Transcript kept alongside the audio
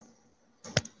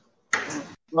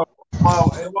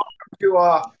and welcome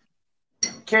to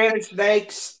Cannon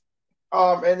Snakes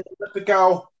and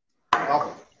Mythico,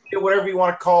 whatever you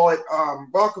want to call it.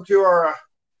 Welcome to our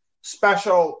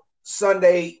special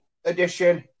Sunday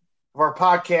edition of our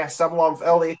podcast. I'm along with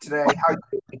Elliot today. How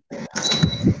you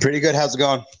doing? Pretty good. How's it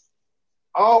going?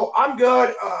 Oh, I'm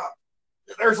good.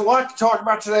 There's a lot to talk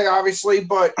about today, obviously,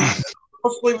 but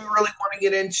mostly we really want to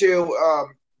get into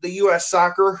the U.S.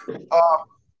 soccer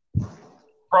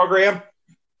program.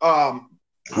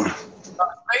 Things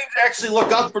actually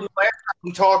look up from the last time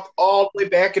we talked all the way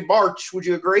back in March. Would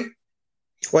you agree?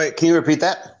 Wait, can you repeat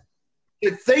that?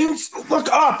 Things look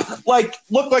like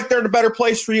they're in a better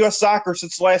place for U.S. soccer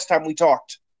since the last time we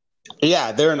talked.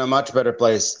 Yeah, they're in a much better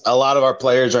place. A lot of our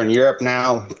players are in Europe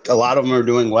now. A lot of them are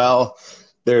doing well.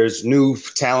 There's new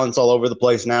talents all over the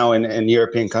place now in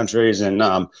European countries. And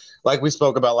like we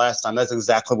spoke about last time, that's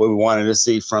exactly what we wanted to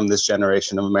see from this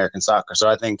generation of American soccer.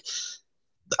 So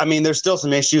I mean, there's still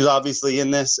some issues, obviously,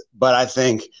 in this, but I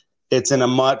think it's in a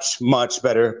much, much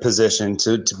better position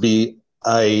to be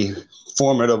a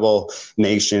formidable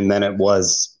nation than it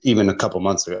was even a couple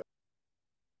months ago.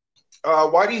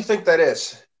 Why do you think that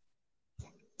is?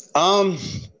 I'm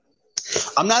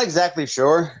not exactly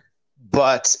sure,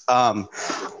 but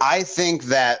I think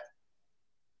that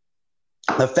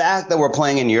the fact that we're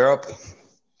playing in Europe,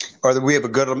 or that we have a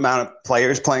good amount of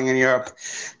players playing in Europe,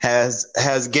 has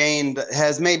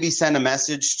maybe sent a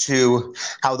message to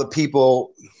how the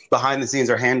people behind the scenes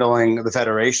are handling the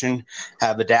federation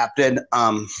have adapted.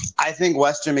 I think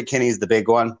Weston McKennie is the big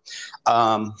one.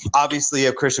 Obviously,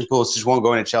 if Christian Pulisic won't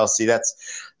go into Chelsea,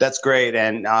 that's great,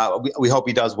 and we hope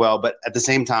he does well. But at the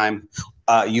same time,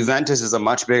 Juventus is a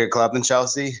much bigger club than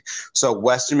Chelsea. So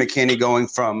Weston McKennie going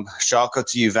from Schalke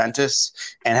to Juventus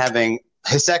and having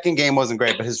his second game wasn't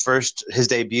great, but his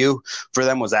debut for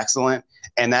them was excellent,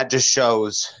 and that just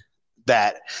shows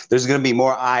that there's going to be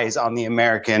more eyes on the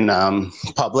American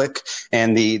public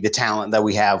and the talent that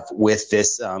we have with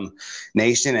this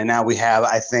nation. And now we have,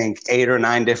 I think, 8 or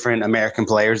 9 different American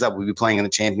players that will be playing in the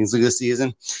Champions League this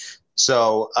season.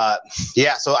 So,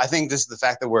 so I think just the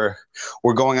fact that we're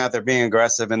going out there being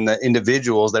aggressive and the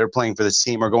individuals that are playing for this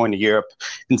team are going to Europe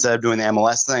instead of doing the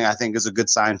MLS thing, I think is a good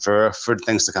sign for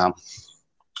things to come.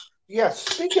 Yeah,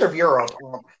 speaking of Europe,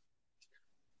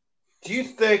 do you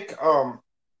think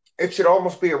it should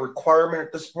almost be a requirement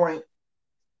at this point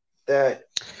that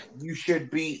you should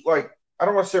be I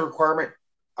don't want to say requirement.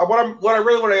 What I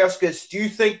really want to ask is, do you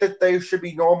think that there should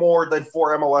be no more than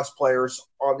 4 MLS players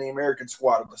on the American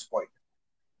squad at this point?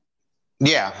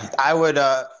 Yeah, I would.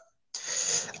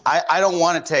 I don't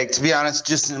want to take, to be honest,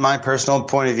 just in my personal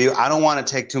point of view, I don't want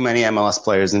to take too many MLS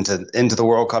players into the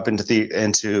World Cup, into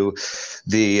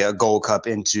the Gold Cup,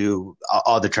 into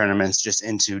all the tournaments, just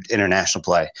into international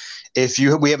play. If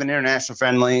we have an international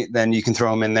friendly, then you can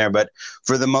throw them in there. But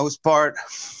for the most part,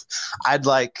 I'd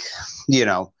like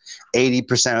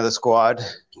 80% of the squad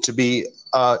to be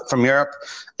from Europe,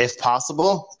 if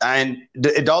possible. And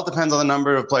it all depends on the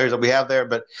number of players that we have there.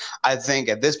 But I think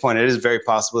at this point, it is very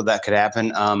possible that could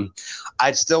happen.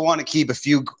 I'd still want to keep a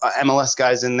few MLS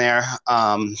guys in there.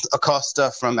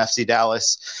 Acosta from FC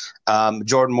Dallas,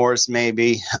 Jordan Morris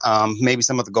maybe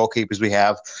some of the goalkeepers we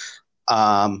have.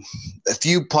 A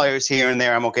few players here and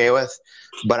there I'm okay with.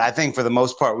 But I think for the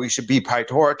most part, we should be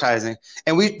prioritizing.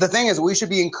 And the thing is, we should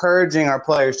be encouraging our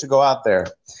players to go out there.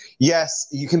 Yes,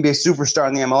 you can be a superstar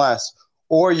in the MLS,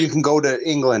 or you can go to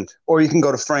England, or you can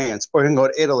go to France, or you can go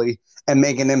to Italy and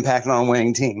make an impact on a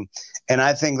winning team. And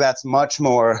I think that's much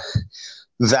more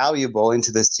valuable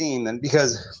into this team than,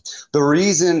 because the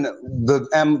reason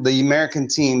the American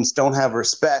teams don't have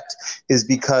respect is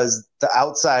because the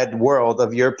outside world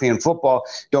of European football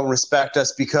don't respect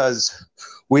us because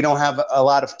we don't have a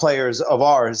lot of players of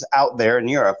ours out there in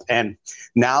Europe. And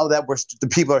now that the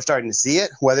people are starting to see it,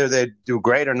 whether they do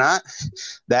great or not,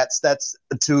 that's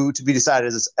to be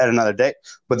decided at another day.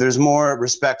 But there's more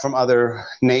respect from other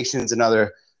nations and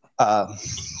other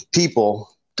people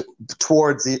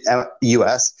towards the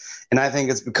U.S. And I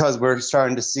think it's because we're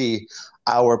starting to see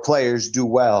our players do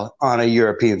well on a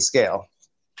European scale.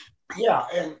 Yeah,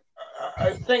 and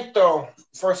I think, though,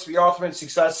 for us to be ultimate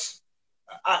success,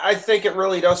 I think it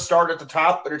really does start at the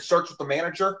top, but it starts with the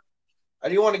manager. I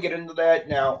do want to get into that.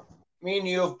 Now, me and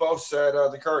you have both said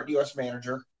the current U.S.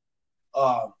 manager,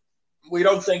 we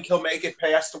don't think he'll make it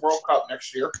past the World Cup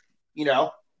next year.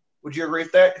 Would you agree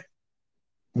with that?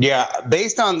 Yeah,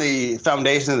 based on the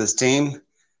foundation of this team,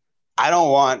 I don't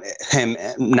want him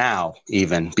now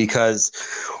even, because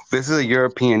this is a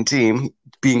European team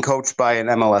being coached by an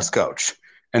MLS coach.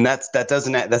 And that's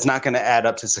not going to add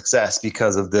up to success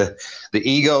because of the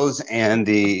egos and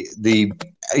the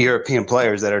European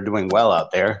players that are doing well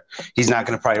out there. He's not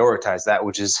going to prioritize that,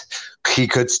 which is he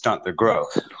could stunt their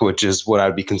growth, which is what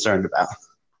I'd be concerned about.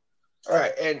 All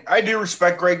right, and I do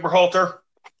respect Greg Berhalter.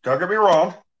 Don't get me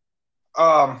wrong.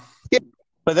 Yeah,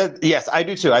 but yes, I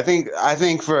do too. I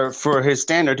think for his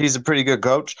standard, he's a pretty good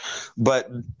coach, but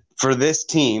for this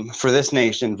team, for this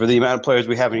nation, for the amount of players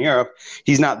we have in Europe,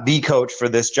 he's not the coach for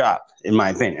this job, in my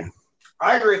opinion.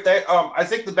 I agree with that. I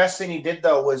think the best thing he did,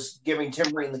 though, was giving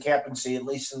Tim Green the captaincy, at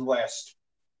least in the last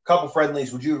couple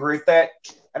friendlies. Would you agree with that?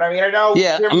 And I know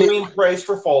Tim Green plays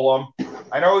for Fulham.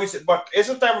 I know but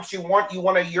isn't that what you want? You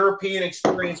want a European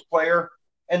experienced player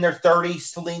in their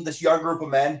 30s to lead this young group of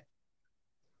men?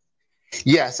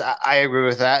 Yes, I agree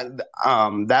with that.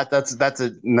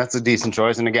 That's a decent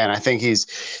choice. And again, I think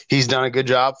he's done a good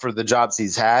job for the jobs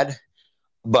he's had.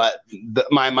 But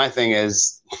my thing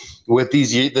is, with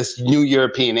this new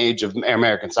European age of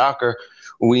American soccer,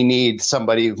 we need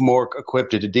somebody more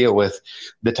equipped to deal with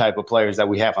the type of players that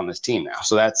we have on this team now.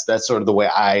 So that's sort of the way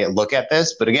I look at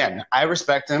this. But again, I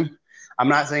respect him. I'm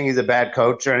not saying he's a bad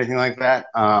coach or anything like that.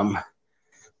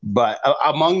 But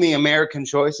among the American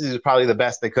choices, is probably the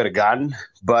best they could have gotten.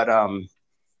 But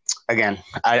again,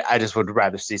 I just would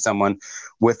rather see someone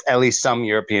with at least some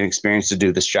European experience to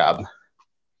do this job.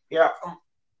 Yeah.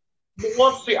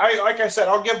 Let's see. Like I said,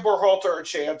 I'll give Berhalter a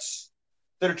chance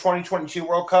to the 2022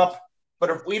 World Cup. But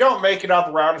if we don't make it out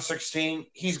the round of 16,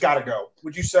 he's got to go.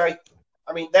 Would you say?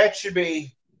 That should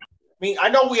be – I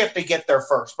know we have to get there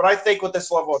first, but I think with this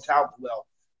level of talent, we will.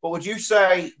 But would you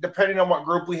say, depending on what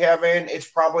group we have in, it's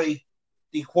probably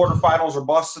the quarterfinals or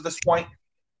bust at this point?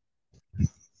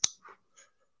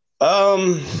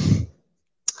 I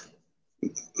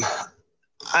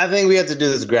think we have to do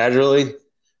this gradually.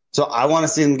 So I want to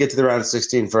see them get to the round of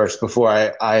 16 first before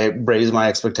I raise my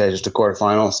expectations to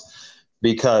quarterfinals,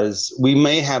 because we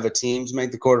may have a teams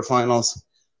make the quarterfinals,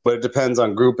 but it depends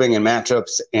on grouping and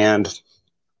matchups. And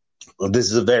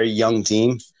this is a very young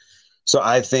team. So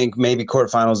I think maybe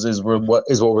quarterfinals is what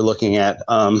we're looking at.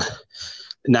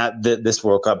 Not this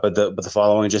World Cup, but the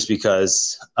following, just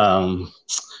because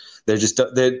this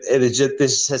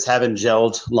just haven't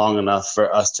gelled long enough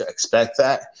for us to expect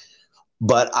that.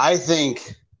 But I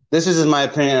think this is my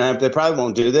opinion. They probably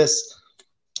won't do this,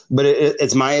 but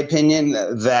it's my opinion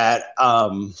that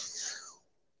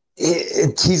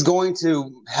he's going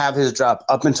to have his job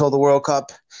up until the World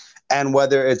Cup, and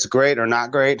whether it's great or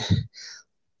not great.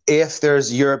 If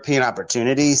there's European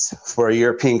opportunities for a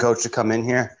European coach to come in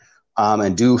here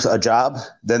and do a job,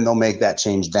 then they'll make that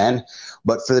change then.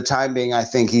 But for the time being, I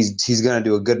think he's going to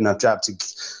do a good enough job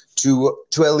to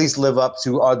at least live up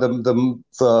to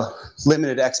the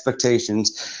limited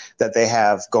expectations that they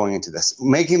have going into this.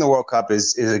 Making the World Cup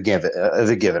is a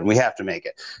given. We have to make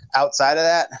it. Outside of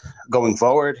that, going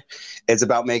forward, it's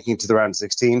about making it to the round of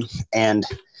 16. And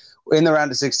in the round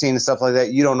of 16 and stuff like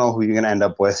that, you don't know who you're going to end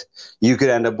up with. You could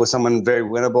end up with someone very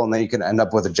winnable, and then you could end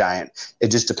up with a giant. It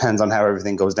just depends on how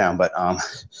everything goes down. But I'm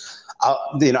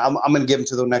going to give him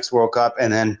to the next World Cup,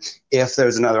 and then if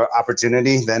there's another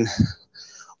opportunity, then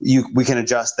we can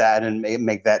adjust that and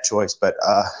make that choice. But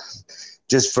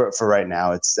just for right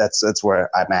now, that's where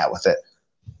I'm at with it.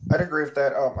 I'd agree with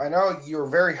that. I know you were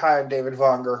very high on David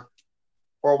Vonger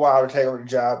for a while to take over the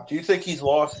job. Do you think he's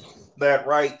lost that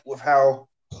right with how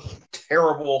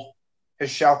terrible his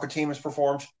Schalke team has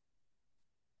performed?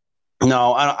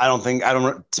 No, I don't think.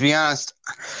 To be honest,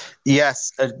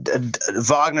 yes,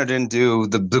 Wagner didn't do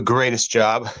the greatest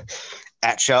job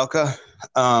at Schalke,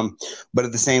 but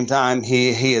at the same time,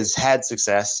 he has had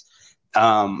success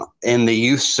in the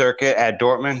youth circuit at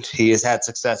Dortmund. He has had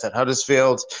success at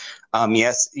Huddersfield.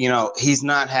 Yes, he's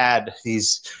not had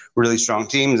these really strong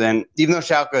teams, and even though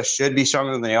Schalke should be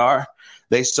stronger than they are,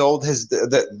 they sold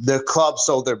the club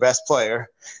sold their best player,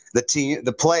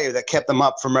 the player that kept them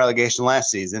up from relegation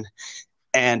last season,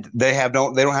 and they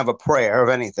don't have a prayer of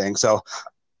anything. So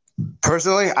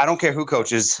personally, I don't care who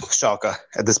coaches Schalke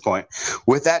at this point.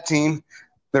 With that team,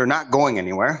 they're not going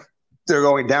anywhere. They're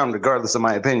going down regardless of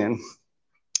my opinion.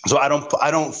 So I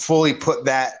don't fully put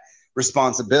that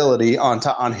responsibility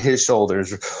on his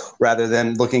shoulders, rather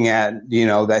than looking at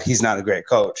that he's not a great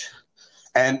coach.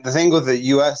 And the thing with the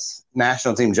U.S.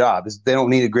 national team job is they don't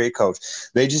need a great coach.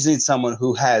 They just need someone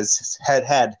who has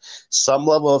had some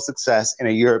level of success in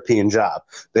a European job.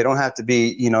 They don't have to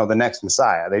be, the next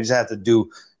Messiah. They just have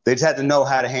to know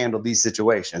how to handle these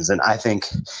situations. And I think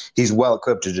he's well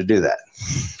equipped to do that.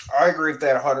 I agree with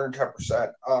that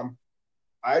 110%.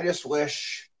 I just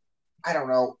wish, I don't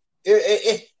know,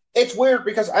 it's weird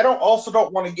because I don't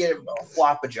want to give a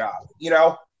flop a job.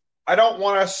 I don't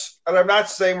want us, and I'm not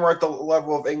saying we're at the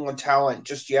level of England talent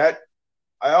just yet.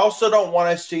 I also don't want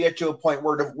us to get to a point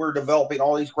where we're developing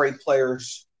all these great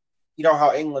players. You know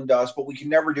how England does, but we can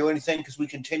never do anything because we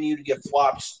continue to get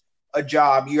flops a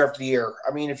job year after year.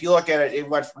 I mean, if you look at it, it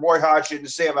went from Roy Hodgson to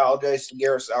Sam Allardyce to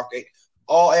Gareth Southgate,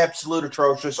 all absolute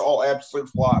atrocious, all absolute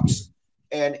flops.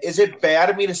 And is it bad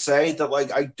of me to say that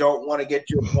I don't want to get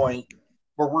to a point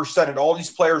where we're sending all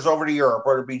these players over to Europe,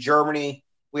 whether it be Germany?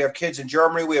 We have kids in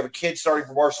Germany. We have a kid starting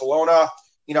for Barcelona.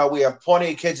 We have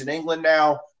plenty of kids in England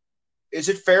now. Is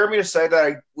it fair of me to say that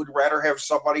I would rather have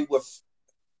somebody with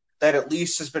that at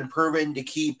least has been proven to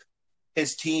keep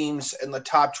his teams in the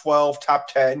top 12, top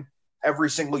 10 every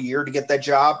single year to get that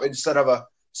job instead of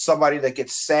somebody that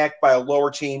gets sacked by a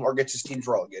lower team or gets his teams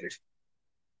relegated?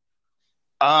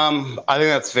 I think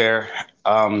that's fair.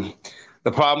 The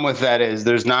problem with that is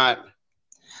there's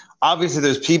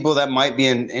people that might be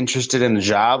interested in the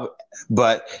job,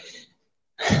 but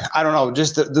I don't know.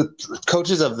 Just the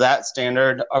coaches of that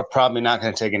standard are probably not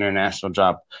going to take an international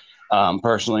job,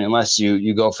 personally, unless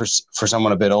you go for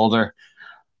someone a bit older.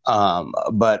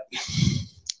 But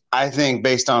I think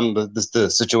based on the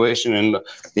situation and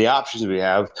the options we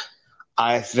have,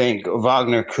 I think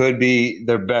Wagner could be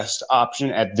their best option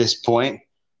at this point.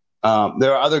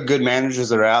 There are other good managers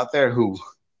that are out there who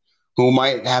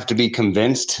might have to be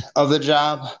convinced of the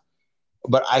job,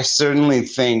 but I certainly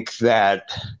think that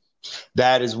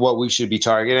is what we should be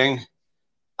targeting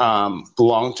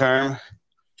long term.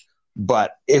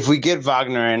 But if we get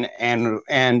Wagner in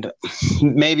and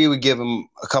maybe we give him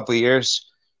a couple of years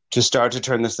to start to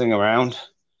turn this thing around,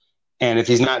 and if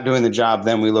he's not doing the job,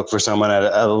 then we look for someone at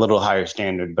a little higher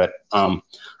standard. But I'm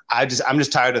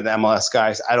just tired of the MLS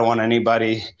guys. I don't want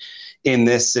anybody in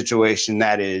this situation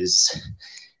that is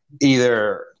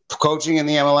either coaching in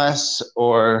the MLS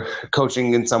or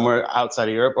coaching in somewhere outside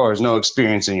of Europe or has no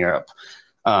experience in Europe.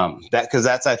 Because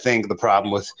that's, I think, the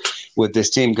problem with this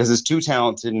team, because it's too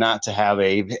talented not to have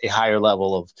a higher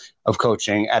level of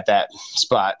coaching at that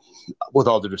spot, with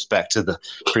all due respect to the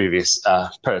previous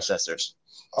predecessors.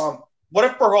 What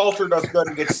if Berhalter does good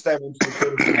and gets Stem into the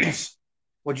quarterfinals?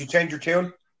 Would you change your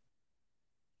tune?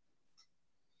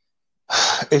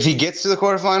 If he gets to the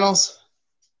quarterfinals?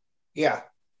 Yeah.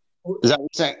 Is that what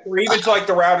you're saying? Or even to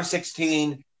the round of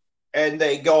 16 and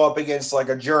they go up against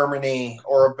a Germany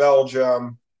or a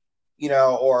Belgium,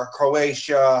 or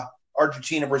Croatia,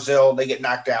 Argentina, Brazil, they get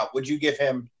knocked out. Would you give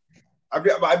him –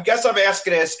 I guess I'm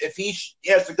asking this, if he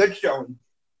has a good showing,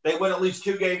 they win at least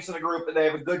 2 games in the group and they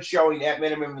have a good showing at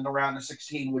minimum in the round of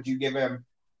 16, would you give him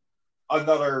a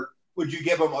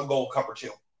Gold Cup or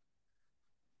 2?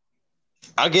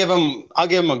 I'll give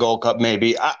him a Gold Cup,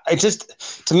 maybe.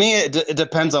 To me, it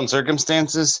depends on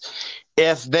circumstances.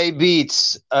 If they beat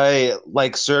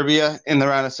Serbia in the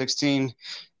round of 16,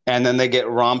 and then they get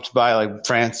romped by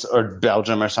France or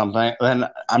Belgium or something, then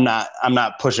I'm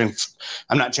not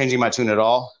changing my tune at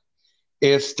all.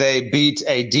 If they beat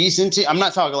a decent team, I'm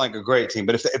not talking a great team,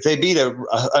 but if they beat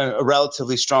a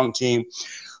relatively strong team,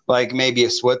 like maybe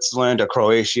a Switzerland, a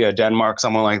Croatia, a Denmark,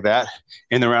 someone like that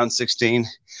in the round 16.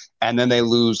 And then they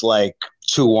lose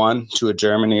 2-1 to a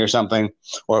Germany or something,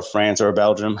 or a France or a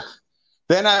Belgium,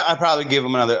 then I probably give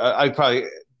them another. I'd probably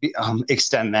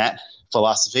extend that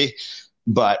philosophy.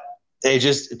 But to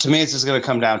me, it's just going to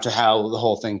come down to how the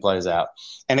whole thing plays out.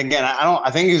 And again,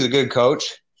 I think he's a good coach,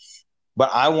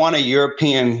 but I want a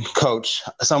European coach,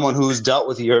 someone who's dealt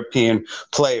with European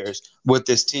players with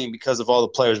this team because of all the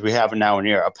players we have now in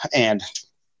Europe, and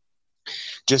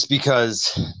just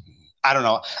because. I don't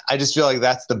know. I just feel like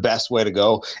that's the best way to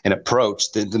go and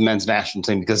approach the men's national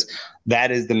team, because that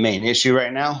is the main issue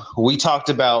right now. We talked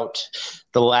about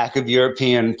the lack of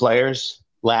European players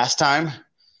last time.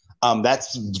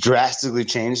 That's drastically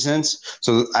changed since.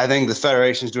 So I think the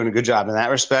federation is doing a good job in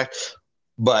that respect.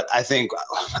 But I think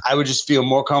I would just feel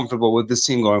more comfortable with this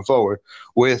team going forward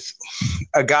with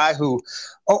a guy who,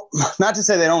 not to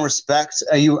say they don't respect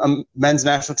a men's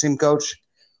national team coach,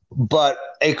 but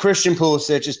a Christian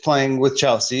Pulisic is playing with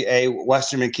Chelsea. A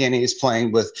Weston McKennie is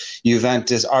playing with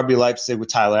Juventus. RB Leipzig with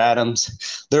Tyler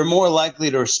Adams. They're more likely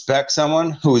to respect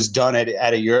someone who has done it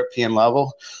at a European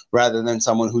level rather than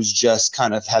someone who's just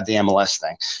kind of had the MLS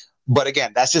thing. But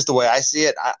again, that's just the way I see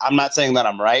it. I'm not saying that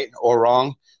I'm right or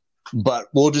wrong, but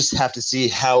we'll just have to see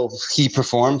how he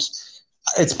performs.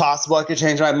 It's possible I could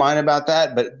change my mind about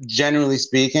that, but generally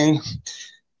speaking,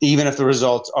 even if the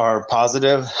results are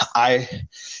positive, I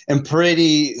am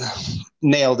pretty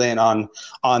nailed in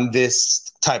on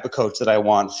this type of coach that I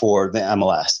want for the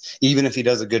MLS, even if he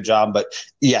does a good job. But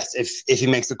yes, if he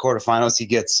makes the quarterfinals,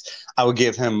 I would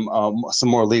give him some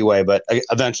more leeway. But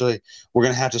eventually, we're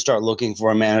going to have to start looking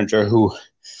for a manager who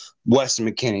Weston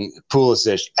McKennie,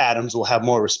 Pulisic, Adams will have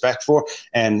more respect for,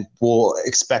 and will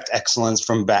expect excellence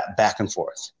from back and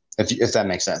forth. If that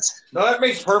makes sense. No, that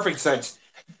makes perfect sense.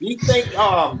 Do you think?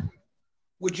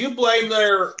 Would you blame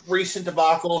their recent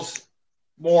debacles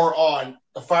more on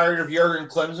the firing of Jurgen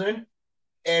Klinsmann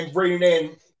and bringing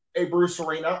in a Bruce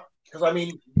Arena? Because, I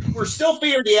mean, we're still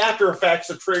feeling the after effects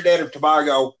of Trinidad and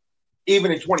Tobago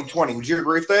even in 2020. Would you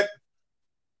agree with that?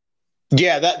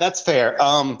 Yeah, that's fair.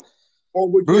 Or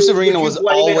would Bruce you, Arena would you was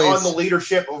blame always it on the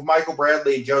leadership of Michael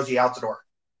Bradley and Josie Altidore?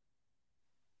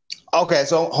 Okay,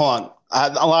 so hold on. I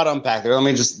have a lot to unpack there. Let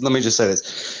me just say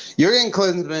this. Jurgen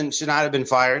Klinsmann should not have been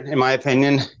fired, in my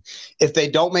opinion. If they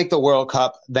don't make the World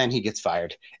Cup, then he gets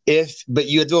fired. But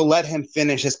you have to let him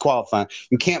finish his qualifying.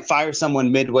 You can't fire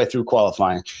someone midway through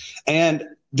qualifying. And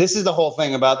this is the whole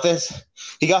thing about this.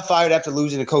 He got fired after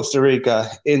losing to Costa Rica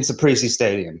in Saprissa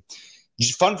Stadium.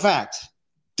 Fun fact,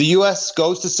 the U.S.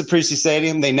 goes to Saprissa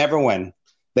Stadium. They never win.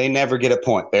 They never get a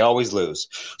point. They always lose.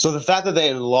 So the fact that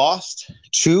they lost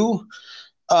to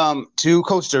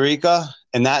Costa Rica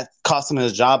and that cost him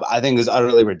his job, I think is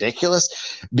utterly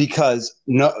ridiculous because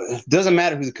it doesn't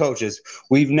matter who the coach is.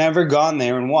 We've never gone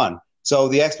there and won. So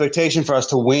the expectation for us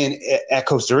to win at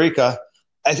Costa Rica,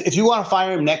 if you want to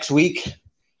fire him next week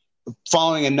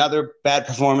following another bad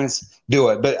performance, do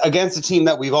it. But against a team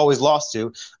that we've always lost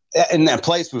to, in that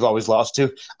place we've always lost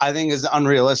to, I think is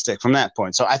unrealistic from that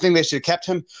point. So I think they should have kept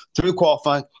him through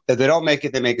qualifying. If they don't make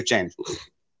it, they make a change.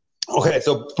 Okay,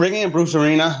 so bringing in Bruce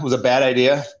Arena was a bad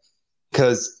idea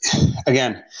because,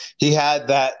 again, he had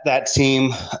that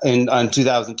team in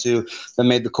 2002 that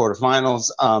made the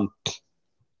quarterfinals.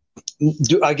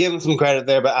 I give him some credit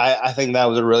there, but I think that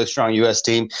was a really strong U.S.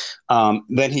 team.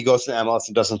 Then he goes to MLS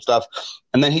and does some stuff,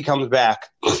 and then he comes back.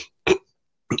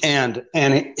 And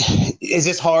it's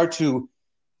just hard to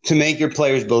make your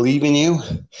players believe in you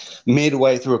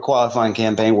midway through a qualifying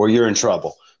campaign where you're in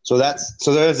trouble. So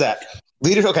there's that.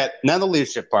 Okay, now the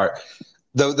leadership part.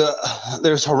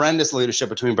 There's horrendous leadership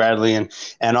between Bradley and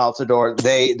Altidore.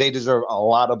 They deserve a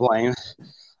lot of blame.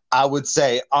 I would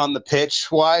say on the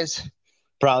pitch wise,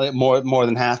 probably more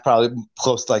than half, probably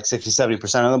close to like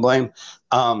 60-70% of the blame.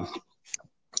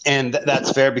 And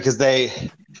that's fair because they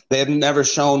have never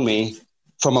shown me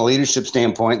from a leadership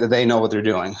standpoint that they know what they're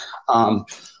doing.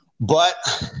 But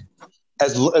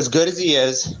as good as he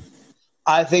is,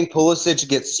 I think Pulisic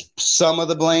gets some of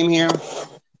the blame here,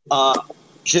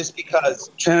 just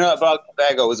because Trinidad and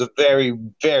Tobago is a very,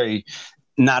 very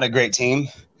not a great team.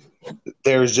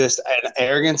 There was just an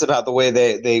arrogance about the way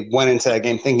they went into that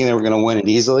game thinking they were going to win it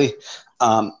easily.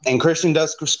 And Christian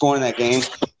does score in that game.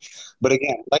 But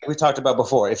again, like we talked about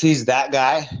before, if he's that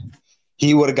guy,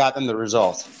 he would have got them the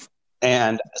result.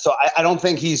 And so I don't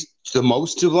think he's the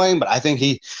most to blame, but I think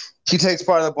he takes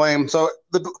part of the blame. So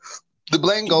the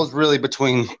blame goes really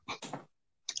between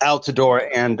Altidore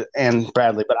and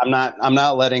Bradley, but I'm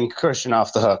not letting Christian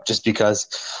off the hook just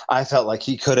because I felt like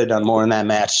he could have done more in that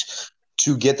match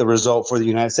to get the result for the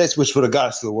United States, which would have got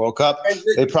us to the World Cup.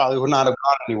 They probably would not have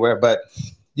gone anywhere, but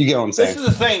you get what I'm saying. This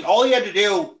is the thing. All he had to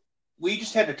do, we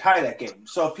just had to tie that game.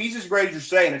 So if he's as great as you're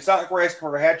saying, it's not like we're asking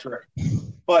for a hat trick.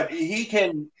 But he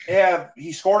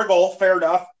scored a goal, fair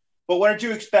enough. But wouldn't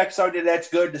you expect somebody that's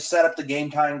good to set up the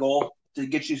game-time goal to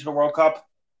get you to the World Cup?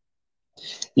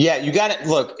 Yeah, you got it.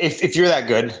 Look, if you're that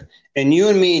good, and you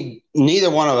and me, neither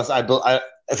one of us,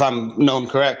 if I'm known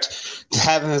correct,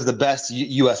 have him as the best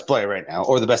U.S. player right now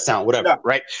or the best talent, whatever, yeah.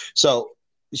 Right? So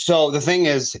the thing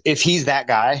is, if he's that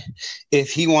guy,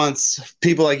 if he wants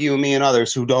people like you and me and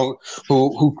others who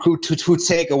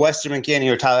take a Weston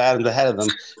McKennie or Tyler Adams ahead of them,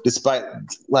 despite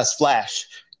less flash,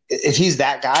 if he's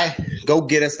that guy, go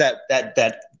get us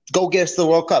go get us the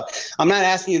World Cup. I'm not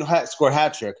asking you to score a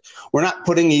hat trick. We're not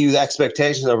putting you the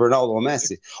expectations of Ronaldo or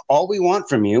Messi. All we want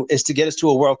from you is to get us to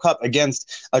a World Cup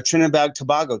against a Trinidad and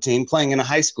Tobago team playing in a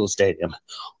high school stadium.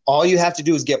 All you have to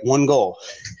do is get one goal.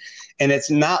 And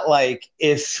it's not like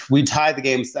if we tie the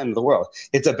game, it's the end of the world.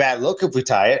 It's a bad look if we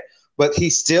tie it, but he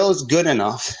still is good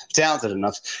enough, talented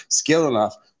enough, skilled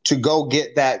enough to go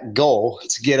get that goal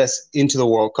to get us into the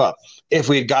World Cup. If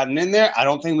we had gotten in there, I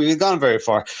don't think we would have gone very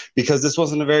far because this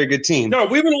wasn't a very good team. No,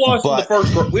 we would have lost in the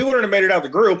first group. We wouldn't have made it out of the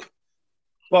group.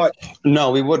 But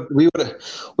no, we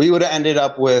would have ended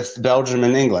up with Belgium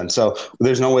and England. So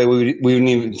there's no way we would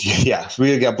even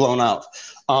we would get blown out.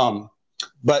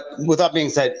 But with that being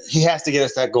said, he has to get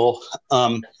us that goal.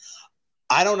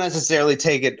 I don't necessarily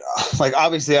take it like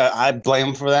obviously I blame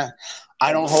him for that.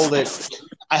 I don't hold it.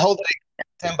 I hold it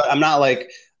against him, but I'm not like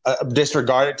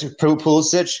disregard it to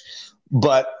Pulisic.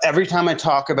 But every time I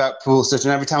talk about Pulisic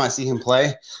and every time I see him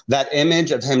play, that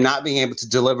image of him not being able to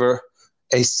deliver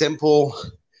a simple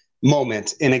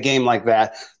moment in a game like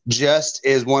that just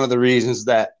is one of the reasons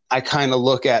that I kind of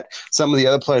look at some of the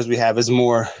other players we have as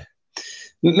more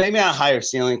maybe not a higher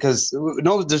ceiling, because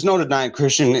there's no denying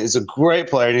Christian is a great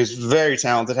player and he's very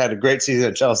talented, had a great season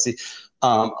at Chelsea.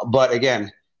 But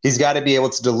again, he's got to be able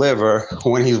to deliver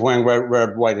when he's wearing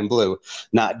red, white, and blue,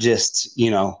 not just,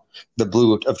 the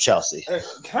blue of Chelsea.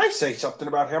 Can I say something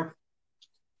about him?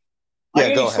 Yeah, I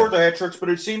mean, go he ahead. scored the hat tricks, but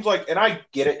it seems like, and I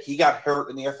get it, he got hurt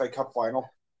in the FA Cup final.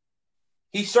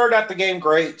 He started out the game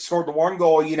great, scored the one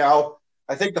goal,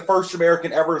 I think the first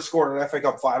American ever to score in an FA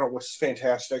Cup final, was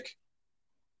fantastic.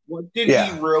 What did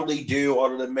he really do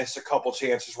other than miss a couple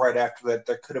chances right after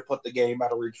that could have put the game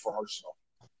out of reach for Arsenal?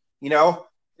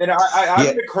 And I'm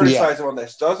going to criticize him on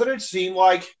this. Doesn't it seem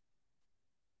like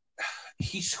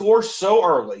he scores so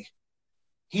early?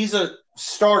 He's a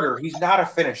starter. He's not a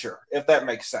finisher, if that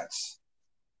makes sense.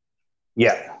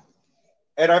 Yeah.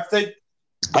 And I think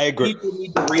I agree. People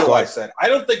need to realize that. I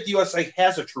don't think the USA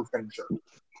has a true finisher.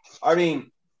 I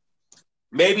mean,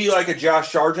 maybe like a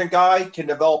Josh Sargent guy can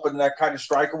develop into that kind of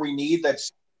striker we need.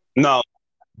 No,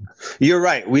 you're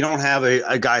right. We don't have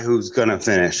a guy who's going to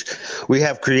finish. We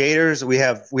have creators. We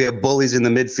have bullies in the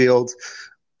midfield.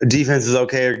 Defense is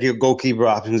okay. Or goalkeeper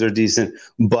options are decent.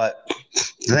 But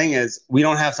the thing is, we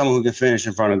don't have someone who can finish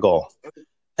in front of goal.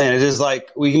 And it is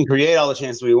like we can create all the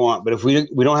chances we want, but if we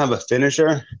don't have a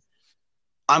finisher,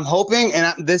 I'm hoping,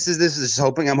 and this is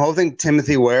hoping. I'm hoping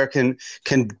Timothy Ware can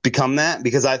become that,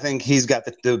 because I think he's got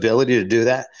the ability to do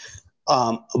that.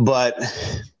 But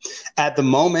at the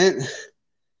moment,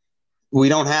 we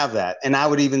don't have that, and I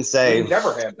would even say we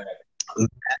never had that.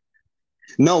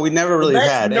 No, we never really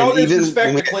had. No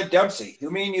disrespect to Clint Dempsey, who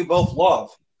me and you both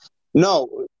love.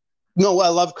 No, I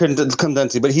love Clint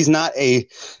Dempsey, but he's not a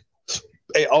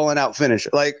all-and-out finisher.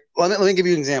 Like, let me give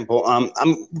you an example. I'm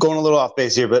going a little off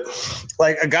base here, but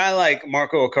like a guy like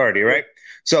Marco Icardi, right?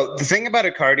 So the thing about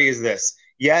Icardi is this.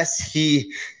 Yes,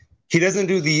 he doesn't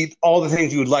do all the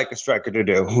things you would like a striker to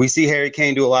do. We see Harry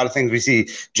Kane do a lot of things. We see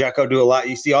Dzeko do a lot.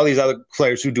 You see all these other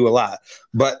players who do a lot.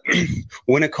 But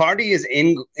when Icardi is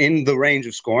in the range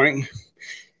of scoring,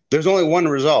 there's only one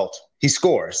result. He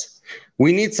scores.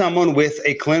 We need someone with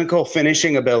a clinical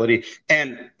finishing ability.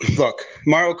 And look,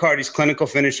 Mario Icardi's clinical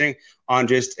finishing on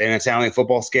just an Italian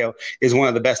football scale is one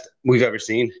of the best we've ever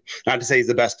seen. Not to say he's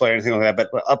the best player or anything like that,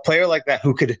 but a player like that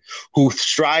who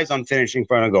strives on finishing in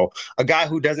front of goal, a guy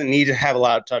who doesn't need to have a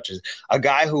lot of touches, a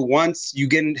guy who once you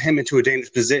get him into a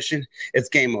dangerous position, it's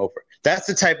game over. That's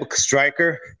the type of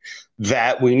striker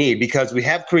that we need, because we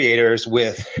have creators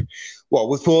with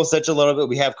Pulisic a little bit.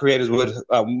 We have creators with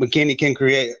McKinney can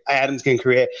create, Adams can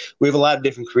create. We have a lot of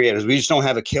different creators. We just don't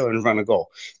have a killer in front of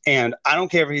goal. And I don't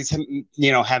care if he's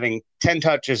having 10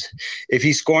 touches. If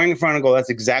he's scoring in front of goal, that's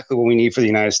exactly what we need for the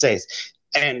United States.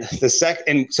 And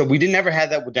so we never had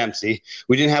that with Dempsey.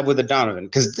 We didn't have with the Donovan,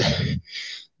 because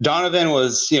Donovan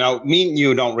was, me and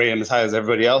you don't rate him as high as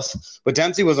everybody else, but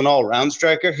Dempsey was an all-around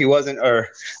striker. He wasn't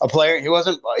a player. He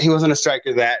wasn't a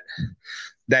striker that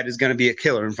is going to be a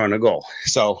killer in front of goal.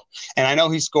 So, and I know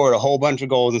he scored a whole bunch of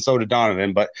goals, and so did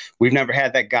Donovan, but we've never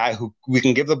had that guy who we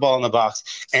can give the ball in the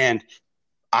box. And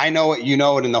I know it,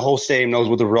 and the whole stadium knows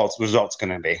what the result's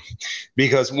going to be.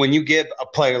 Because when you give a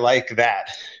player like that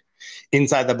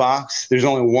inside the box, there's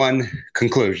only one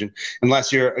conclusion,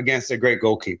 unless you're against a great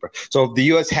goalkeeper. So if the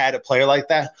U.S. had a player like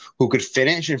that who could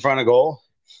finish in front of goal,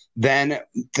 then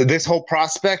this whole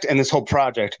prospect and this whole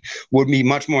project would be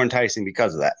much more enticing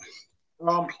because of that.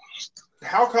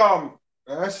 How come,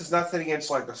 and this is nothing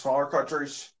against like the smaller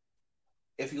countries,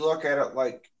 if you look at it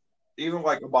like, even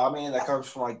like Aubameyang that comes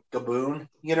from like Gabon,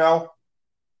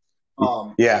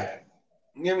 Yeah.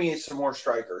 Give me some more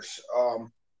strikers.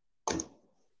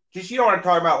 Because you know what I'm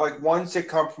talking about, like ones that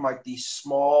come from like these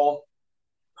small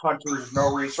countries with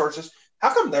no resources.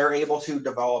 How come they're able to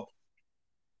develop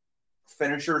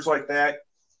finishers like that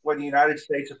when the United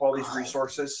States, with all these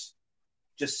resources,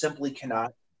 just simply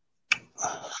cannot?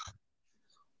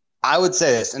 I would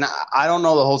say this, and I don't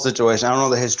know the whole situation. I don't know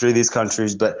the history of these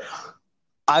countries, but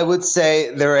I would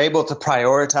say they're able to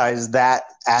prioritize that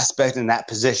aspect in that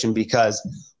position because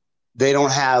they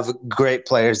don't have great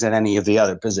players at any of the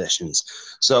other positions.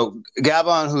 So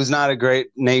Gabon, who's not a great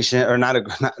nation or not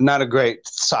a great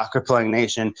soccer playing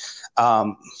nation,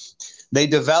 they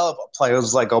develop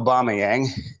players like Aubameyang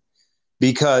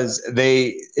because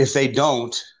if they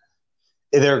don't,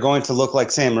 they're going to look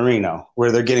like San Marino,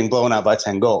 where they're getting blown out by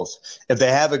 10 goals. If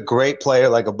they have a great player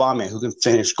like Aubameyang who can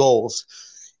finish goals,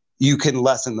 you can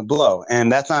lessen the blow.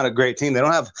 And that's not a great team.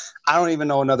 I don't even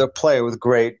know another player with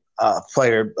great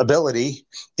player ability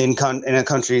in a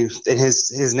country in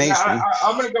his nation. Yeah,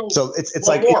 I'm going to go. So it's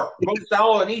like more. Mo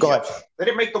Salah in Egypt. They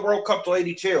didn't make the World Cup till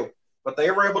 '82, but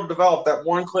they were able to develop that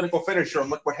one clinical finisher, and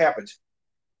look what happened.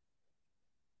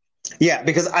 Yeah,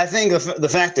 because I think the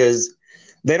fact is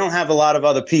they don't have a lot of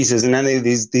other pieces in any of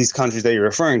these countries that you're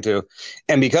referring to.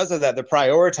 And because of that, they're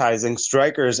prioritizing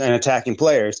strikers and attacking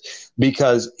players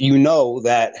because you know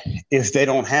that if they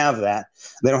don't have that,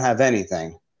 they don't have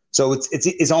anything. So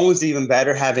it's almost even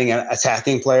better having an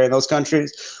attacking player in those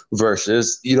countries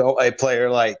versus, a player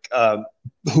like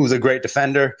who's a great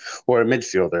defender or a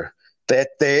midfielder.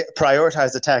 They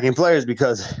prioritize attacking players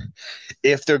because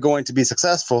if they're going to be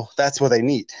successful, that's what they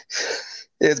need.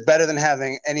 It's better than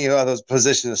having any of those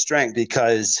positions of strength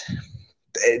because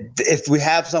if we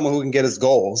have someone who can get us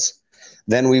goals,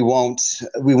 then we won't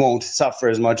suffer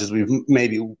as much as we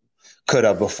maybe could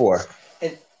have before.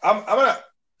 And I'm going to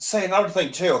say another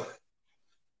thing too.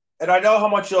 And I know how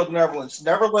much you love Netherlands.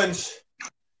 Netherlands,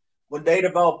 when they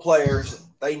develop players,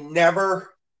 they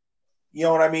never,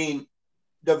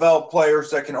 develop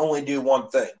players that can only do one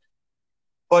thing.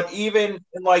 But even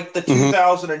in like the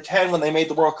 2010 when they made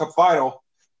the World Cup final,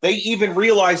 they even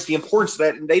realized the importance of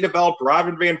that, and they developed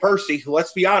Robin van Persie, who,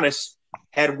 let's be honest,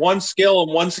 had one skill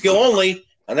and one skill only,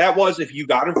 and that was if you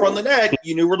got in front of the net,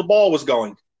 you knew where the ball was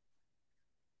going.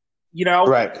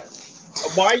 Right.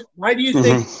 Why do you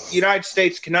think the United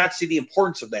States cannot see the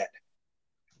importance of that?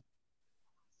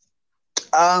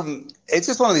 It's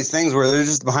just one of these things where they're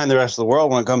just behind the rest of the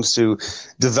world when it comes to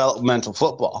developmental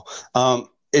football.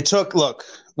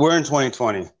 We're in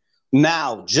 2020.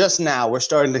 Just now, we're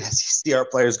starting to see our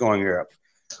players going to Europe.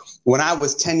 When I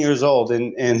was 10 years old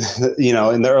in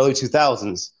the early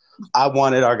 2000s, I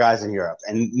wanted our guys in Europe,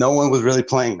 and no one was really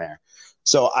playing there.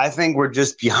 So I think we're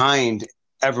just behind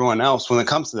everyone else when it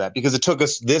comes to that because it took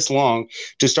us this long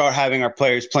to start having our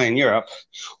players play in Europe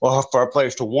or for our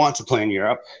players to want to play in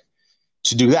Europe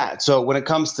to do that. So when it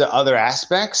comes to other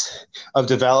aspects of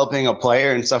developing a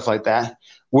player and stuff like that,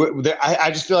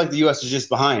 I just feel like the U.S. is just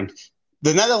behind.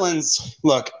 The Netherlands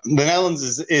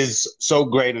is so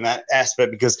great in that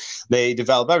aspect because they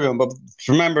develop everyone. But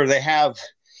remember, they have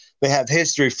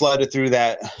history flooded through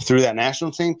that national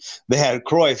team. They had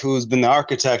Cruyff, who's been the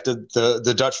architect of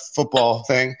the Dutch football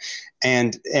thing,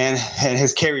 and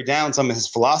has carried down some of his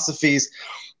philosophies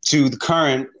to the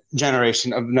current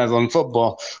generation of Netherlands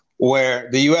football, where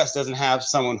the U.S. doesn't have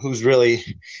someone who's really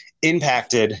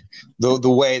impacted the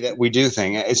way that we do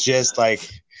things. It's just like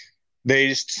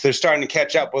they're starting to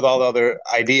catch up with all the other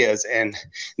ideas, and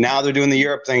now they're doing the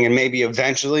Europe thing, and maybe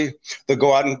eventually they'll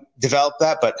go out and develop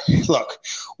that. But look,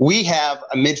 we have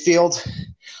a midfield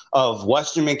of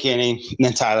Weston McKennie and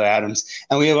then Tyler Adams,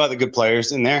 and we have other good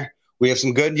players in there. We have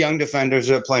some good young defenders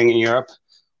that are playing in Europe.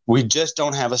 We just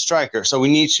don't have a striker, so they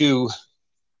need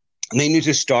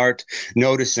to start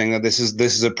noticing that this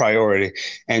is a priority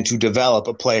and to develop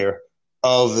a player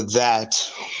of that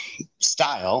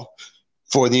style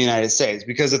for the United States.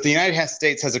 Because if the United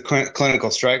States has a clinical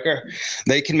striker,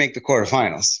 they can make the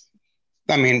quarterfinals.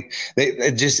 I mean,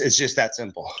 it's just that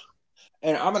simple.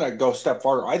 And I'm going to go a step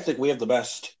farther. I think we have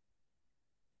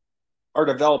are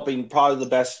developing probably the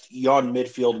best young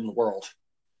midfield in the world,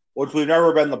 which we've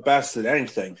never been the best at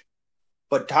anything.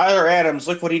 But Tyler Adams,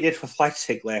 look what he did with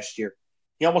Leipzig last year.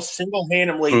 He almost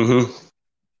single-handedly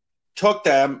took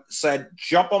them, said,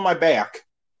 jump on my back,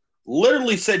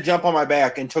 literally said jump on my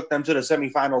back, and took them to the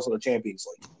semifinals of the Champions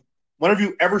League. When have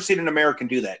you ever seen an American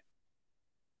do that?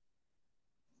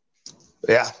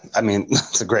 Yeah, I mean,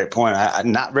 that's a great point.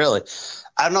 Not really.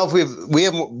 I don't know if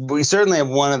we certainly have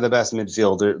one of the best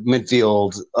developing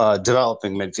midfields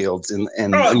in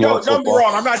world football. Don't be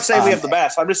wrong. I'm not saying we have the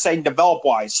best. I'm just saying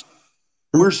develop-wise.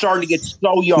 We're starting to get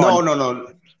so young.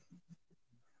 No.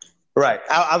 Right.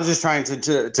 I was just trying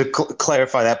to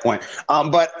clarify that point.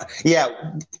 But yeah,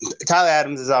 Tyler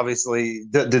Adams is obviously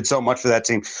did so much for that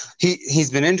team.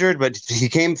 He's been injured, but he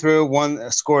came through,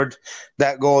 scored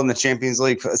that goal in the Champions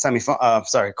League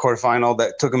quarterfinal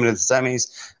that took him to the semis.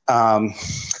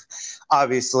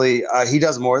 Obviously, he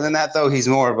does more than that, though. He's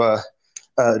more of a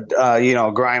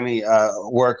grimy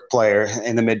work player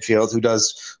in the midfield who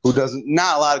does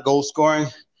not a lot of goal scoring.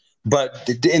 But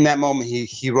in that moment,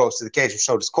 he rose to the occasion,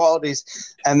 showed his qualities.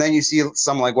 And then you see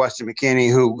someone like Weston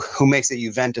McKennie who makes a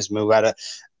Juventus move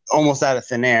almost out of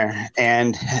thin air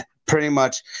and pretty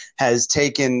much has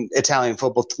taken Italian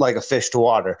football like a fish to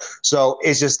water. So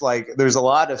it's just like there's a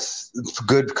lot of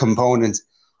good components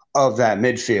of that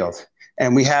midfield.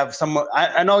 And we have someone.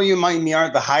 I know you might be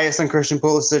aren't the highest on Christian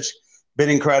Pulisic. Been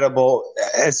incredible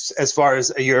as far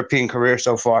as a European career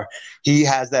so far. He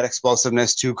has that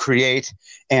explosiveness to create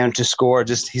and to score.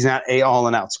 Just he's not a all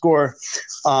and out scorer.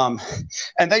 And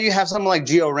then you have someone like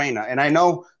Gio Reyna. And I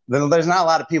know there's not a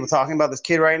lot of people talking about this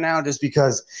kid right now just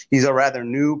because he's a rather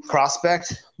new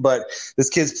prospect. But this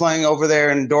kid's playing over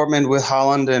there in Dortmund with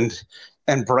Haaland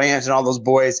and Brandt and all those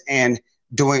boys and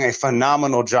doing a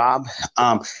phenomenal job.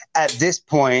 At this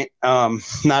point,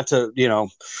 not to,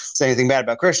 say anything bad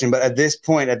about Christian, but at this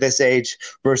point, at this age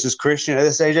versus Christian at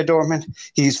this age at Dortmund,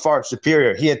 he's far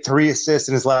superior. He had 3 assists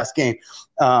in his last game.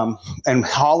 And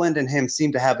Haaland and him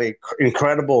seem to have an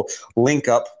incredible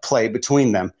link-up play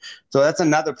between them. So that's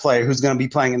another player who's going to be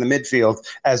playing in the midfield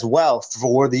as well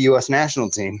for the U.S. national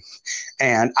team.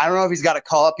 And I don't know if he's got a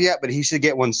call-up yet, but he should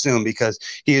get one soon because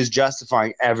he is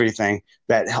justifying everything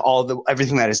that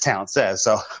his talent says.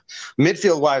 So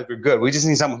midfield-wise, we're good. We just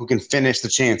need someone who can finish the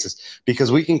chances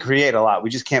because we can create a lot. We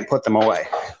just can't put them away.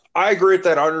 I agree with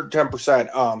that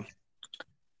 110%.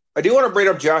 I do want to bring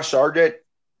up Josh Sargent.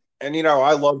 And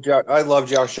I love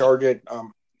Josh Sargent.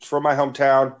 It's from my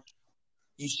hometown.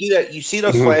 You see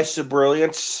the flashes of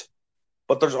brilliance,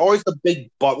 but there's always the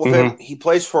big but with him. He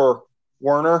plays for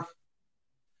Werner.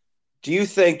 Do you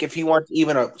think if he went to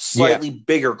even a slightly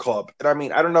bigger club,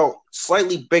 and I don't know,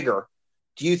 slightly bigger,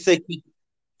 do you think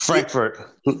Frankfurt?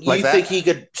 Think he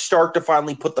could start to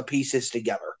finally put the pieces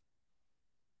together?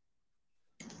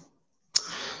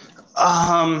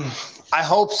 I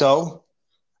hope so.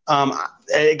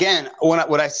 Again,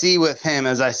 what I see with him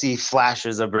is I see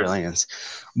flashes of brilliance,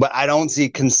 but I don't see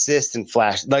consistent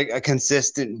flash, like a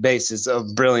consistent basis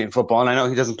of brilliant football. And I know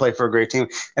he doesn't play for a great team,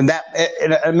 and that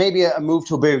maybe a move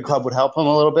to a bigger club would help him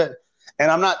a little bit.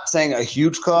 And I'm not saying a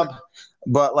huge club,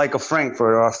 but like a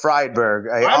Frankfurt or a Freiburg,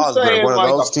 I'm saying one of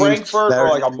those a teams Frankfurt or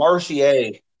like a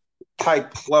Marseille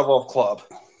type level of club.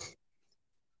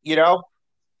 Yeah.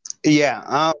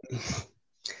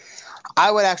 I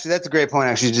would actually – that's a great point,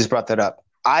 actually. You just brought that up.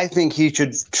 I think he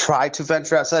should try to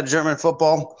venture outside of German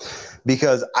football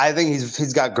because I think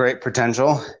he's got great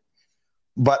potential.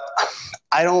 But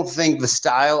I don't think the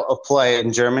style of play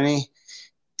in Germany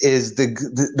is the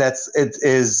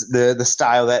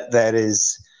style that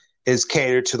is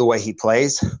catered to the way he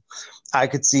plays. I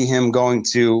could see him going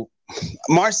to –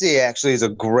 Marseille actually is a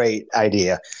great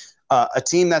idea. A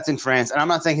team that's in France, and I'm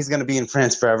not saying he's going to be in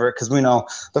France forever because we know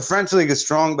the French league is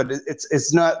strong, but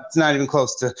it's not even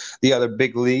close to the other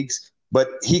big leagues. But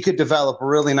he could develop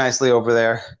really nicely over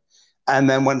there, and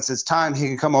then when it's his time, he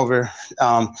can come over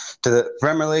to the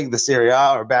Premier League, the Serie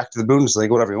A, or back to the Bundesliga,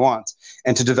 whatever he wants,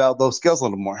 and to develop those skills a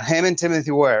little more. Him and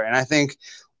Timothy Weah, and I think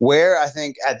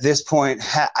at this point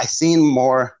I've seen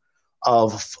more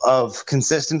of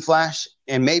consistent flash,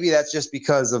 and maybe that's just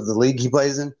because of the league he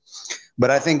plays in. But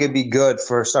I think it'd be good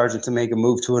for Sargent to make a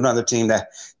move to another team that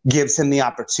gives him the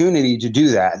opportunity to do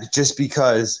that. Just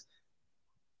because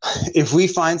if we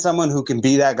find someone who can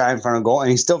be that guy in front of goal, and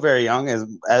he's still very young as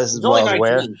well as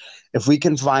Weah, if we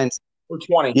can find or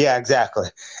 20, yeah, exactly.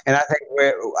 And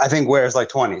I think Weah's like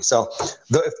 20. So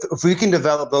if we can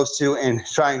develop those two and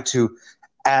trying to,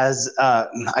 as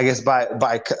I guess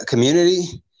by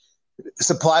community,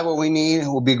 supply what we need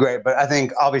will be great. But I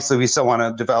think obviously we still want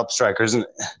to develop strikers, and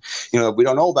we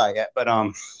don't know that yet. But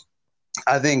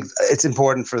I think it's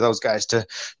important for those guys to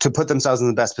put themselves in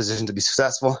the best position to be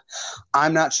successful.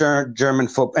 I'm not sure German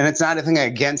football, and it's not anything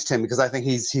against him because I think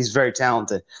he's very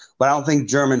talented, but I don't think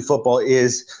German football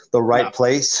is the right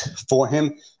place for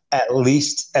him, at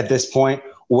least at this point,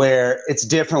 where it's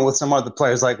different with some other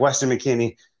players like Weston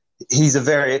McKennie. He's a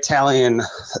very Italian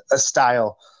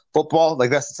style football, like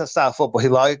that's the style of football he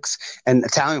likes, and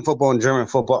Italian football and German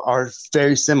football are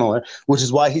very similar, which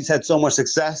is why he's had so much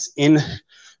success in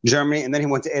Germany, and then he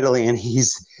went to Italy, and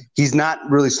he's not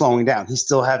really slowing down. He's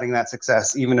still having that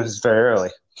success, even if it's very early.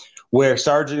 Where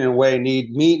Sargent and Weah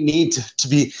need to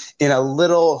be in a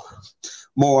little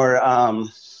more,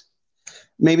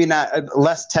 maybe not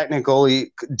less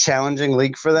technically challenging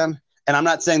league for them. And I'm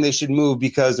not saying they should move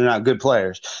because they're not good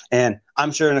players. And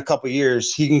I'm sure in a couple of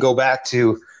years he can go back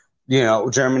to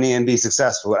Germany and be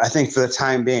successful. I think for the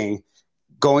time being,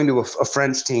 going to a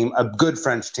French team, a good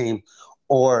French team,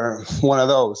 or one of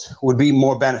those would be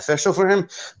more beneficial for him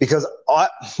because,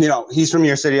 he's from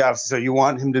your city, obviously, so you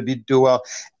want him to do well.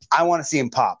 I want to see him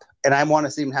pop, and I want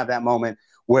to see him have that moment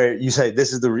where you say,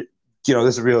 this is this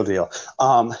is a real deal.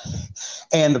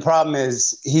 And the problem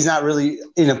is he's not really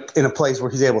in a place where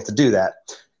he's able to do that.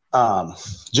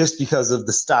 just because of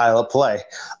the style of play.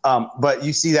 But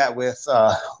you see that with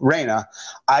Reyna.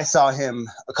 I saw him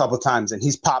a couple of times, and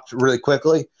he's popped really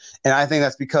quickly. And I think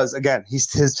that's because, again,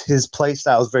 his play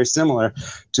style is very similar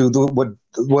to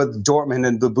what Dortmund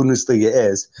and the Bundesliga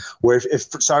is, where if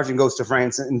Sargent goes to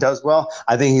France and does well,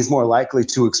 I think he's more likely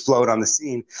to explode on the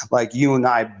scene like you and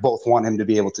I both want him to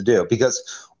be able to do.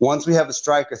 Because once we have a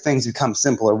striker, things become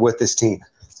simpler with this team.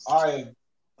 I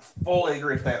fully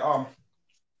agree with that.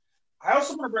 I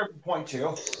also want to bring up a point,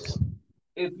 too.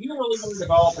 If you really want to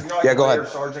develop and you're like go ahead.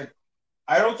 Sargent,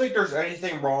 I don't think there's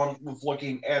anything wrong with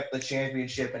looking at the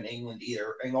championship in England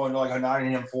either and going to like a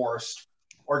Nottingham Forest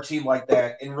or a team like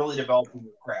that and really developing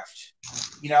your craft.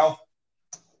 You know?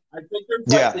 I think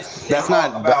there's this that's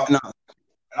not about, no.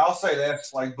 And I'll say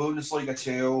this, like Bundesliga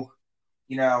 2,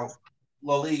 you know,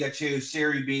 La Liga 2,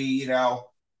 Serie B, you know,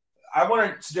 I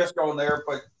wouldn't suggest going there,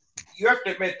 but you have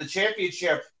to admit the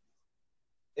championship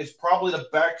is probably the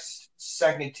best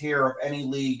second tier of any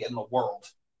league in the world.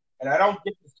 And I don't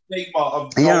get the stigma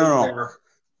of going there.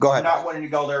 Go ahead. Not wanting to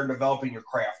go there and developing your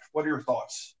craft. What are your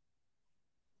thoughts?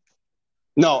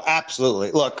 No,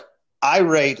 absolutely. Look, I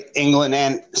rate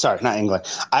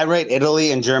I rate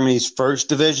Italy and Germany's first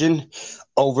division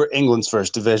over England's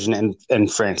first division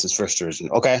and France's first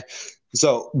division. Okay.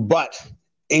 So, but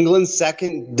England's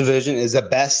second division is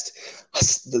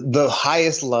the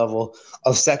highest level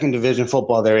of second division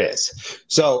football there is.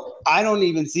 So I don't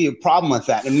even see a problem with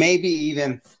that. And maybe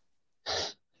even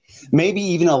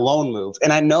a loan move.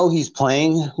 And I know he's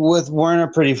playing with Werner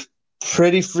pretty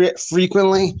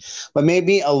frequently, but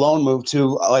maybe a loan move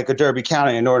to like a Derby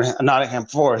County and Nottingham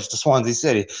Forest to Swansea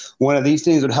City. One of these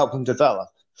teams would help him develop.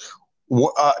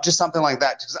 Just something like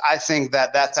that, because I think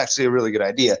that's actually a really good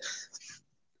idea.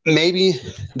 Maybe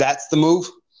that's the move.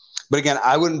 But again,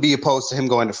 I wouldn't be opposed to him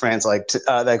going to France like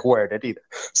where it did either.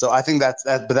 So I think that's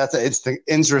an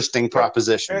interesting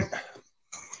proposition.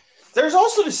 There's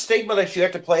also the stigma that you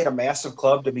have to play at a massive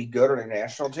club to be good on a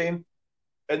national team.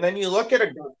 And then you look at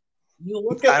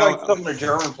some of the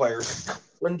German players.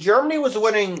 When Germany was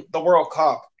winning the World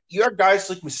Cup, you had guys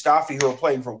like Mustafi who were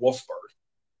playing for Wolfsburg.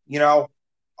 You know,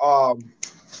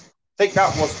 think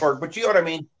not Wolfsburg, but you know what I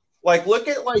mean. Like, look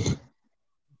at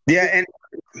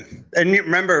and you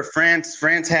remember France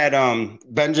had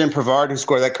Benjamin Pavard, who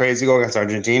scored that crazy goal against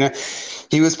Argentina.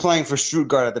 He was playing for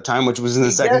Stuttgart at the time, which was in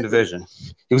the second division.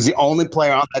 He was the only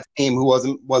player on that team who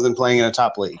wasn't playing in a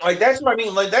top league. Like, that's what I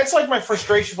mean. Like, that's like my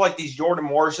frustration with like these Jordan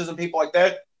Morrises and people like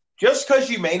that. Just because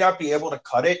you may not be able to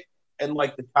cut it in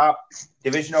like the top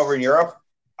division over in Europe,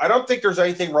 I don't think there's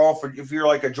anything wrong if you're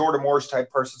like a Jordan Morris type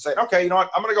person saying, okay, you know what,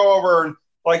 I'm going to go over and,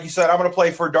 like you said, I'm going to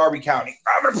play for Derby County.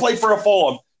 I'm going to play for a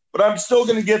Fulham. But I'm still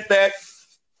going to get that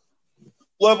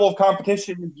level of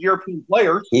competition with European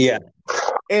players. Yeah.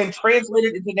 And translate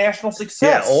it into national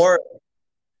success. Yeah,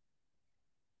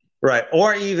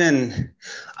 or even,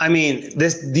 I mean,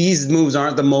 these moves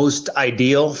aren't the most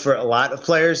ideal for a lot of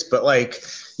players, but like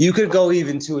you could go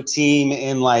even to a team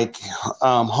in like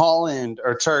Holland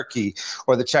or Turkey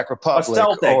or the Czech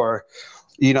Republic or,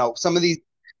 you know, some of these,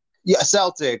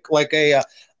 Celtic, like a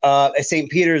St.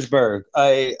 Petersburg,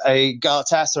 a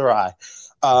Galatasaray,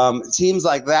 teams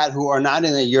like that who are not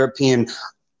in the European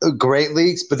great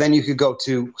leagues, but then you could go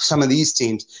to some of these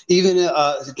teams, even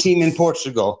a team in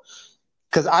Portugal.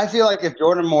 Because I feel like if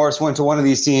Jordan Morris went to one of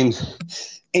these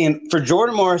teams, and for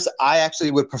Jordan Morris, I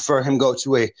actually would prefer him go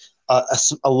to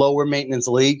a lower maintenance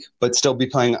league, but still be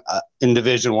playing in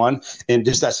Division I. And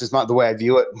that's just not the way I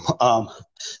view it.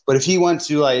 But if he went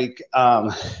to like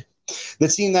the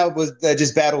team that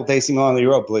just battled AC Milan in the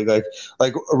Europa League,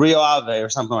 like Rio Ave or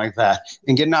something like that,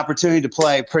 and get an opportunity to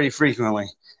play pretty frequently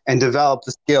and develop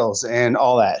the skills and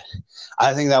all that,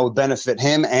 I think that would benefit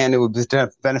him and it would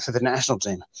benefit the national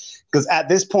team. Because at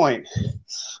this point,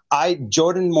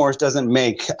 Jordan Morris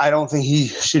I don't think he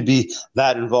should be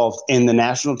that involved in the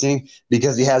national team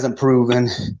because he hasn't proven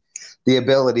the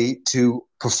ability to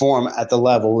perform at the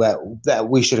level that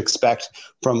we should expect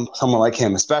from someone like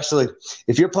him, especially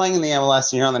if you're playing in the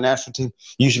MLS and you're on the national team,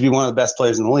 you should be one of the best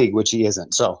players in the league, which he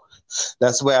isn't. So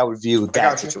that's the way I would view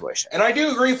that situation. And I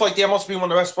do agree with like the MLS being one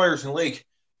of the best players in the league.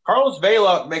 Carlos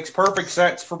Vela makes perfect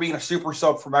sense for being a super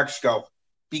sub for Mexico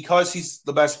because he's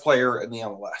the best player in the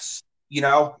MLS. You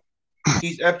know,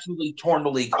 he's absolutely torn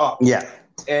the league up. Yeah.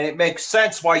 And it makes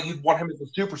sense why you'd want him as a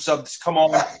super sub to come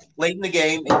on late in the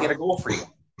game and get a goal for you.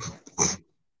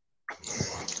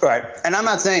 Right. And I'm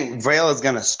not saying Vela is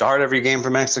going to start every game for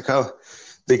Mexico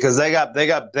because they got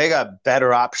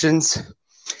better options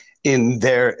in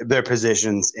their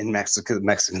positions in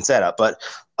Mexican setup. But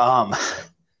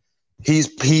he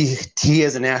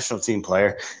is a national team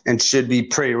player and should be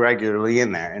pretty regularly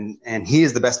in there. And he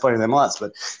is the best player in the MLS.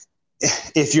 But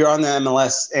if you're on the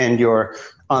MLS and you're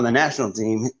on the national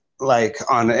team,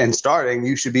 and starting,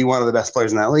 you should be one of the best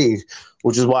players in that league,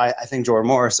 which is why I think Jordan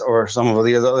Morris or some of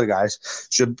the other guys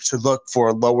should look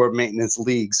for lower maintenance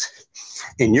leagues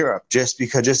in Europe just to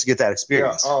get that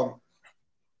experience. Yeah,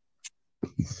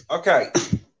 okay.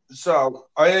 So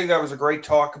I think that was a great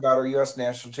talk about our U.S.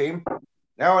 national team.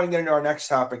 Now I'm going to get into our next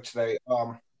topic today.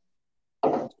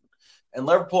 And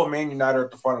Liverpool and Man United are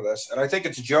at the front of this. And I think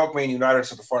it's a joke Man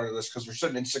United's at the front of this because they're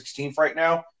sitting in 16th right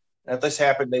now. And if this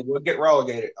happened, they would get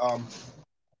relegated.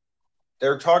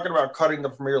 They're talking about cutting the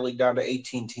Premier League down to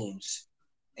 18 teams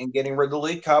and getting rid of the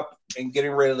League Cup and getting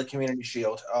rid of the Community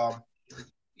Shield.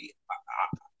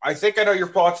 I think I know your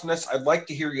thoughts on this. I'd like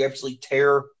to hear you absolutely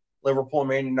tear Liverpool and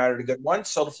Man United a good one.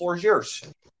 So the floor is yours.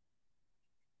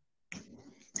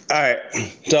 All right.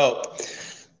 So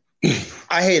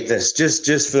I hate this.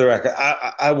 Just for the record,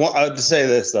 I want to say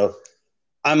this though.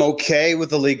 I'm okay with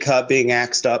the League Cup being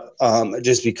axed up,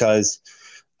 just because,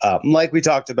 like we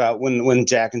talked about when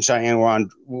Jack and Cheyenne were on,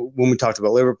 when we talked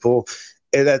about Liverpool,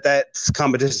 that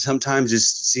competition sometimes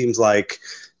just seems like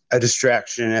a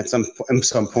distraction at some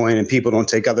point, and people don't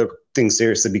take other things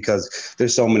seriously because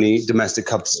there's so many domestic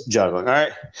cups juggling. All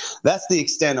right, that's the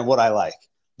extent of what I like.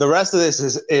 The rest of this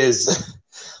is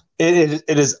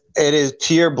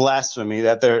pure blasphemy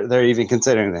that they're even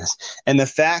considering this. And the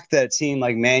fact that a team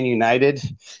like Man United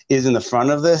is in the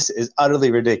front of this is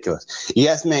utterly ridiculous.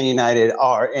 Yes, Man United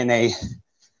are in a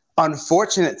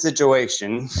unfortunate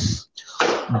situation,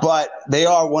 but they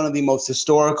are one of the most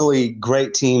historically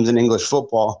great teams in English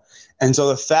football. And so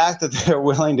the fact that they're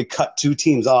willing to cut two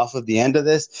teams off at the end of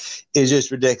this is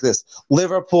just ridiculous.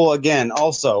 Liverpool, again,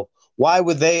 also, why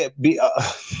would they be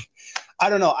I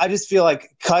don't know. I just feel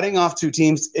like cutting off two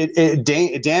teams, it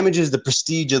damages the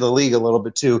prestige of the league a little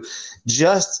bit too.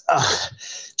 Just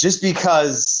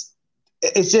because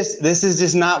this is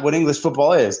just not what English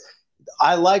football is.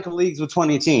 I like leagues with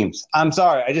 20 teams. I'm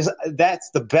sorry.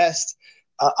 That's the best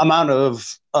amount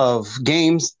of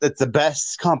games. That's the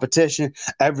best competition.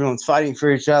 Everyone's fighting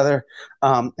for each other.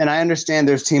 And I understand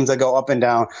there's teams that go up and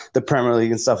down the Premier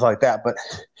League and stuff like that. But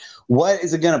what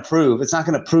is it going to prove? It's not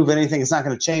going to prove anything. It's not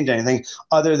going to change anything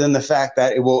other than the fact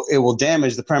that it will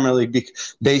damage the Premier League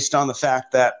based on the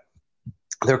fact that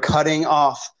they're cutting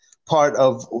off part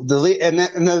of the league. And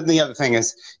then the other thing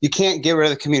is you can't get rid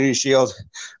of the Community Shield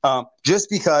just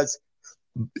because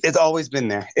it's always been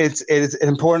there. It's an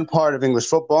important part of English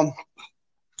football.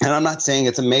 And I'm not saying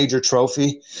it's a major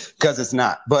trophy because it's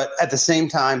not. But at the same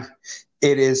time,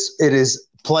 it is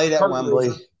played at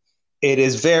Wembley.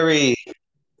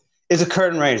 It's a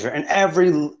curtain raiser. And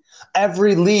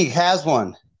every league has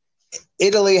one.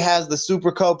 Italy has the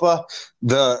Supercopa.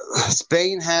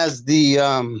 Spain has the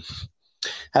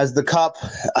cup,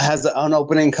 has an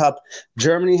opening cup.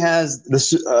 Germany has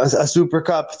a Super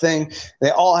Cup thing.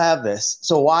 They all have this.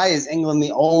 So why is England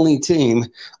the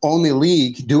only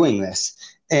league doing this?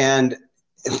 And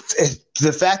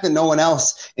the fact that no one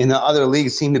else in the other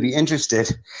leagues seem to be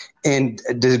interested in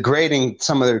degrading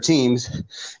some of their teams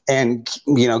and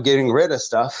getting rid of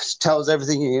stuff tells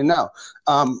everything you need to know.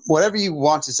 Whatever you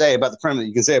want to say about the Premier League,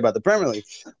 you can say about the Premier League,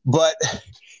 but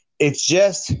it's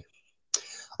just.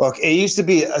 Look, it used to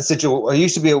be a situation. We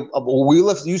used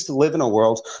to live in a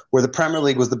world where the Premier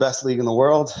League was the best league in the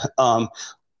world.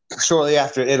 Shortly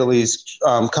after Italy's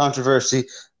controversy,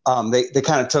 they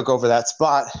kind of took over that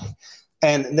spot,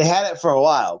 and they had it for a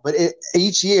while. But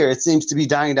each year, it seems to be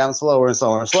dying down slower and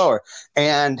slower and slower.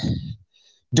 And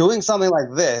doing something like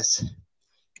this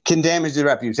can damage the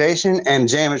reputation and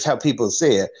damage how people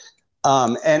see it.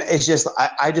 And it's just,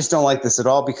 I just don't like this at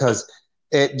all because.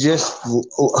 It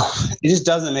just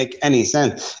doesn't make any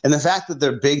sense. And the fact that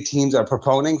their big teams are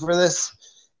proponing for this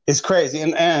is crazy.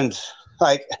 And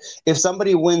like, if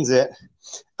somebody wins it,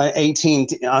 an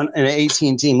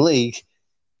 18-team league,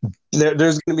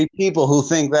 there's going to be people who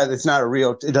think that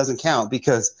it doesn't count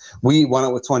because we won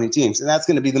it with 20 teams. And that's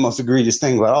going to be the most egregious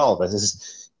thing about all of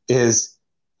this is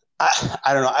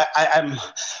I don't know.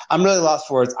 I'm really lost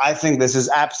for words. I think this is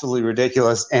absolutely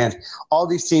ridiculous, and all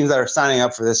these teams that are signing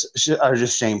up for this are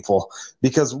just shameful.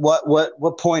 Because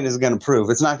what point is it going to prove?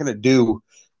 It's not going to do.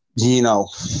 You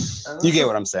get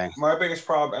what I'm saying. My biggest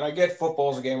problem, and I get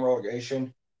football is a game of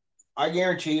relegation. I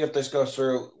guarantee you, if this goes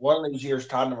through, one of these years,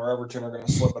 Tottenham or Everton are going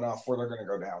to slip enough where they're going to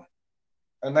go down,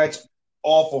 and that's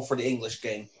awful for the English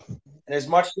game. And as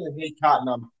much as I hate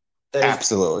Tottenham, that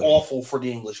absolutely is awful for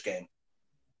the English game.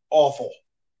 Awful.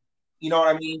 You know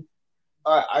what I mean?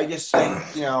 I just think,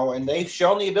 and they've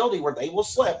shown the ability where they will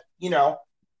slip,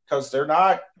 because because they're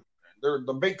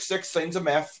the big six thing's a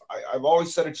myth. I've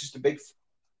always said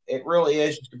it really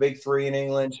is just a big three in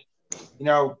England.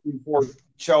 Before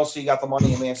Chelsea got the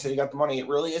money and Man City got the money, it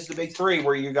really is the big three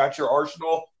where you got your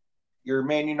Arsenal, your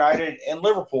Man United, and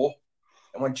Liverpool.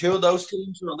 And when two of those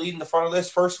teams are leading the front of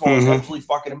this, first of all, it's absolutely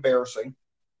fucking embarrassing.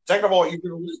 Second of all,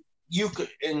 you could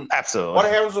absolutely. What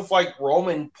happens if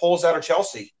Roman pulls out of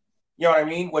Chelsea? You know what I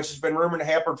mean? Which has been rumored to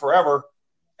happen forever,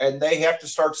 and they have to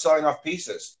start selling off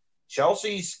pieces.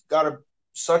 Chelsea's got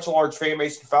such a large fan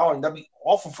base and following. That'd be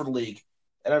awful for the league.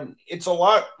 And it's a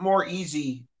lot more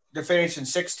easy to finish in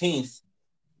 16th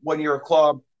when you're a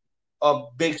club of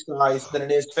big size than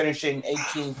it is finishing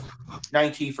 18th,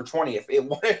 19th, or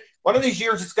 20th. One of these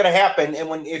years it's going to happen,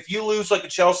 and if you lose like a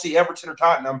Chelsea, Everton, or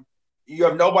Tottenham, you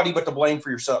have nobody but to blame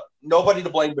for yourself. Nobody to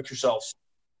blame but yourselves.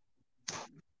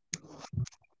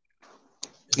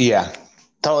 Yeah,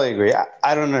 totally agree.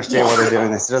 I don't understand why they're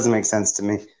doing this. It doesn't make sense to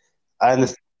me. And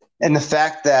the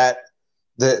fact that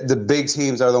the big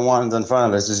teams are the ones in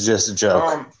front of us is just a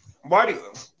joke.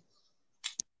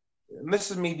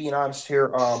 This is me being honest here.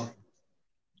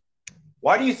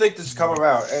 Why do you think this is coming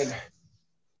about? And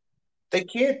they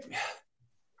can't.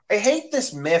 I hate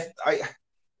this myth.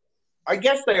 I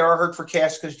guess they are hurt for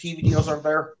cash because TV deals aren't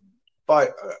there.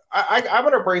 But I'm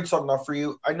going to bring something up for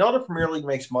you. I know the Premier League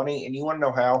makes money, and you want to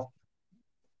know how.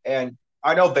 And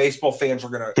I know baseball fans are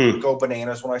going to go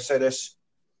bananas when I say this.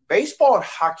 Baseball and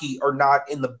hockey are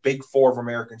not in the big four of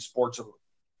American sports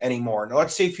anymore. Now,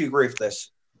 let's see if you agree with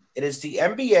this. It is the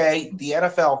NBA, the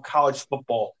NFL, college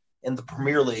football, and the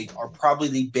Premier League are probably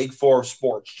the big four of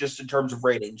sports, just in terms of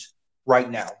ratings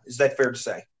right now. Is that fair to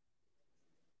say?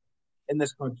 In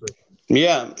this country.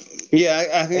 Yeah.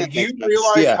 I think. And do you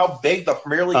realize how big the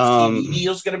Premier League TV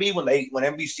deal is going to be when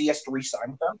NBC has to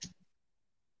re-sign them?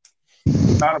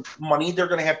 The amount of money they're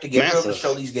going to have to give them to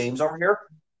show these games over here.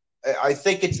 I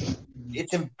think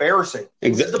it's embarrassing.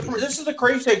 Exactly. This is the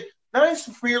crazy thing. Not only is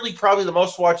the Premier League probably the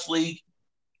most watched league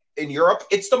in Europe,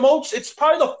 it's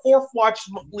probably the fourth watched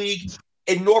league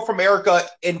in North America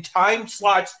in time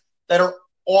slots that are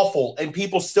awful, and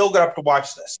people still get up to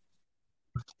watch this.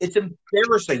 It's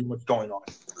embarrassing what's going on.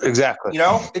 Exactly.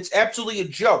 It's absolutely a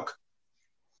joke.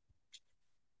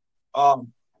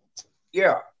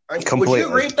 Yeah. Completely. Would you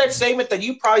agree with that statement that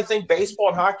you probably think baseball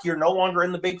and hockey are no longer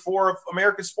in the big four of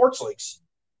American sports leagues?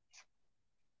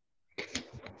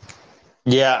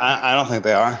 Yeah, I don't think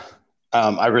they are.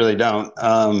 I really don't.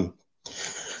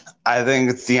 I think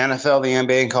it's the NFL, the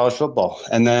NBA, and college football,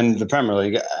 and then the Premier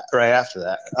League right after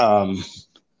that.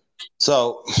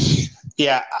 So,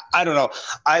 yeah, I don't know.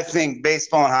 I think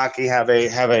baseball and hockey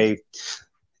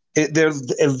they're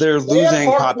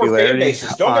losing popularity.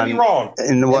 Don't get me wrong.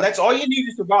 And that's all you need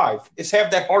to survive is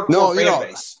have that hardcore fan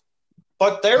base.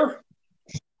 But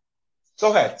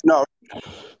go ahead. No.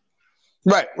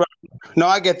 Right. No,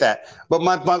 I get that. But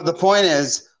the point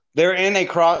is they're in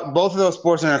both of those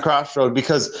sports are in a crossroad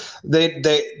because they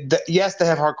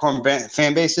have hardcore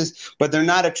fan bases, but they're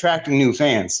not attracting new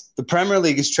fans. The Premier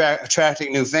League is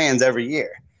attracting new fans every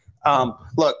year.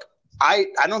 Look, I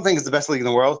don't think it's the best league in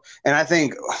the world, and I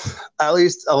think at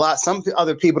least some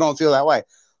other people don't feel that way.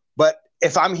 But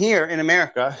if I'm here in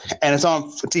America and it's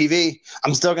on TV,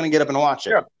 I'm still going to get up and watch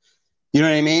it. Yeah. You know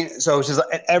what I mean? So it's just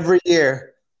every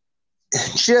year,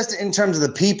 just in terms of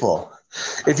the people.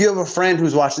 If you have a friend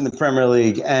who's watching the Premier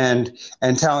League and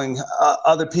telling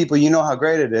other people how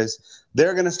great it is,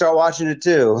 they're going to start watching it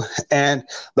too. And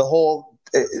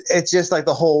it's just like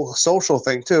the whole social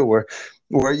thing too, where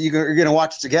you're going to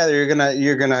watch it together.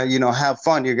 You're gonna have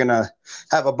fun. You're gonna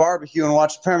have a barbecue and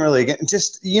watch the Premier League, and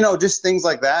just things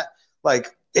like that.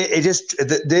 Like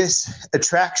this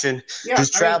attraction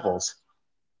travels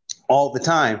all the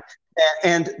time.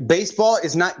 And baseball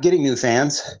is not getting new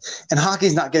fans, and hockey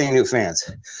is not getting new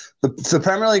fans. The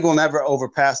Premier League will never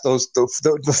overpass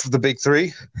the big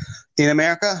three in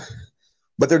America,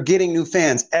 but they're getting new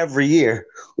fans every year.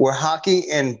 Where hockey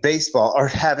and baseball are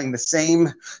having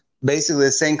basically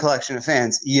the same collection of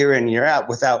fans year in, year out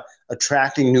without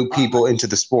attracting new people into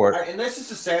the sport. And this is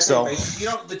the sad thing.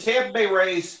 The Tampa Bay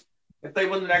Rays, if they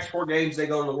win the next 4 games, they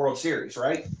go to the World Series,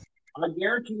 right? I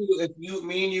guarantee you, if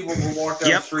me and you will walk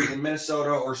down the street in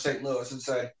Minnesota or St. Louis and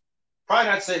say, probably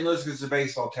not St. Louis because it's a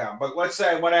baseball town, but let's say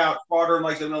I went out farther in the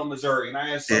middle of Missouri and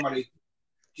I asked somebody,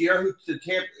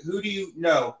 who do you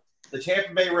know? The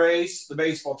Tampa Bay Rays, the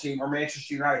baseball team, or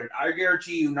Manchester United? I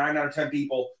guarantee you 9 out of 10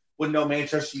 people would know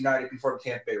Manchester United before the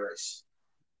Tampa Bay Rays.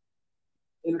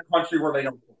 In a country where they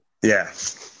don't play. Yeah.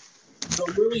 So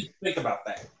really think about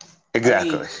that.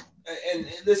 Exactly. And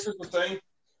this is the thing.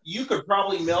 You could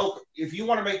probably milk, if you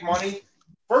want to make money,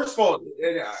 First of all,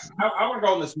 I want to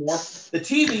go on this more. The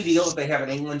TV deal that they have in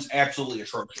England is absolutely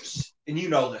atrocious, and you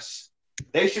know this.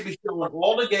 They should be showing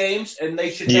all the games, and they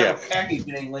should have a package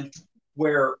in England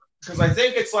where, because I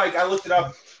think it's like I looked it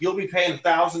up, you'll be paying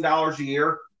 $1,000 a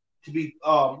year to be,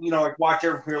 like watch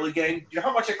every Premier League game. Do you know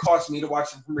how much it costs me to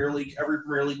watch the Premier League, every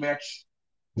Premier League match?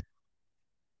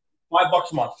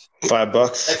 $5 a month. $5.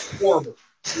 That's horrible.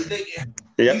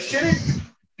 You shouldn't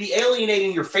be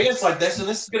alienating your fans like this, and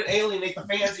this is going to alienate the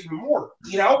fans even more.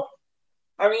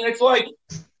 I mean, it's like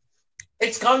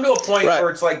it's come to a point where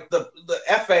it's like the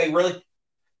FA really.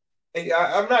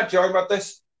 I'm not joking about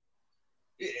this.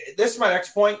 This is my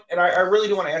next point, and I really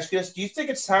do want to ask you this. Do you think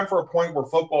it's time for a point where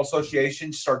football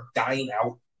associations start dying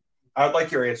out? I'd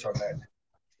like your answer on that.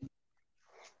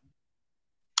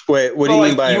 Wait, what do you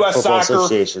mean by US football soccer,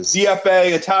 associations?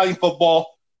 CFA, Italian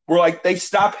football, where like they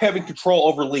stop having control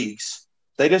over leagues.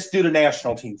 They just do the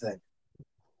national team thing.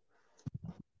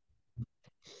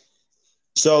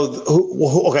 So,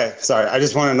 okay, sorry. I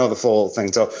just want to know the full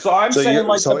thing. So I'm saying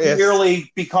like the Premier League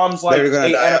becomes like an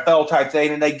NFL type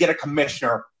thing, and they get a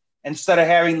commissioner instead of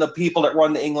having the people that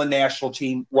run the England national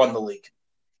team run the league.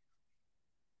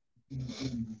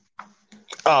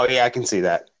 Oh, yeah, I can see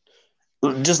that.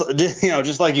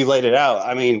 Just like you laid it out.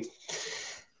 I mean,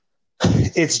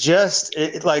 it's just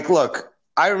like, look,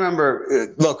 I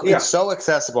remember, it's so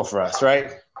accessible for us,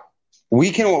 right?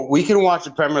 We can watch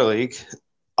the Premier League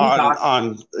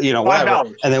on whatever,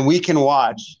 and then we can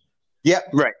watch.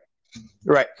 Yep,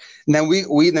 right. And then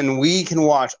we can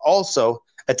watch also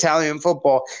Italian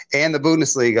football and the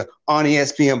Bundesliga on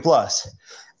ESPN Plus.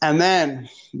 And then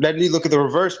you look at the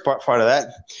reverse part of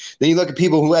that. Then you look at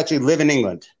people who actually live in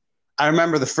England. I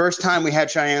remember the first time we had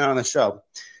Cheyenne on the show.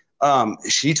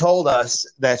 She told us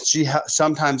that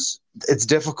sometimes it's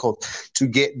difficult to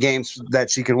get games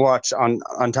that she can watch on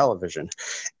television,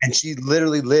 and she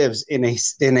literally lives in a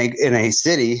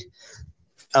city,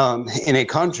 in a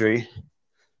country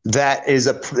that is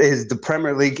the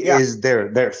Premier League is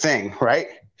their thing, right?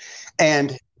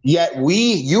 And yet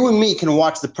you and me can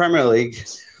watch the Premier League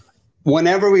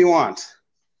whenever we want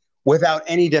without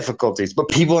any difficulties. But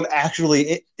people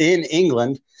actually in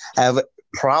England have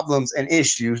problems and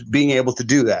issues being able to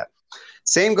do that.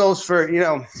 Same goes for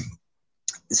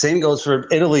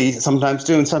Italy sometimes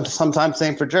too, and sometimes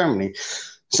same for Germany.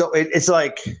 So it's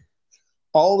like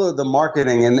all of the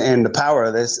marketing and the power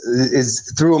of this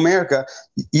is through America.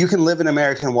 You can live in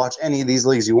America and watch any of these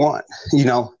leagues you want.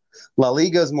 La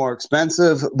Liga is more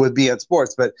expensive with beIN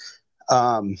Sports, but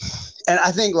and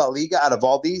I think La Liga out of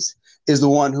all these is the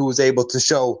one who was able to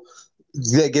show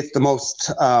that gets the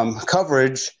most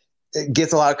coverage. It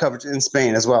gets a lot of coverage in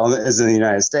Spain as well as in the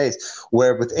United States,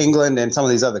 where with England and some of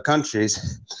these other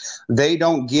countries, they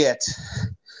don't get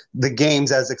the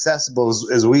games as accessible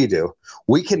as we do.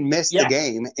 We can miss the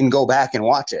game and go back and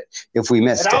watch it if we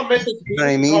missed it. I'll admit that you know what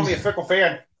I mean? Call me a fickle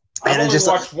fan. I've only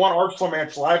watched one Arsenal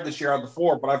match live this year on the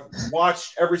 4, but I've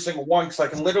watched every single one because I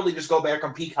can literally just go back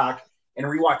on Peacock and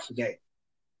rewatch the game.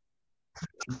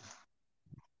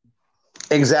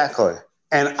 Exactly.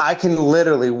 And I can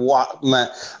literally watch.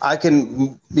 I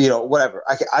can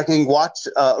watch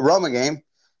a Roma game,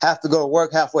 have to go to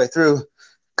work halfway through,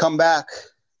 come back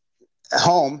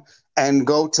home, and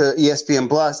go to ESPN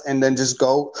Plus, and then just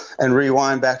go and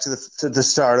rewind back to the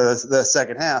start of the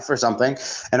second half or something,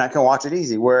 and I can watch it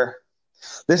easy. Where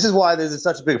this is why there's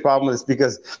such a big problem with this,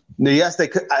 because yes, they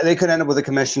could end up with a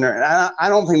commissioner, and I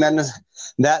don't think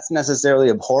that's necessarily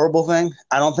a horrible thing.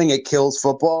 I don't think it kills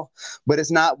football, but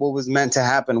it's not what was meant to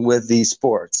happen with these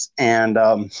sports, and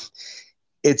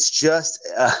it's just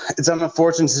it's an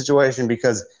unfortunate situation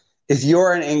because if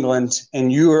you're in England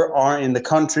and you are in the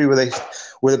country where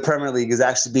the Premier League is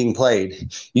actually being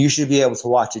played, you should be able to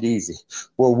watch it easy.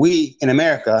 Where we in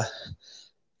America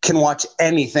can watch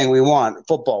anything we want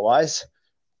football-wise,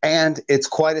 and it's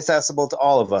quite accessible to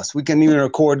all of us. We can even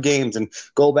record games and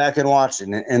go back and watch it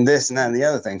and this and that and the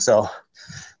other thing. So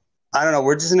I don't know.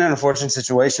 We're just in an unfortunate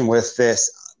situation with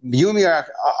this. You and me are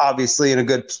obviously in a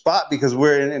good spot because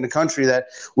we're in a country that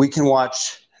we can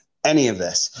watch any of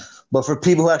this. But for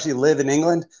people who actually live in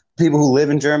England, people who live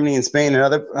in Germany and Spain and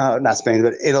other, not Spain,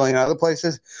 but Italy and other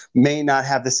places may not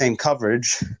have the same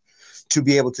coverage to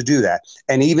be able to do that.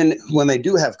 And even when they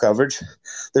do have coverage,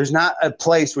 there's not a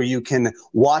place where you can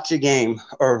watch a game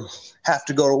or have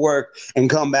to go to work and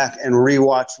come back and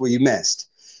rewatch what you missed.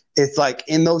 It's like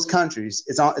in those countries,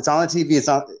 it's on the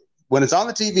TV. When it's on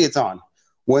the TV, it's on.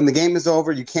 When the game is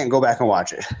over, you can't go back and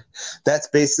watch it. That's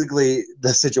basically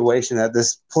the situation that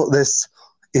this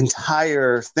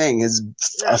entire thing is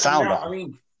found on. I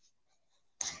mean,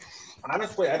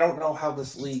 honestly, I don't know how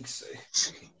this league's.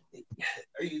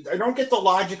 I don't get the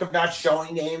logic of not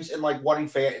showing games and like wanting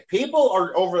fan. People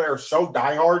are over there so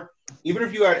diehard. Even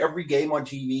if you had every game on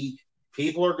TV,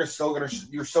 people are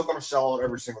you're still gonna sell at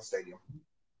every single stadium.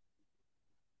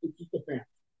 It's just a fan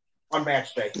on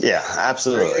match day. Yeah,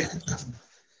 absolutely.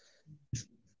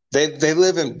 They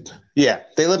live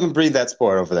and breathe that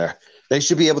sport over there. They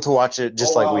should be able to watch it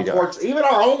just like we do. Even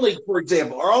our own league, for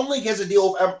example, our own league has a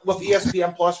deal with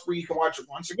ESPN Plus where you can watch it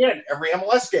once again every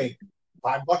MLS game,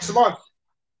 $5 a month.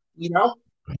 You know?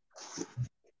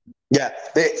 Yeah.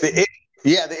 The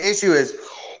issue is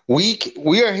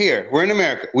we are here. We're in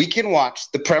America. We can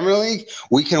watch the Premier League.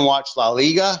 We can watch La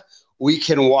Liga. We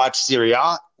can watch Serie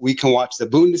A. We can watch the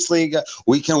Bundesliga.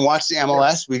 We can watch the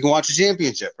MLS. We can watch the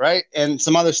Championship, right? And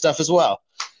some other stuff as well.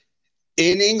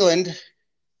 In England,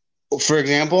 for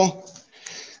example,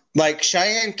 like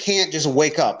Cheyenne can't just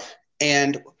wake up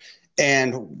and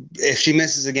if she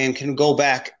misses a game, can go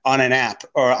back on an app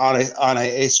or on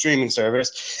a streaming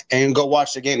service and go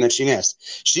watch the game that she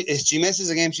missed. If she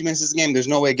misses a game, she misses a game. There's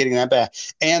no way of getting that back.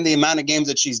 And the amount of games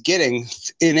that she's getting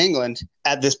in England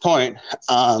at this point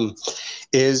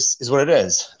is what it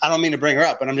is. I don't mean to bring her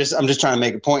up, but I'm just trying to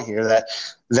make a point here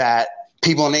that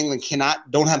people in England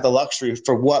don't have the luxury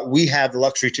for what we have the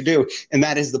luxury to do, and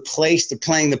that is the place to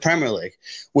playing the Premier League,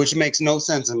 which makes no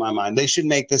sense in my mind. They should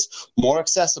make this more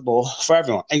accessible for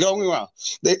everyone. And don't get me wrong,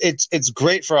 it's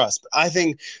great for us, but I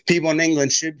think people in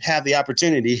England should have the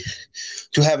opportunity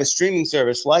to have a streaming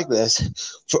service like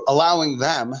this for allowing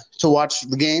them to watch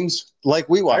the games like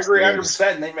we watch. I agree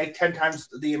 100%, and they make 10 times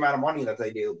the amount of money that they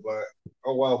do, but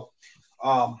oh well.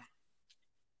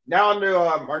 Now on to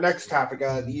our next topic,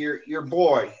 your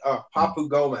boy, Papu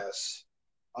Gomez.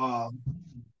 Wow.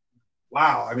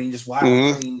 I mean, just wow.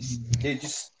 Mm-hmm. I mean, it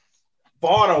just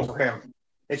fawn over him.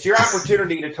 It's your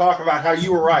opportunity to talk about how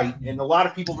you were right, and a lot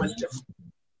of people missed him.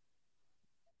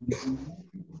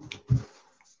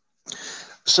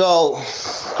 So,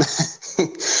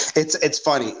 it's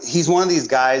funny. He's one of these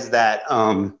guys that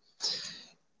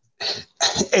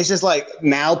it's just like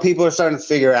now people are starting to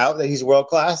figure out that he's world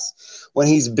class when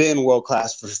he's been world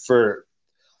class for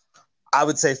I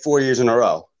would say 4 years in a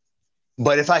row.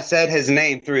 But if I said his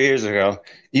name 3 years ago,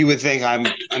 you would think I'm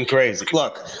crazy.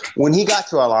 Look, when he got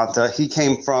to Atalanta, he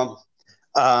came from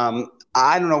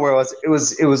I don't know where it was.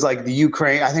 It was like the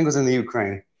Ukraine. I think it was in the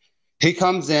Ukraine. He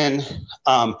comes in.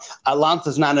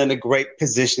 Atalanta's not in a great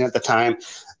position at the time.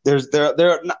 They're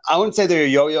I wouldn't say they're a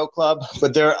yo-yo club,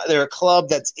 but they're a club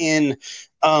that's in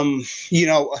a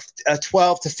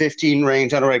 12 to 15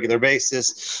 range on a regular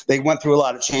basis. They went through a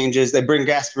lot of changes. They bring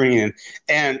Gasperini in,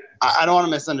 and I don't want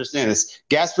to misunderstand this.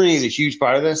 Gasperini is a huge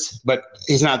part of this, but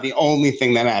he's not the only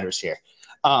thing that matters here.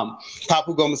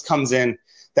 Papu Gomez comes in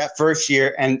that first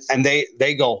year, and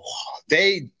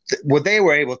what they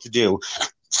were able to do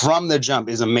from the jump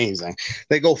is amazing.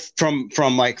 They go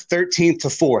from like 13th to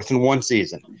 4th in one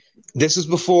season. This was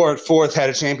before 4th had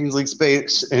a Champions League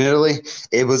space in Italy.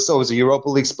 It was a Europa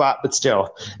League spot, but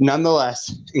still,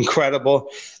 nonetheless, incredible.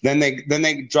 Then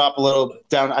they drop a little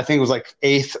down. I think it was like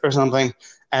 8th or something,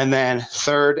 and then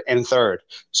 3rd and 3rd.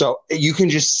 So you can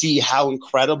just see how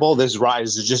incredible this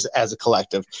rise is just as a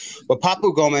collective. But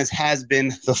Papu Gomez has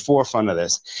been the forefront of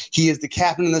this. He is the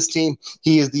captain of this team.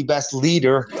 He is the best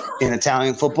leader in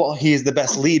Italian football. He is the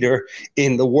best leader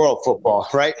in the world football,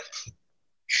 right?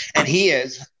 And he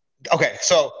is – okay,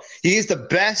 so he's the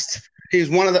best – he's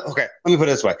one of the – okay, let me put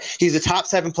it this way. He's the top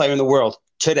 7 player in the world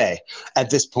today at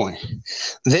this point.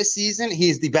 This season,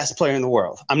 he's the best player in the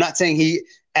world. I'm not saying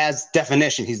as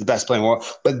definition, he's the best player in the world.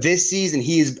 But this season,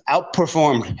 he's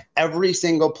outperformed every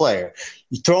single player.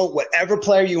 You throw whatever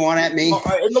player you want at me, he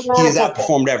has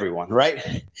outperformed everyone,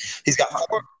 right? He's got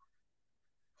 4.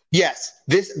 Yes,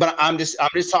 but I'm just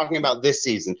talking about this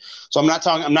season. So I'm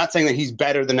not saying that he's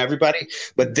better than everybody,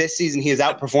 but this season he has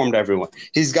outperformed everyone.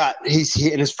 He's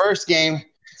in his first game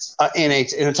in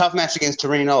a tough match against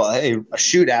Torino, a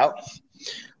shootout,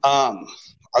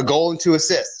 a goal and 2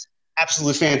 assists.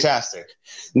 Absolutely fantastic.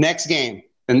 Next game,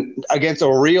 and against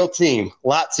a real team,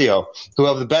 Lazio, who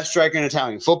have the best striker in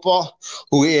Italian football,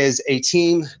 who is a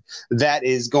team that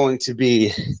is going to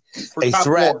be a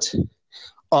threat.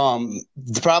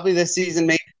 Probably this season,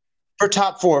 maybe for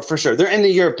top 4 for sure. They're in the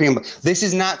European, but this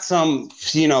is not some,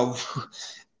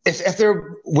 if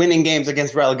they're winning games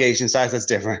against relegation sides, that's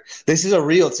different. This is a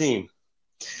real team.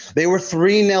 They were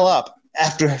 3-0 up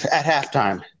at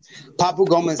halftime. Papu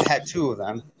Gomez had 2 of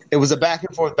them. It was a back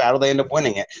and forth battle. They ended up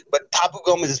winning it. But Papu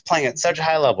Gomez is playing at such a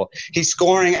high level. He's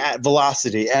scoring at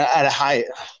velocity at a high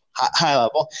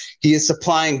level. He is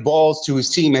supplying balls to his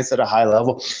teammates at a high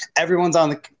level. Everyone's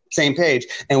on same page.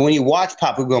 And when you watch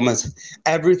Papu Gomez,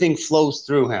 everything flows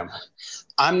through him.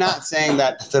 I'm not saying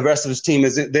that the rest of his team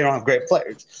they don't have great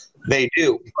players. They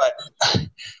do, but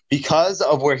because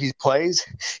of where he plays,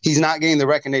 he's not getting the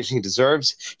recognition he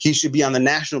deserves. He should be on the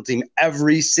national team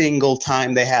every single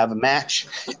time they have a match.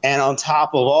 And on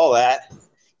top of all that,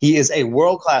 he is a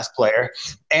world-class player.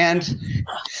 And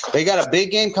they got a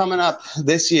big game coming up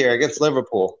this year against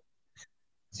Liverpool.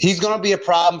 He's going to be a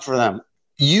problem for them.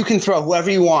 You can throw whoever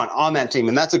you want on that team,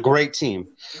 and that's a great team.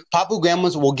 Papu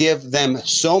Gomez will give them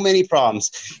so many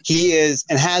problems. He is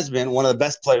and has been one of the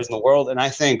best players in the world, and I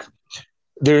think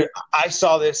I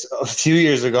saw this a few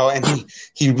years ago, and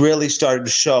he really started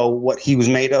to show what he was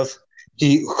made of.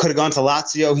 He could have gone to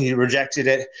Lazio. He rejected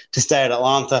it to stay at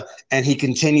Atalanta, and he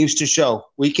continues to show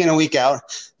week in and week out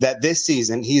that this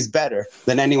season he's better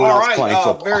than anyone else playing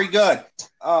football. Very good.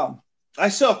 I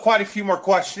still have quite a few more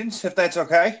questions, if that's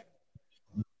okay.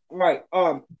 All right.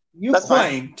 You've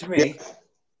claimed to me. Yeah.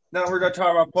 Now we're going to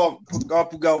talk about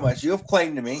Papu Gomez. You have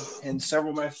claimed to me in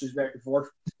several messages back and forth.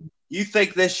 You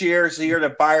think this year is the year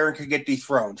that Bayern could get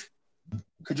dethroned.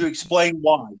 Could you explain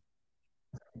why?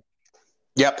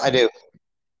 Yep, I do.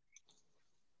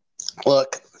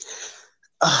 Look,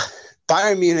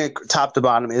 Bayern Munich, top to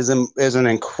bottom, is an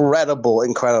incredible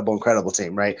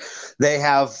team, right?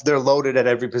 They're loaded at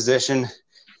every position.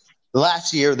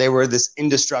 Last year, they were this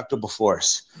indestructible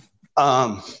force.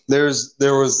 There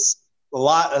was a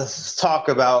lot of talk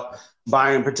about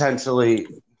Bayern potentially,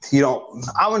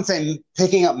 I wouldn't say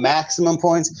picking up maximum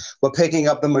points, but picking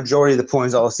up the majority of the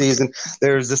points all season.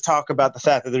 There's this talk about the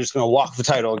fact that they're just going to walk the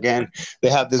title again. They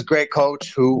have this great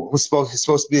coach who's supposed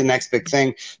to be the next big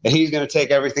thing, that he's going to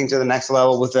take everything to the next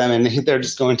level with them, and they're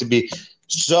just going to be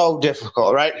so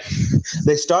difficult, right?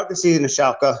 They start the season at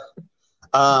Schalke.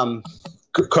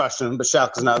 Crushed them, but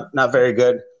Schalke's not very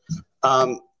good.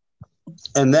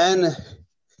 And then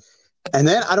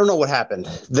I don't know what happened.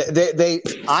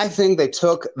 I think they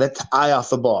took the eye off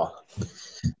the ball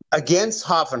against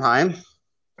Hoffenheim.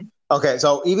 Okay,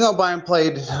 so even though Bayern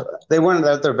played, they weren't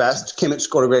at their best. Kimmich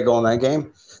scored a great goal in that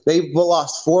game. They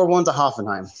lost 4-1 to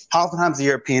Hoffenheim. Hoffenheim's a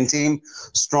European team,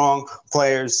 strong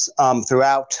players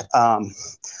throughout.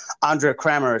 Andre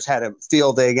Kramer has had a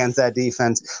field day against that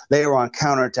defense. They were on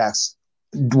counterattacks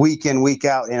week in, week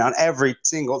out, and on every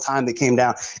single time they came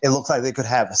down, it looked like they could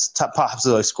have a top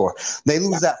possibility score. They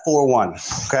lose that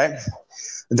 4-1, okay?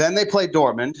 Then they play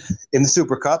Dortmund in the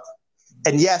Super Cup.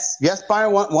 And yes,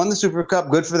 Bayern won the Super Cup.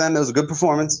 Good for them. It was a good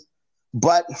performance.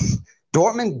 But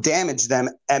Dortmund damaged them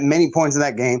at many points in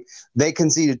that game. They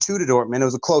conceded 2 to Dortmund. It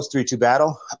was a close 3-2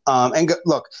 battle.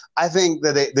 Look, I think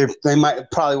that they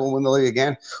might probably will win the league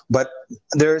again, but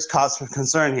there is cause for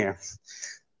concern here.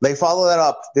 They followed that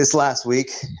up this last week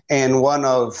in one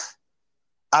of,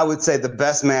 I would say, the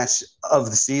best match of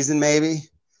the season, maybe.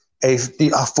 A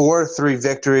 4-3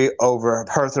 victory over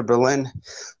Hertha Berlin.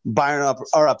 Bayern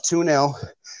are up 2-0.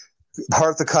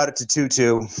 Hertha cut it to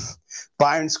 2-2.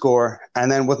 Bayern score,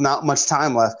 and then with not much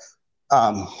time left,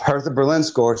 Hertha Berlin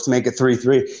scores to make it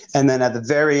 3-3. And then at the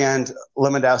very end,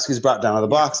 Lewandowski's brought down to the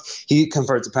box. He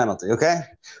converts a penalty, okay?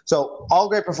 So all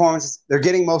great performances. They're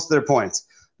getting most of their points.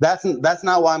 That's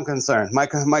not why I'm concerned. My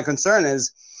concern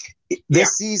is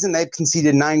this season they've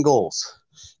conceded 9 goals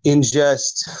in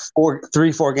just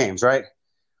 4 games, right?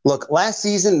 Look, last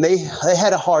season they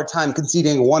had a hard time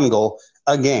conceding 1 goal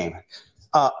a game.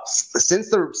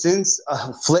 Since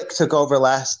Flick took over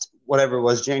last, whatever it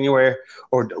was, January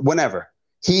or whenever,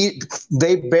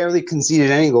 they barely conceded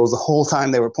any goals the whole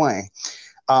time they were playing.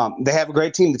 They have a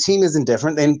great team. The team isn't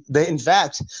different. In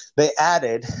fact, they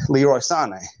added Leroy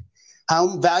Sané.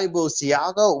 How valuable is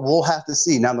Thiago? We'll have to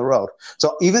see down the road.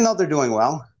 So even though they're doing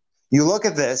well, you look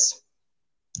at this,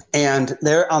 and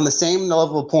they're on the same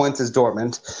level of points as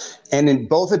Dortmund. And in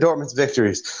both of Dortmund's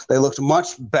victories, they looked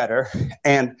much better.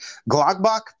 And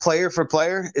Gladbach, player for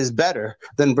player, is better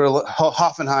than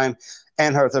Hoffenheim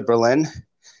and Hertha Berlin.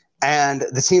 And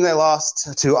the team they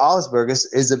lost to Augsburg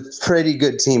is a pretty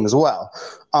good team as well.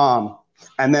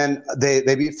 And then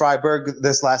they beat Freiburg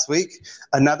this last week,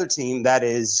 another team that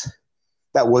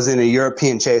was in a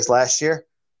European chase last year.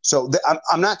 So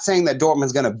I'm not saying that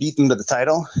Dortmund's going to beat them to the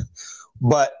title,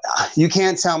 but you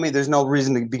can't tell me there's no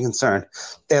reason to be concerned.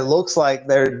 It looks like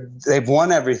they've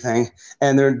won everything,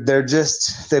 and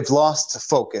they've lost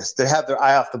focus. They have their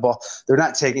eye off the ball. They're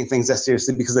not taking things that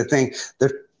seriously because they think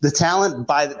the talent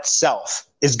by itself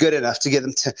is good enough to get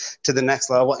them to the next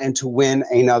level and to win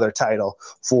another title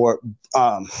for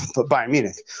Bayern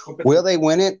Munich. Will they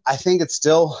win it? I think it's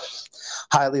still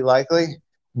highly likely,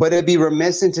 but it'd be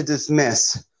remiss to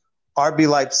dismiss RB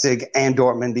Leipzig and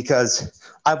Dortmund, because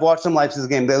I've watched some Leipzig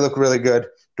game. They look really good.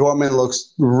 Dortmund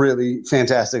looks really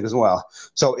fantastic as well.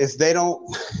 So if they don't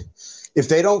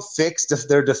fix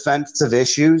their defensive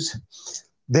issues,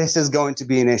 this is going to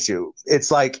be an issue.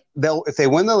 It's like if they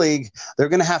win the league, they're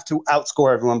going to have to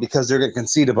outscore everyone because they're going to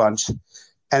concede a bunch.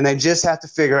 And they just have to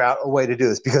figure out a way to do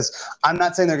this, because I'm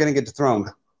not saying they're going to get dethroned,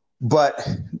 but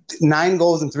 9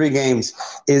 goals in 3 games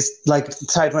is like the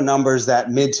type of numbers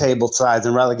that mid-table sides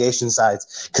and relegation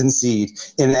sides concede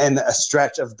in a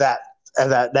stretch of that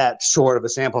short of a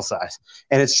sample size.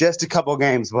 And it's just a couple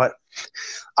games, but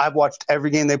I've watched every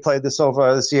game they played so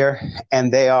far this year,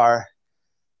 and they're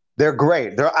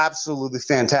great. They're absolutely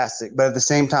fantastic. But at the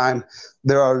same time,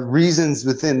 there are reasons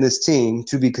within this team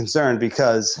to be concerned,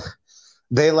 because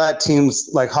they let teams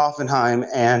like Hoffenheim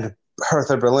and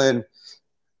Hertha Berlin,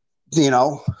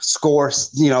 score,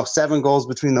 7 goals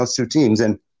between those two teams.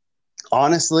 And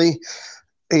honestly,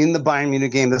 in the Bayern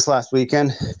Munich game this last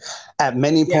weekend, at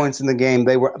many points in the game,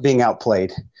 they were being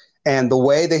outplayed. And the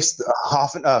way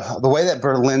that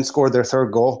Berlin scored their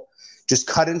 3rd goal, just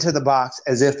cut into the box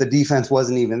as if the defense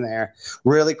wasn't even there.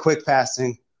 Really quick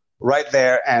passing right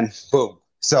there, and boom.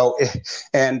 So,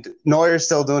 and Neuer's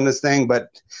still doing this thing,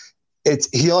 but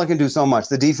he only can do so much.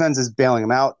 The defense isn't bailing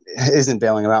him out,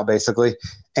 basically.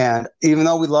 And even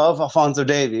though we love Alphonso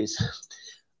Davies,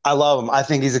 I love him. I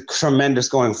think he's a tremendous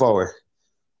going forward.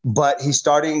 But he's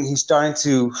starting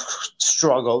to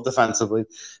struggle defensively.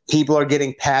 People are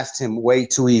getting past him way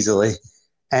too easily.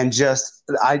 And just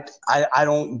I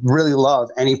don't really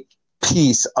love any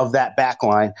piece of that back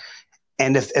line.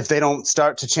 And if they don't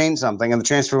start to change something, and the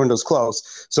transfer window's closed,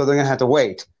 so they're going to have to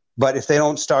wait. But if they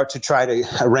don't start to try to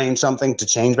arrange something to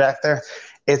change back there,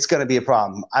 it's going to be a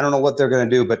problem. I don't know what they're going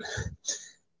to do, but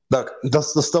look, they'll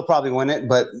still probably win it.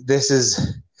 But this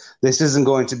isn't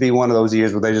going to be one of those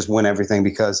years where they just win everything,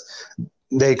 because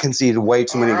they conceded way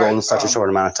too many goals in such a short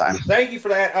amount of time. Thank you for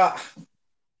that.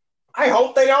 I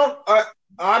hope they don't.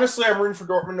 Honestly, I'm rooting for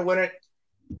Dortmund to win it.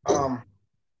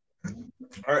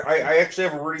 I actually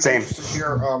have a really good interest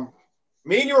here.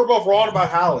 Me and you were both wrong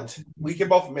about Haaland. We can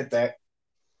both admit that.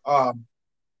 Yeah,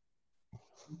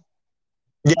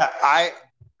 I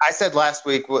said last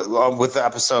week with the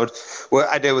episode what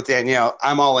I did with Danielle,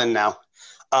 I'm all in now.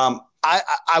 I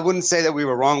wouldn't say that we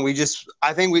were wrong.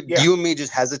 I think you and me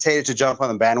just hesitated to jump on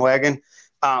the bandwagon.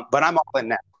 But I'm all in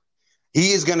now.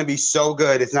 He is going to be so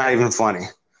good, it's not even funny.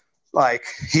 Like,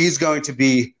 he's going to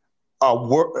be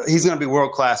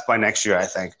world class by next year.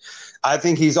 I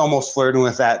think he's almost flirting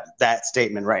with that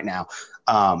statement right now.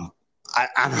 I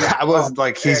was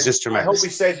like, he's just tremendous. I hope he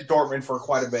stays at Dortmund for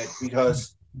quite a bit,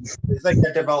 because I think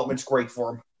that development's great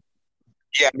for him.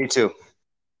 Yeah, me too.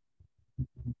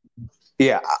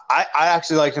 Yeah, I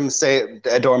actually like him to stay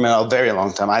at Dortmund a very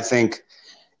long time. I think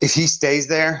if he stays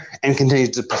there and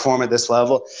continues to perform at this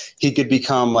level, he could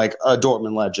become like a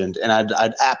Dortmund legend, and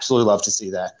I'd absolutely love to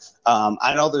see that.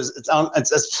 I know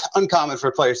it's uncommon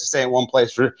for players to stay in one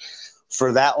place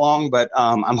for that long, but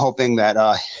I'm hoping that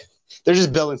they're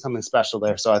just building something special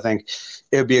there. So I think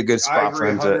it would be a good spot for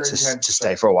him to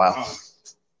stay for a while.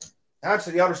 Now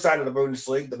to the other side of the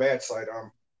Bundesliga, the bad side.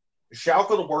 Is Schalke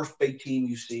the worst big team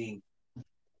you've seen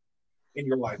in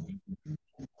your life?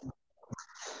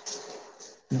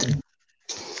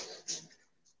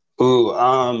 Ooh,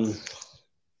 I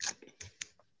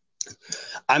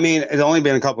mean, it's only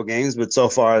been a couple games, but so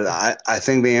far, I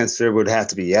think the answer would have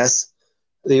to be yes.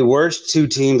 The worst 2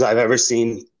 teams I've ever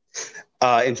seen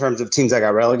in terms of teams that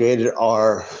got relegated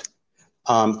are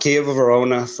Chievo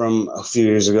Verona from a few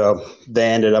years ago. They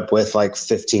ended up with like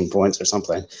 15 points or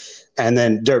something. And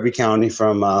then Derby County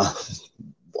from a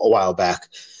while back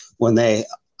when I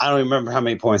don't remember how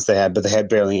many points they had, but they had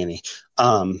barely any.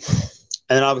 And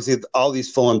then obviously all these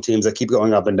Fulham teams that keep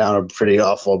going up and down are pretty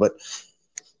awful. But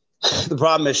the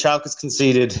problem is Schalke's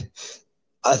conceded,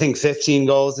 I think, 15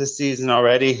 goals this season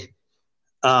already.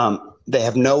 They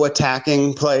have no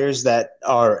attacking players that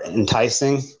are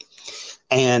enticing.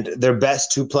 And their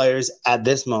best 2 players at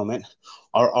this moment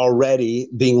are already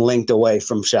being linked away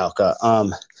from Schalke.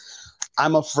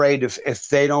 I'm afraid if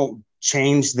they don't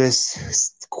change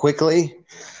this quickly,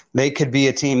 they could be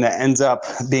a team that ends up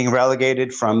being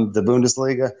relegated from the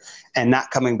Bundesliga and not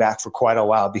coming back for quite a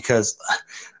while, because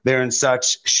they're in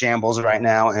such shambles right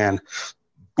now. And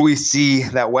we see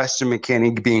that Weston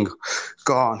McKennie being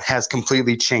gone has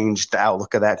completely changed the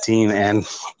outlook of that team. And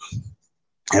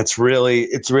it's really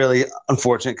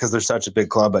unfortunate because they're such a big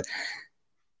club. But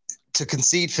to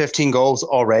concede 15 goals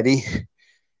already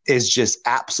is just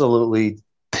absolutely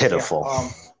pitiful. Yeah,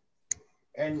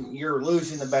 and you're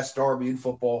losing the best derby in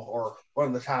football, or one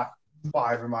of the top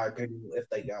 5, in my opinion, if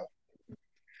they go.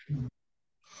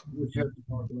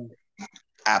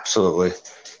 Absolutely.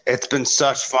 It's been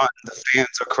such fun. The fans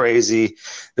are crazy.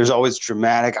 There's always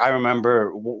dramatic. I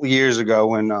remember years ago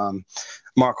when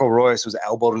Marco Royce was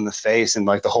elbowed in the face, and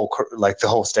like the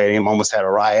whole stadium almost had a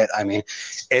riot. I mean,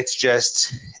 it's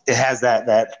just it has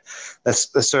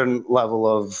that's a certain level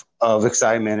of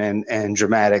excitement and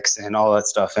dramatics and all that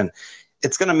stuff, and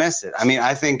it's gonna miss it. I mean,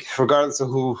 I think regardless of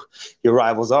who your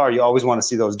rivals are, you always want to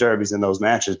see those derbies and those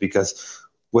matches because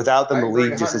without them, the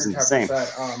league just isn't the same.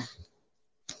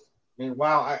 I mean,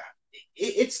 wow,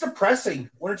 it's depressing,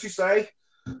 wouldn't you say?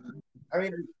 I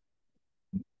mean,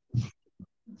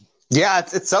 yeah,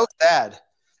 it's so sad.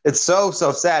 It's so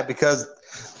sad because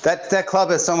that club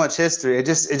has so much history. It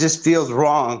just feels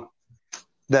wrong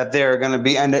that they're going to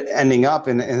be ending up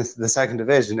in the second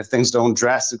division if things don't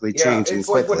drastically change and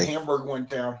quickly. It's like when Hamburg went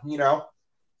down. You know,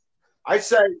 I'd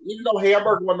say even though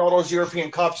Hamburg won all those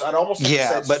European Cups, I'd almost say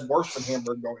it's worse than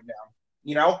Hamburg going down.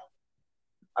 You know,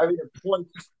 I mean,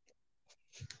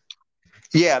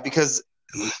 yeah, because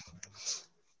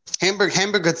Hamburg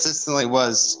consistently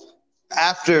was,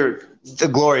 after the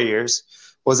glory years,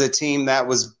 was a team that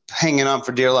was hanging on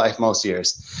for dear life most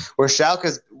years, where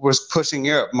Schalke was pushing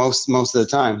Europe most of the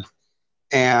time,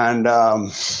 and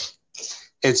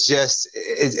it's just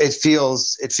it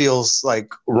feels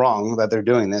like wrong that they're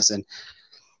doing this. And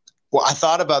well, I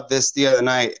thought about this the other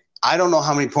night. I don't know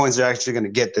how many points they're actually going to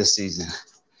get this season.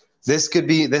 This could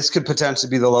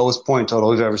potentially be the lowest point total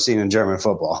we've ever seen in German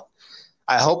football.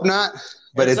 I hope not,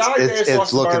 but it's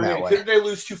looking that way. Couldn't they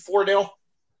lose 2-4-0?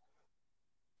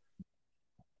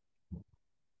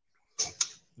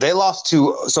 They lost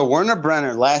so Werner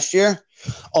Brenner last year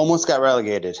almost got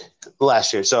relegated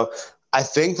last year. So I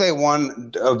think they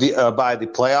won by the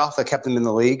playoff that kept them in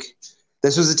the league.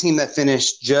 This was a team that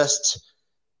finished just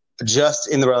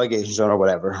in the relegation zone or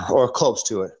whatever, or close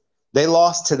to it. They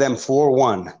lost to them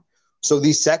 4-1. So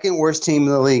the second worst team in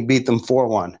the league beat them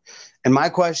 4-1. And my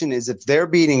question is, if they're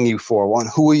beating you 4-1,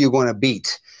 who are you going to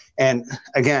beat? And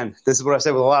again, this is what I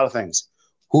say with a lot of things.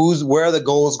 Where are the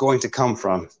goals going to come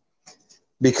from?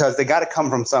 Because they got to come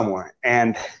from somewhere.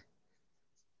 And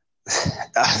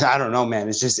I don't know, man.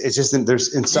 It's just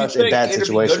there's in such a bad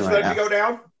situation right now. To go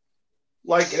down?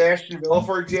 Like in Aston Villa,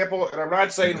 for example, and I'm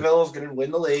not saying Villa's going to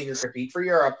win the league or compete for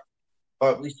Europe,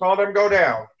 but we saw them go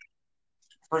down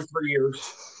for 3 years.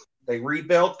 They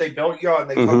rebuilt, they built young,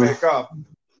 they come back up.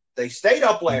 They stayed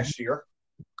up last year,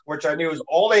 which I knew was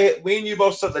all they had. We and you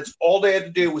both said that's all they had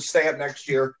to do was stay up next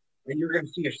year, and you're going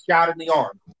to see a shot in the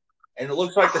arm. And it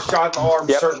looks like the shot in the arm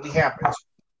certainly happens.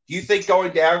 Do you think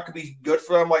going down could be good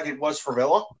for them like it was for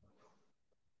Villa?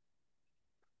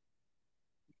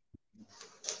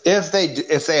 If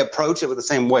they approach it with the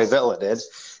same way Villa did,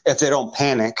 if they don't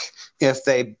panic, if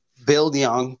they build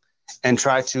young and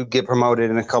try to get promoted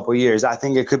in a couple of years, I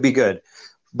think it could be good.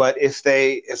 But if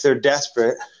they're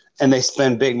desperate and they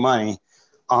spend big money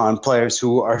on players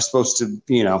who are supposed to,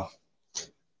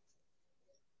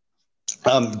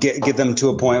 get them to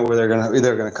a point where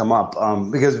they're gonna come up,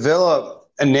 because Villa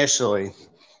initially,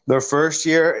 their first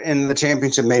year in the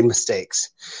championship, made mistakes.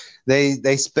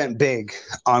 They spent big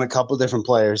on a couple of different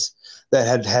players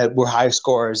that were high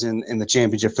scorers in the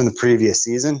championship from the previous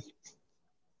season,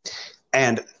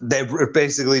 and they were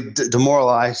basically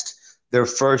demoralized their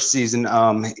first season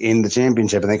in the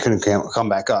championship, and they couldn't come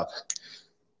back up.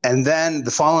 And then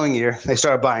the following year, they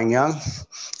started buying young.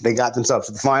 They got themselves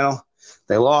to the final.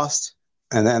 They lost.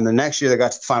 And then the next year, they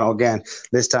got to the final again.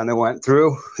 This time they went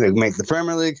through. They made the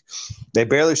Premier League. They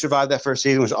barely survived that first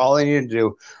season, which is all they needed to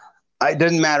do. It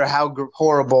didn't matter how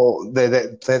horrible they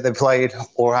played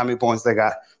or how many points they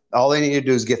got. All they needed to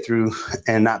do is get through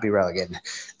and not be relegated.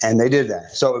 And they did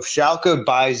that. So if Schalke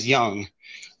buys young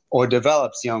or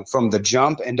develops young from the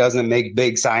jump and doesn't make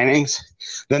big signings,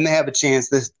 then they have a chance.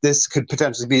 This could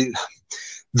potentially be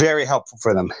very helpful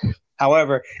for them.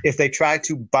 However, if they try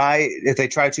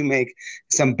to make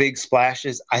some big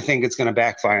splashes, I think it's going to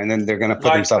backfire, and then they're going to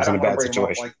put themselves in a bad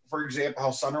situation. Like, for example,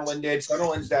 how Sunderland did.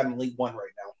 Sunderland's down in League One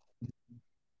right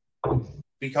now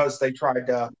because they tried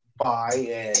to buy,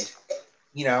 and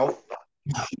you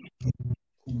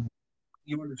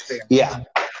understand. Yeah.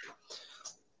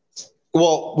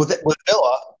 Well, with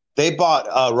Villa, they bought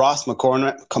Ross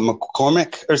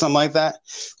McCormick or something like that,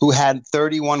 who had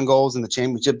 31 goals in the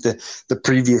championship the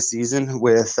previous season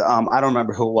with I don't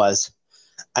remember who it was,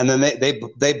 and then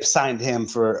they signed him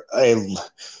for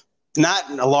not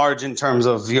a large in terms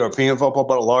of European football,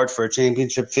 but a large for a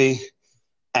championship fee.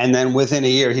 And then within a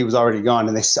year, he was already gone,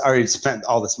 and they already spent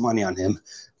all this money on him.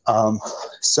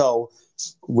 So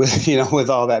with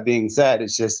all that being said,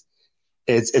 it's just.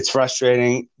 It's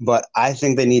frustrating, but I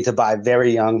think they need to buy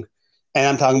very young And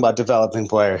I'm talking about developing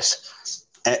players.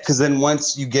 Because then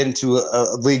once you get into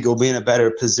a league, you'll be in a better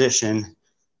position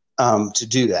to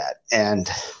do that. And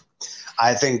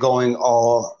I think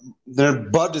their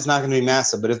budget is not going to be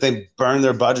massive, but if they burn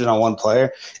their budget on one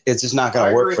player, it's just not going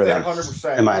to work for them,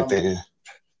 100%. In my opinion.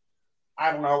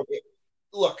 I don't know.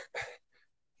 Look,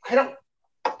 I don't.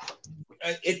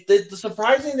 The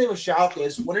surprising thing with Schalke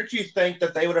is, wouldn't you think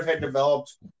that they would have had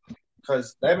developed,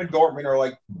 because them and Dortmund are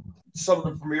like some of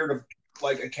the premier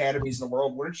academies in the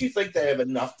world. Wouldn't you think they have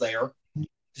enough there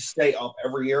to stay up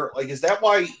every year? Like, is that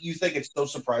why you think it's so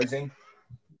surprising?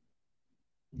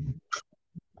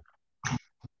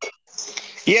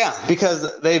 Yeah,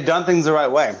 because they've done things the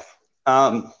right way.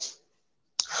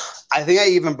 I think I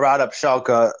even brought up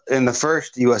Schalke in the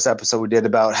first U.S. episode we did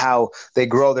about how they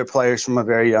grow their players from a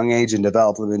very young age and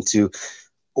develop them into,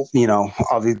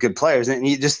 all these good players. And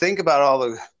you just think about all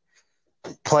the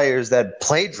players that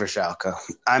played for Schalke.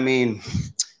 I mean,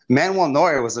 Manuel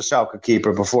Neuer was a Schalke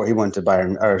keeper before he went to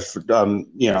Bayern,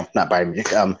 not Bayern Munich.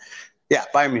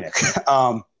 Bayern Munich.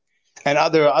 And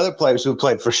other players who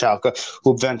played for Schalke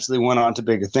who eventually went on to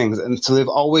bigger things. And so they've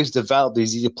always developed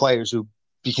these players who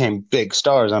became big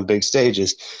stars on big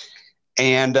stages.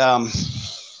 And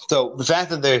so the fact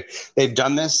that they've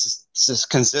done this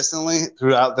consistently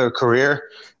throughout their career,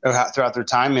 or throughout their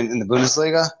time in the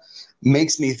Bundesliga,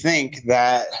 makes me think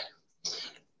that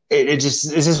it's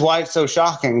just why it's so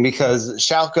shocking, because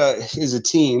Schalke is a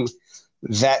team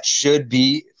that should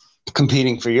be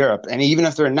competing for Europe. And even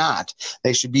if they're not,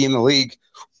 they should be in the league,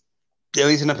 at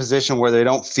least in a position where they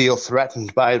don't feel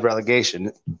threatened by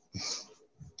relegation.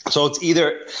 So it's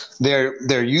either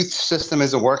their youth system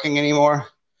isn't working anymore,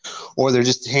 or they're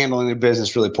just handling their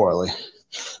business really poorly.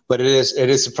 But it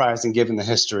is surprising given the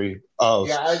history of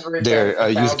their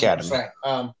youth academy.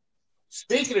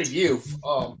 Speaking of youth,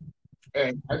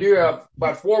 and I do have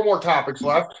about 4 more topics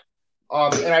left.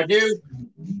 And I do.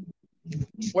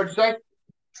 What'd you say?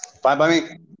 Fine by me.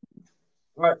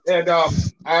 And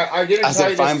I didn't tell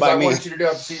you this because I want you to do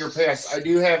it to see your pass. I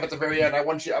do have at the very end. I'm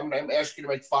asking you to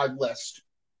make 5 lists.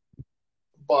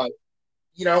 But,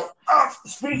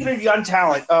 speaking of young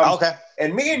talent, okay.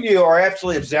 And me and you are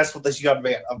absolutely obsessed with this young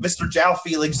man, Mr. João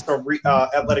Felix from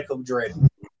Atletico Madrid.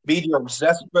 Me, you're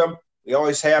obsessed with him. We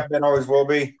always have been, always will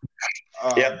be.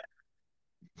 Yep.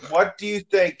 What do you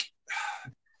think?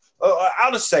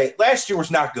 I'll just say, last year was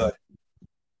not good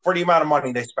for the amount of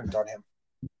money they spent on him.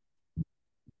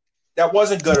 That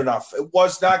wasn't good enough. It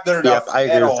was not good enough I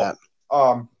agree at with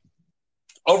all. That.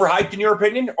 Overhyped in your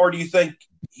opinion, or do you think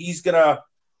he's going to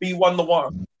be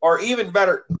one? Or even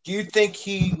better, do you think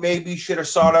he maybe should have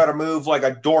sought out a move like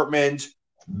a Dortmund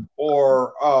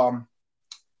or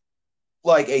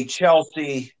like a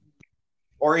Chelsea,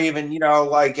 or even,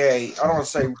 like I don't want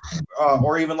to say,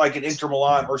 or even like an Inter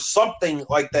Milan or something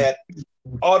like that,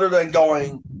 other than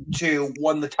going to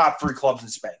one of the top 3 clubs in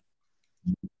Spain?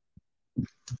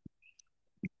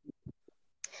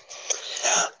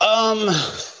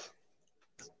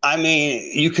 I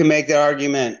mean, you can make the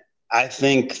argument. I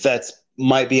think that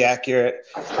might be accurate,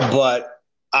 but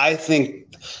I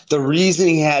think the reason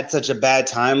he had such a bad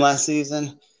time last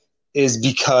season is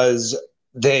because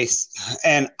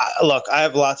look, I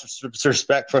have lots of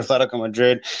respect for Atletico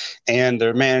Madrid and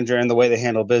their manager and the way they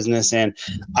handle business, and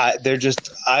I just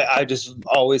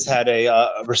always had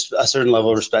a certain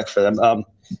level of respect for them.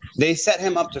 They set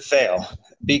him up to fail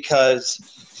because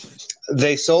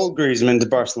they sold Griezmann to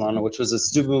Barcelona, which was a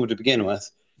stupid move to begin with.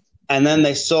 And then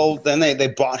they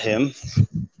bought him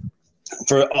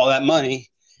for all that money.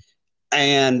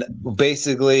 And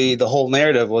basically the whole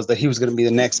narrative was that he was going to be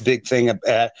the next big thing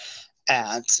at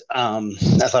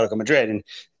Atletico Madrid. And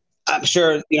I'm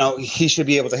sure, he should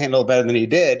be able to handle it better than he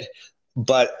did.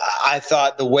 But I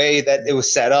thought the way that it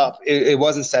was set up, it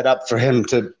wasn't set up for him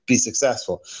to be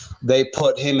successful. They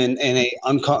put him in a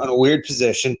weird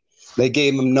position. They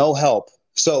gave him no help.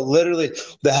 So literally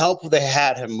the help they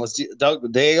had him was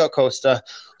Diego Costa,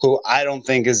 who I don't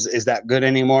think is that good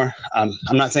anymore. I'm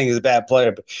not saying he's a bad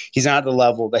player, but he's not at the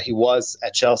level that he was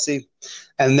at Chelsea.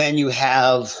 And then you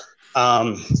have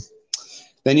Alvaro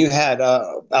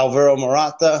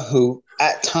Morata, who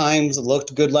at times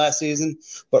looked good last season,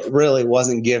 but really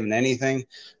wasn't given anything.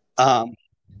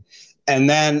 And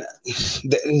then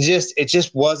it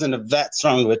just wasn't that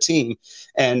strong of a team.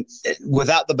 And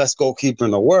without the best goalkeeper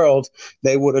in the world,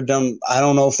 they would have done – I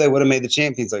don't know if they would have made the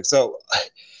Champions League. So,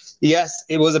 yes,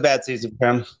 it was a bad season for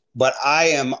him, but I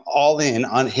am all in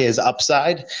on his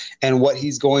upside and what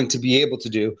he's going to be able to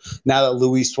do now that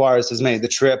Luis Suarez has made the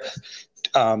trip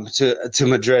to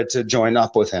Madrid to join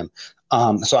up with him.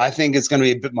 So I think it's going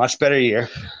to be a much better year.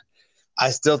 I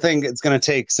still think it's going to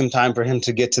take some time for him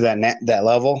to get to that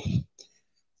level.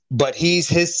 But his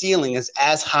ceiling is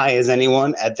as high as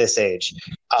anyone at this age.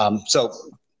 So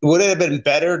would it have been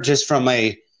better just from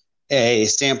a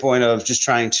standpoint of just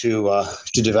trying to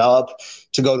develop,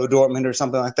 to go to Dortmund or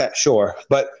something like that? Sure.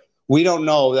 But we don't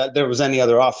know that there was any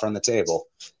other offer on the table.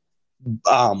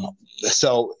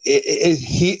 So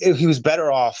he was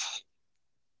better off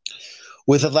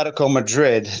with Atletico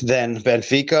Madrid than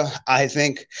Benfica, I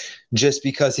think, just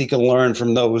because he can learn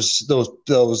from those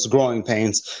growing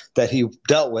pains that he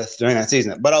dealt with during that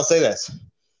season. But I'll say this.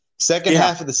 Second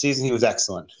half of the season, he was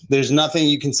excellent. There's nothing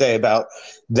you can say about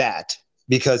that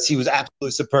because he was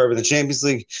absolutely superb in the Champions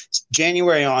League.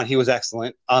 January on, he was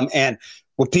excellent. And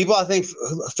what people, I think,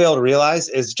 fail to realize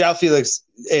is João Felix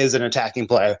is an attacking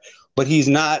player. But he's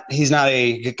not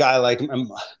a guy like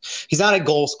he's not a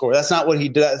goal scorer. That's not what he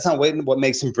does. That's not what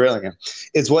makes him brilliant.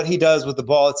 It's what he does with the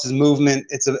ball. It's his movement.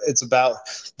 It's about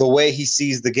the way he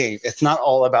sees the game. It's not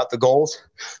all about the goals.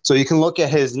 So you can look at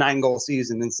his 9-goal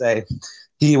season and say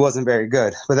he wasn't very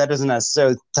good, but that doesn't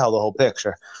necessarily tell the whole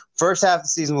picture. First half of the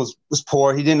season was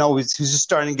poor. He didn't always. He was just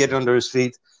starting to get under his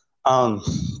feet.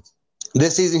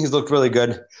 This season he's looked really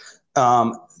good.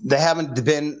 They haven't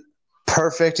been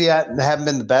perfect yet. They haven't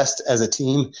been the best as a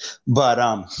team, but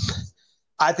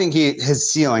I think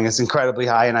his ceiling is incredibly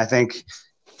high, and I think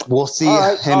we'll see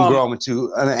him grow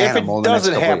into an animal. If it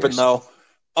doesn't happen, though,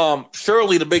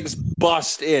 surely the biggest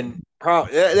bust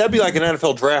that'd be like an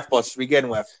NFL draft bust to begin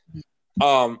with.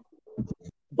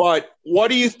 But what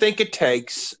do you think it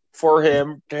takes for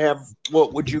him to have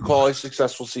what would you call a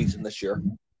successful season this year?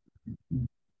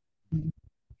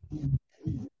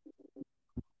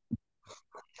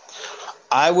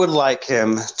 I would like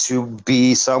him to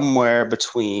be somewhere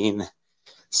between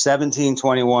 17,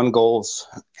 21 goals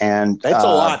and that's a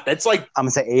lot. That's like I'm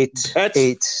gonna say 8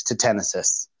 to 10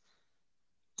 assists.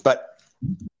 But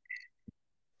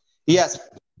yes,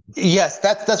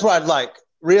 that's what I'd like.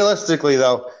 Realistically,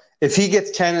 though, if he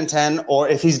gets 10 and 10, or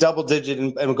if he's double digit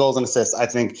in goals and assists, I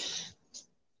think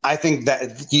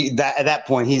that at that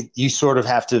point you sort of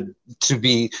have to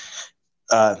be,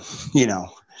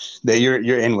 that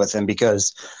you're in with him,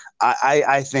 because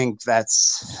I think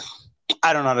that's,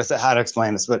 I don't know how to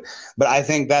explain this, but I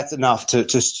think that's enough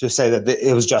to say that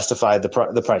it was justified,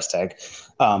 the price tag.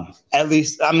 At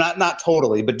least I'm not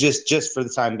totally, but just for the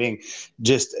time being,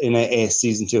 just in a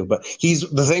season 2. But he's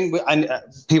the thing.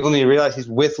 People need to realize he's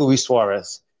with Luis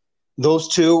Suarez. Those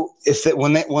two,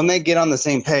 when they get on the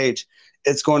same page,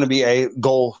 it's going to be a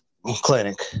goal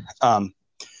clinic.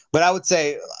 But I would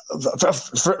say for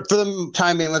the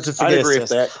time being, let's just forget. I agree with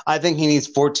that. I think he needs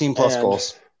 14 plus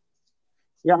goals.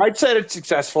 Yeah, I'd say it's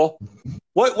successful.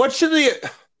 What should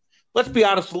let's be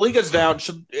honest, the league is down.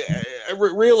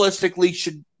 Realistically,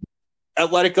 should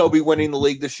Atletico be winning the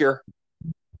league this year?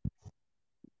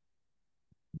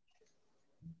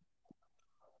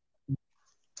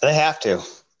 They have to.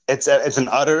 It's an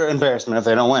utter embarrassment if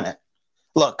they don't win it.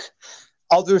 Look,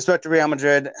 all due respect to Real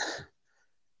Madrid,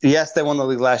 yes, they won the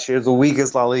league last year. The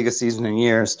weakest La Liga season in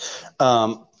years.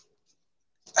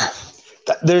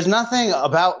 There's nothing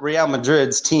about Real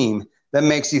Madrid's team that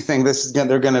makes you think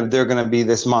they're gonna be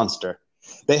this monster.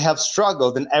 They have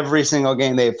struggled in every single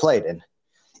game they've played in.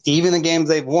 Even the games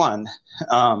they've won,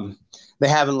 they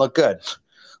haven't looked good.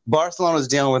 Barcelona is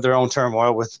dealing with their own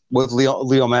turmoil with Leo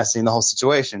Messi and the whole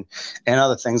situation, and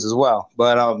other things as well.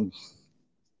 But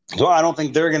so I don't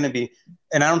think they're going to be,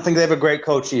 and I don't think they have a great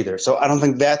coach either. So I don't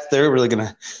think they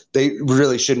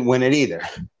really shouldn't win it either.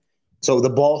 So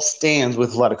the ball stands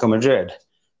with Atletico Madrid.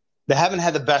 They haven't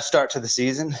had the best start to the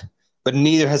season, but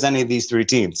neither has any of these 3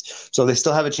 teams. So they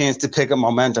still have a chance to pick up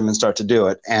momentum and start to do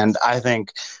it. And I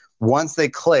think once they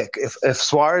click, if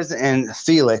Suarez and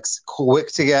Felix click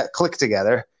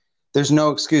together, there's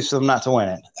no excuse for them not to win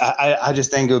it. I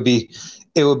just think it would be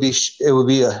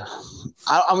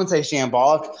I wouldn't say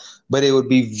shambolic, but it would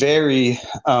be very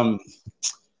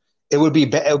it would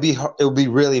be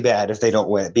really bad if they don't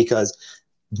win it, because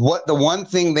the one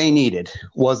thing they needed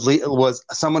was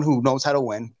someone who knows how to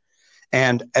win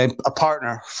and a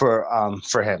partner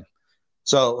for him.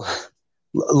 So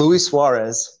Luis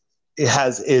Suarez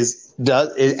answers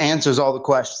all the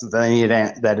questions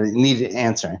that it needed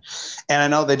answering. And I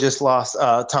know they just lost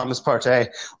Thomas Partey,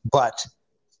 but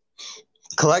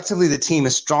collectively the team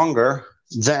is stronger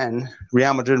than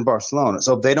Real Madrid and Barcelona.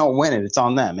 So if they don't win it, it's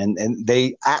on them, and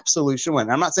they absolutely should win.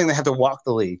 I'm not saying they have to walk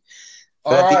the league,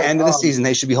 but at the end of the season,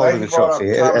 they should be holding the trophy,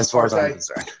 as far as I'm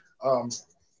concerned.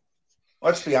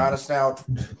 Let's be honest now.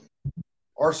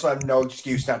 Arsenal have no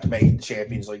excuse not to make the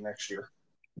Champions League next year.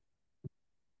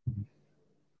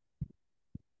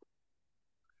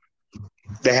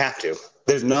 They have to.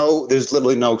 There's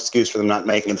literally no excuse for them not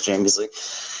making the Champions League.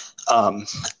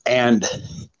 And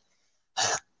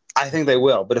I think they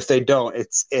will. But if they don't,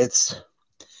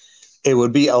 it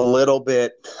would be a little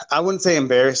bit, I wouldn't say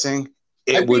embarrassing.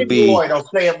 It would be annoyed. I'll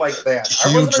say it like that.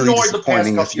 I wasn't hugely annoyed the past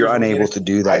disappointing couple if you're years unable to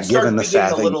do that, given the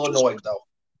fact a little annoyed though,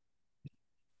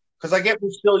 because I get we're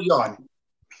still young,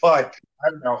 but I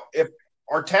don't know if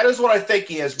Arteta is what I think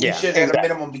he is. We should at a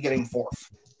minimum be getting fourth.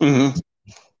 Mm-hmm.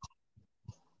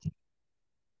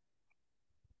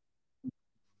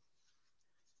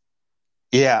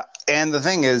 Yeah, and the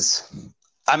thing is,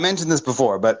 I mentioned this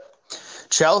before, but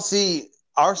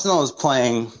Arsenal is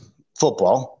playing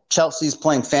football. Chelsea's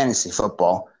playing fantasy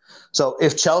football. So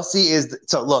if Chelsea is –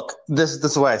 so look, this is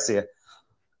the way I see it.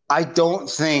 I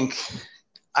think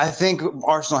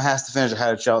Arsenal has to finish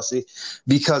ahead of Chelsea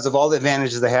because of all the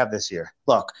advantages they have this year.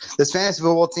 Look, this fantasy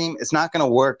football team is not going to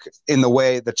work in the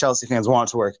way the Chelsea fans want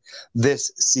it to work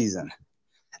this season.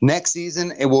 Next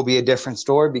season, it will be a different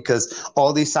story because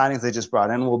all these signings they just brought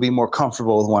in will be more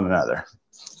comfortable with one another.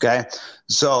 Okay?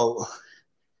 So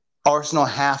Arsenal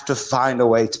have to find a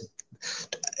way to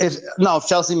if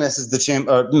Chelsea misses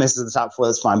the top four,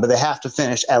 that's fine, but they have to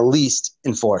finish at least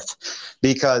in fourth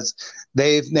because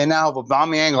they now have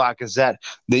Aubameyang, Lacazette,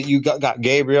 that you got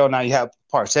Gabriel, now you have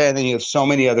Partey, and then you have so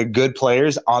many other good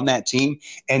players on that team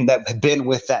and that have been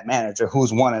with that manager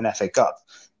who's won an FA Cup.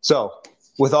 So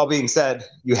with all being said,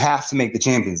 you have to make the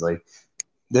Champions League.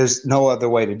 There's no other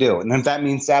way to do it. And if that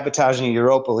means sabotaging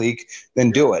Europa League, then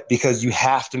do it because you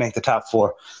have to make the top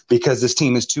four because this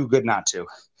team is too good not to.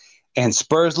 And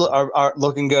Spurs are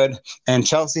looking good, and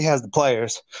Chelsea has the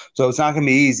players, so it's not going to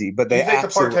be easy. But I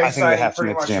think they have to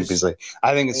make the Champions League.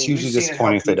 I think it's hugely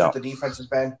disappointing if they don't. The defense has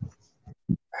been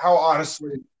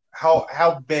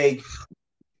how big.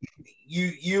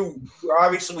 You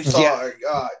obviously we saw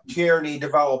Tierney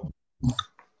develop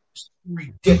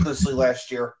ridiculously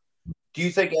last year. Do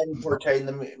you think Eddie Partey in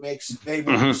the mix? Maybe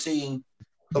we're seeing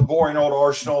the boring old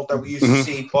Arsenal that we used to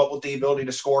see, but with the ability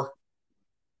to score.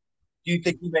 Do you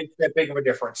think he makes that big of a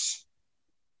difference?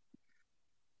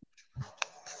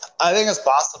 I think it's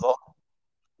possible.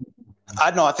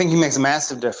 I think he makes a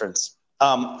massive difference.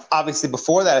 Obviously,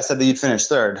 before that, I said that you'd finish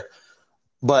third,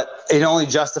 but it only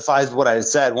justifies what I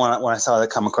said when I saw that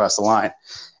come across the line.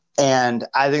 And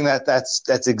I think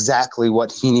that's exactly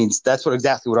what he needs. That's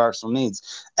exactly what Arsenal needs.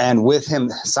 And with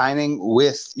him signing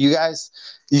with you guys,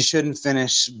 you shouldn't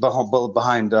finish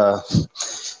behind.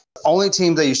 Only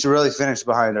teams that you should really finish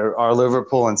behind are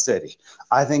Liverpool and City.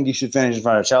 I think you should finish in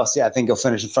front of Chelsea. I think you'll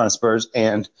finish in front of Spurs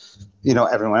and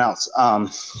everyone else.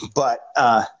 But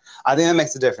I think that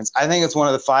makes a difference. I think it's one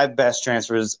of the 5 best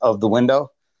transfers of the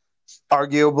window,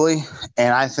 arguably.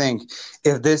 And I think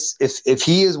if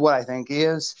he is what I think he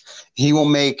is, he will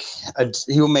make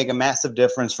a massive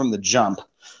difference from the jump.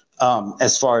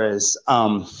 As far as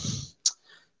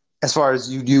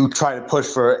you try to push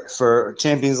for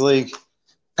Champions League.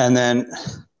 And then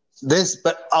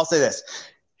but I'll say this,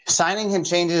 signing him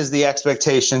changes the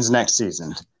expectations next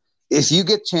season. If you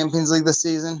get Champions League this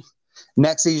season,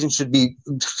 next season should be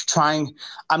trying,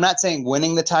 I'm not saying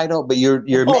winning the title, but your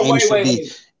aim should be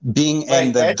being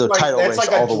in the title race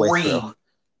all the way through.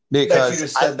 Because you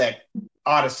just said that,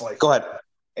 honestly. Go ahead.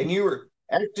 And you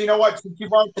know what, since you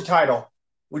brought up the title,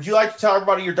 would you like to talk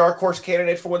about your dark horse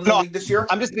candidate for winning the league this year?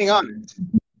 I'm just being honest.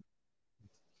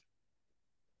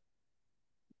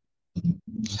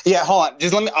 Yeah, hold on.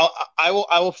 Just let me. I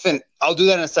will finish. I'll do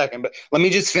that in a second. But let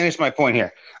me just finish my point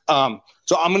here. So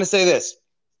I'm going to say this: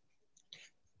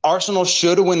 Arsenal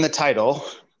should win the title.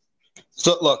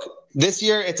 So look, this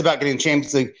year it's about getting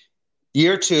Champions League.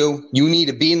 Year 2, you need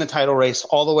to be in the title race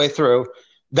all the way through.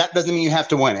 That doesn't mean you have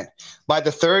to win it. By the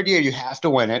 3rd year, you have to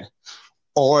win it,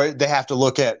 or they have to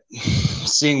look at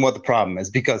seeing what the problem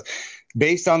is. Because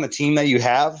based on the team that you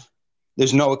have,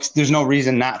 there's no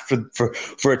reason not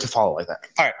for it to follow like that.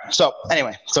 All right. So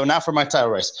anyway, now for my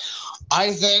title race.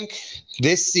 I think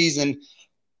this season,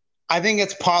 I think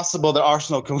it's possible that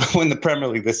Arsenal can win the Premier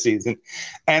League this season.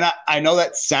 And I know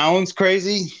that sounds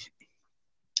crazy,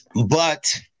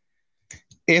 but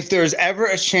if there's ever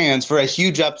a chance for a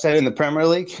huge upset in the Premier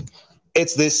League,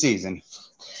 it's this season.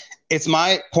 It's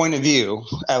my point of view,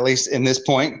 at least in this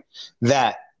point,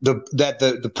 that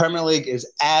the Premier League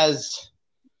is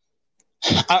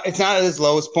it's not at its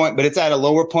lowest point, but it's at a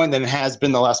lower point than it has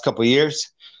been the last couple of years.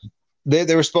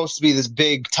 There was supposed to be this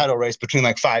big title race between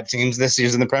 5 teams this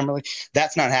season in the Premier League.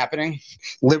 That's not happening.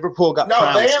 Liverpool got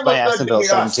trounced by Aston Villa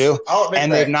 7-2,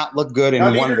 and they've not looked good in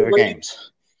one of their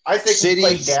games. I think City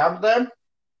played down to them,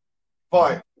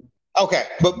 but okay,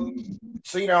 but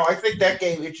so I think that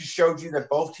game it just showed you that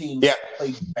both teams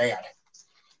played bad.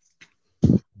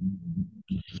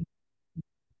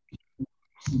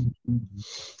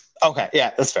 Okay,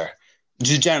 yeah, that's fair.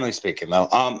 Just generally speaking,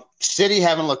 though, City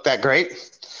haven't looked that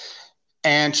great,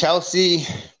 and Chelsea,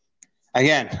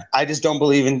 again, I just don't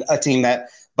believe in a team that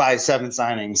buys 7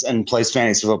 signings and plays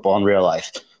fantasy football in real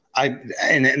life.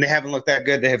 And they haven't looked that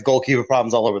good. They have goalkeeper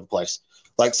problems all over the place.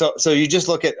 Like so you just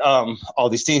look at all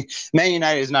these teams. Man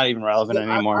United is not even relevant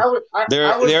anymore.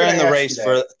 They're in the race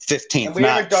for 15th,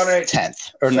 not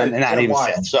 10th, or not even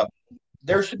 5th. So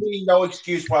there should be no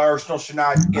excuse why Arsenal should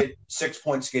not get 6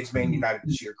 points against Man United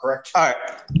this year. Correct? All right.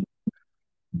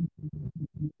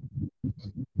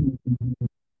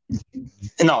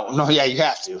 No, yeah, you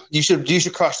have to. You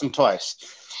should crush them twice.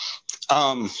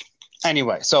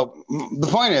 Anyway, so the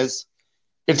point is,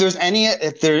 if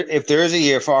there is a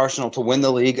year for Arsenal to win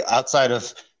the league outside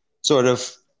of sort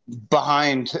of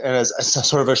behind as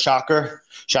sort of a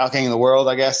shocking in the world,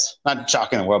 I guess, not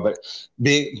shocking in the world, but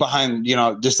being behind,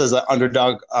 just as an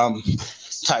underdog,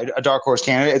 a dark horse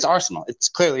candidate, it's Arsenal. It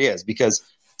clearly is, because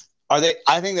I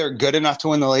think they're good enough to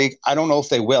win the league. I don't know if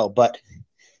they will, but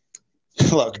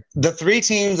look, the 3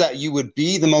 teams that you would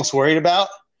be the most worried about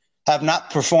have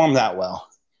not performed that well.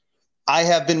 I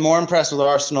have been more impressed with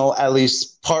Arsenal, at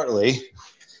least partly,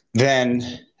 than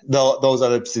those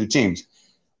other 2 teams.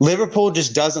 Liverpool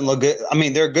just doesn't look good. I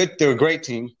mean, they're good. They're a great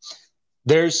team.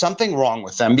 There's something wrong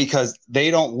with them because they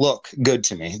don't look good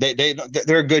to me.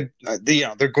 They're good.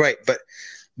 They're great, but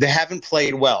they haven't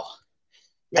played well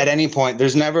at any point.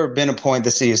 There's never been a point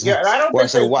this season where I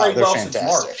said, "Wow, they're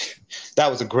fantastic." That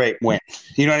was a great win.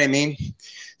 You know what I mean?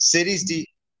 City's deep.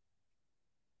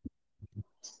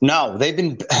 No, they've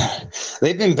been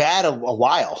bad a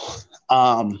while,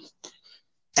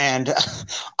 and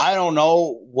I don't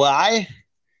know why.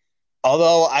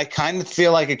 Although I kind of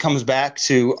feel like it comes back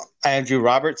to Andrew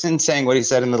Robertson saying what he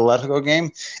said in the Atletico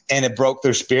game, and it broke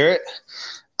their spirit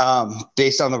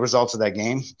based on the results of that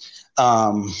game.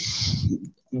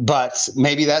 But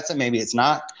maybe that's it. Maybe it's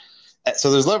not.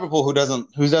 So there's Liverpool who doesn't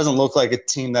look like a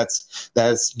team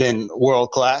that's been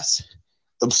world class.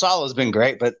 Salah's been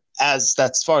great, but as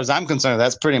far as I'm concerned,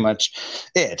 that's pretty much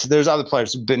it. There's other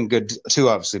players who've been good too,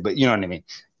 obviously, but you know what I mean.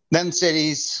 Then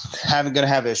City's going to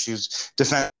have issues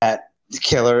defend that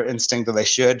killer instinct that they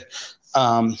should.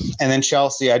 And then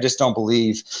Chelsea, I just don't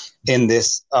believe in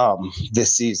this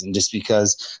season, just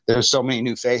because there's so many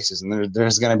new faces, and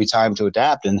there's going to be time to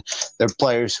adapt, and there are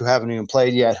players who haven't even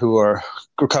played yet who are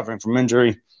recovering from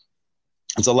injury.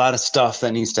 It's a lot of stuff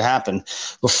that needs to happen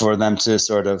before them to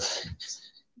sort of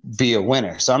be a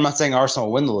winner. So I'm not saying Arsenal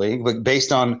will win the league, but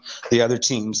based on the other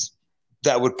teams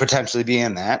that would potentially be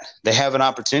in that, they have an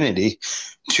opportunity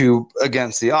to,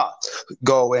 against the odds,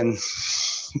 go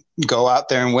out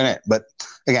there and win it. But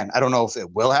again, I don't know if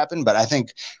it will happen, but I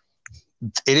think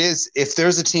it is. If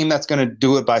there's a team that's going to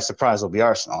do it by surprise, it'll be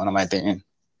Arsenal, in my opinion.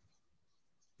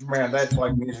 Man, that's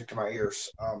like music to my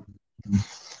ears.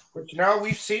 But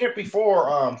we've seen it before.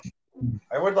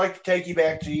 I would like to take you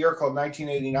back to a year called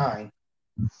 1989.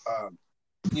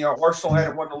 Arsenal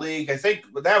hadn't won the league. I think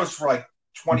that was for like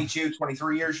 22,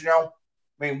 23 years. I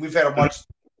mean, we haven't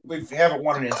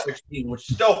won it in 16, which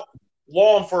is still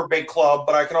long for a big club,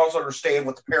 but I can also understand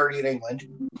with the parity in England.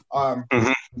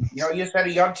 You just had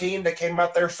a young team that came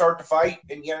out there, started to fight,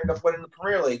 and you ended up winning the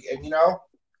Premier League. And,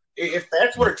 if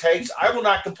that's what it takes, I will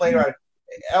not complain about it.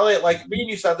 Elliot, like me and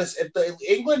you said this, if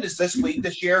England is this week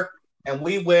this year and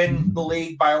we win the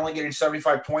league by only getting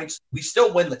 75 points, we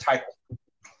still win the title.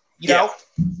 You know?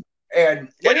 And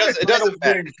it doesn't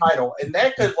win the title, and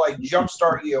that could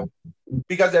jumpstart you.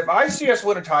 Because if I see us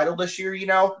win a title this year,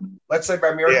 let's say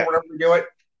by miracle, whenever we do it,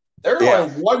 there's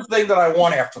only one thing that I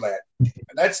want after that.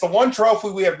 And that's the one trophy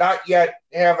we have not yet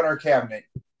have in our cabinet.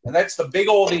 And that's the big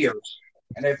old ears.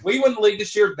 And if we win the league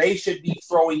this year, they should be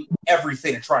throwing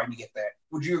everything and trying to get that.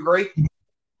 Would you agree?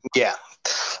 Yeah.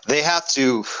 They have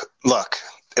to look,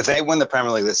 if they win the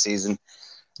Premier League this season,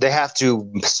 they have to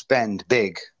spend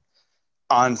big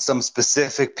on some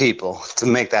specific people to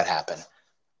make that happen.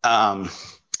 But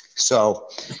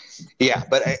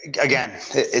again,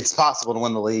 it's possible to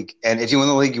win the league. And if you win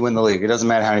the league, you win the league. It doesn't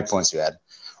matter how many points you had.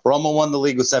 Roma won the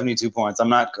league with 72 points. I'm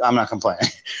not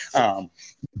complaining.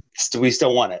 We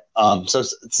still won it. So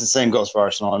it's the same goes for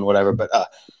Arsenal and whatever. But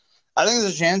I think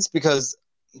there's a chance because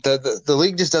the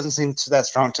league just doesn't seem that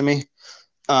strong to me.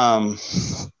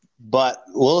 But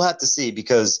we'll have to see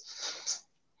because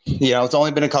it's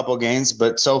only been a couple of games,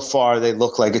 but so far they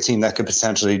look like a team that could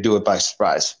potentially do it by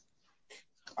surprise.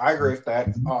 I agree with that.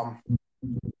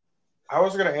 I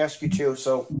was going to ask you too.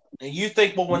 So you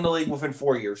think we'll win the league within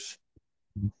 4 years?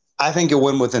 I think you'll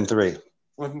win within 3.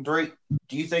 Within 3?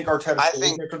 Do you think Arteta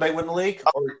will after they win the league,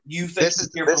 or you think this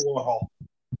is here for the long haul?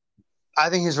 I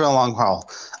think he's for the long haul.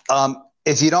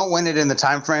 If you don't win it in the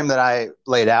time frame that I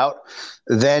laid out,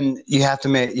 then you'll have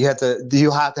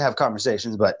to have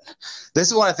conversations. But this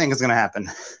is what I think is going to happen.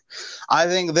 I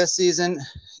think this season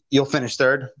you'll finish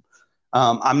third.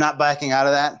 I'm not backing out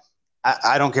of that.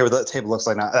 I don't care what the table looks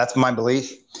like now. That's my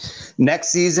belief. Next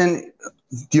season,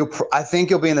 I think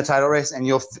you'll be in the title race, and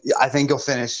I think you'll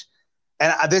finish.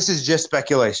 And this is just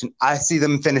speculation. I see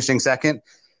them finishing second,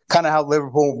 kind of how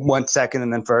Liverpool went second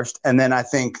and then first. And then I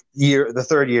think the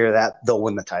third year that they'll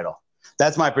win the title.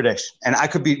 That's my prediction. And I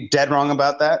could be dead wrong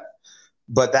about that,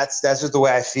 but that's just the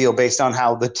way I feel based on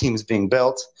how the team's being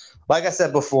built. Like I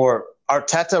said before,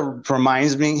 Arteta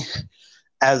reminds me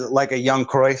as like a young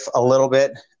Cruyff a little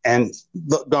bit. And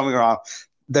don't get me wrong,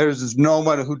 there's no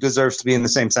one who deserves to be in the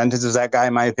same sentence as that guy,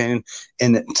 in my opinion,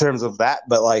 in terms of that.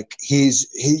 But like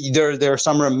there are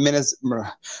some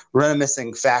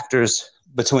reminiscing factors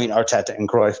between Arteta and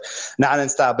Cruyff, not in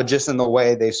style, but just in the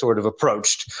way they sort of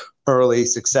approached early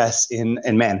success in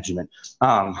management.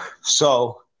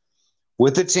 So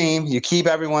with the team, you keep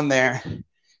everyone there.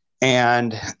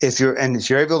 And if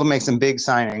you're able to make some big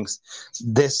signings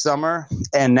this summer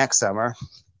and next summer,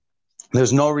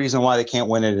 there's no reason why they can't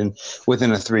win it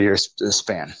within a 3-year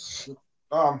span.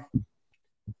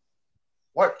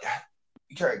 What?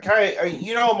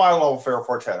 You know my love affair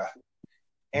for Arteta,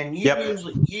 and you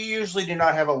usually do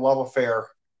not have a love affair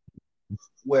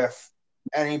with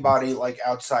anybody like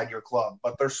outside your club.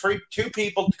 But there's two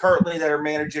people currently that are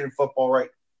managing in football, right?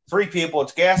 3 people.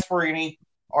 It's Gasperini,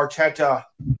 Arteta,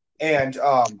 and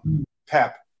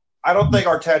Pep. I don't think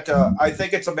Arteta. I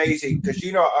think it's amazing because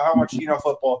you know how much you know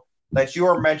football that you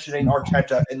are mentioning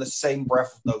Arteta in the same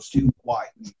breath with those two. Why?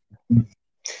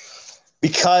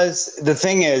 Because the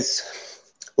thing is,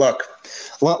 look,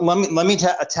 let me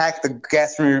attack the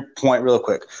Gasperini point real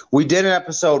quick. We did an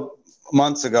episode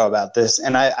months ago about this,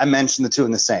 and I mentioned the two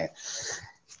in the same.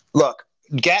 Look,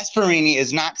 Gasperini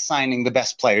is not signing the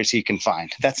best players he can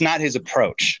find. That's not his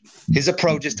approach. His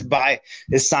approach is to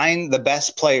sign the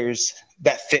best players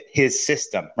that fit his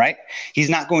system, right? He's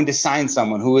not going to sign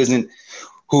someone who doesn't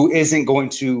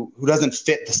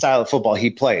fit the style of football he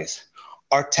plays.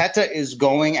 Arteta is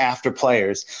going after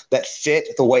players that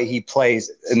fit the way he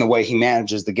plays and the way he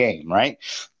manages the game, right?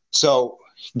 So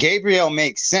Gabriel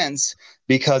makes sense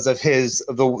because of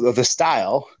the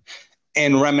style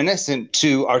and reminiscent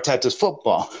to Arteta's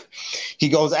football. He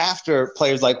goes after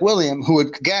players like William, who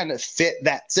would, again, fit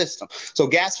that system. So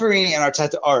Gasperini and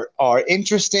Arteta are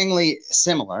interestingly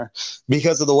similar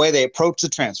because of the way they approach the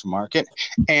transfer market.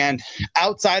 And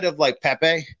outside of like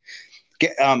Pepe,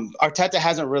 Arteta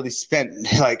hasn't really spent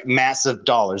like massive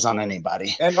dollars on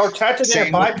anybody. And Arteta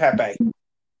didn't buy Pepe.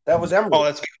 That was Emery. Oh,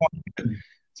 that's a good point.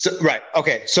 So, right.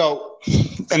 Okay. So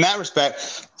in that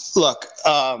respect, look,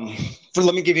 let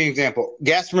me give you an example.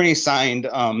 Gasperini signed,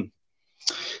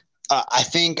 I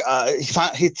think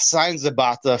he signs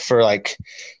Zapata for like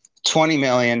 $20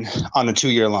 million on a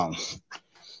 2-year loan.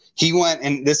 He went,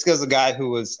 and this is a guy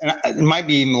who was, and it might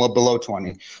be even below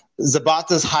 20.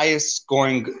 Zapata's highest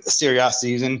scoring Serie A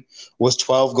season was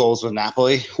 12 goals with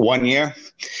Napoli 1 year.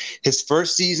 His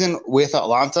first season with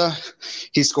Atalanta,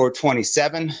 he scored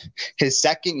 27. His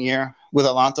second year with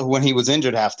Atalanta, when he was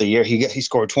injured half the year, he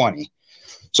scored 20.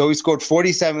 So he scored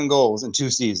 47 goals in 2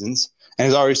 seasons and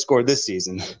has already scored this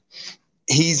season.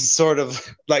 He's sort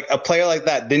of like a player like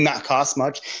that did not cost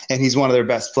much, and he's one of their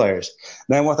best players.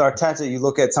 Then with Arteta, you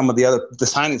look at some of the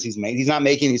signings he's made. He's not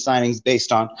making these signings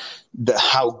based on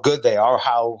how good they are,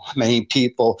 how many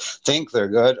people think they're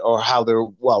good, or how they're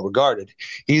well regarded.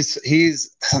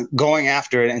 He's going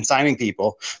after it and signing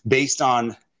people based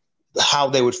on how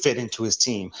they would fit into his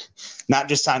team, not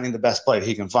just signing the best player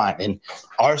he can find. And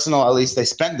Arsenal, at least they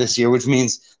spent this year, which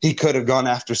means he could have gone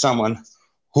after someone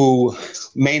who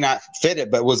may not fit it,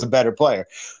 but was a better player.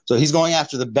 So he's going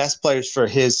after the best players for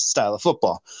his style of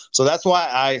football. So that's why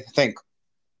I think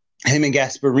him and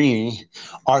Gasperini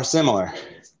are similar.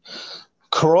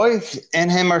 Cruyff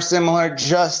and him are similar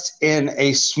just in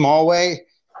a small way,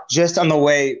 just on the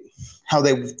way how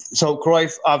they – so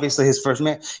Cruyff, obviously his first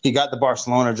man, he got the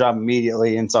Barcelona job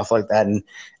immediately and stuff like that.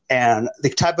 And the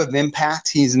type of impact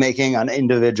he's making on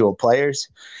individual players,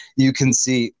 you can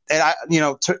see. And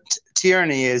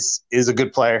Tierney is a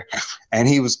good player, and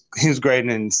he was great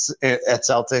at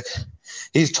Celtic.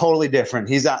 He's totally different.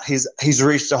 He's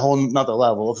reached a whole nother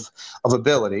level of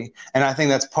ability, and I think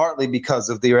that's partly because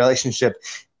of the relationship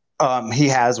he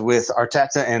has with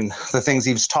Arteta and the things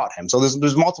he's taught him. So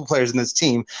there's multiple players in this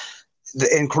team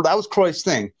and that was Cruyff's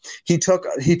thing. He took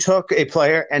a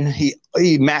player and he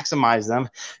maximized them,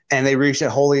 and they reached a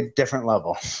wholly different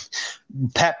level.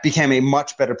 Pep became a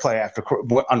much better player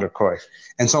under Cruyff,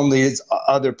 and some of these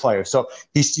other players. So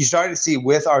you started to see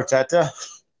with Arteta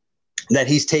that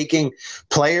he's taking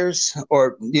players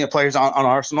players on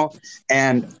Arsenal,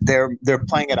 and they're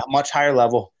playing at a much higher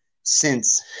level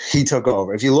since he took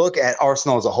over. If you look at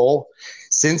Arsenal as a whole,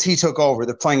 since he took over,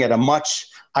 they're playing at a much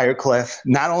higher cliff,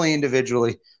 not only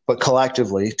individually but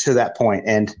collectively to that point.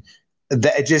 And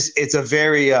it's a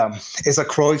very it's a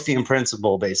Cruyffian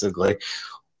principle basically,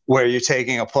 where you're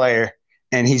taking a player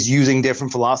and he's using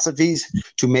different philosophies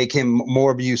to make him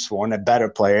more useful and a better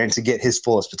player and to get his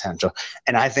fullest potential.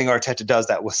 And I think Arteta does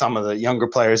that with some of the younger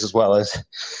players as well as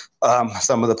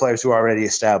some of the players who are already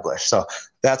established. So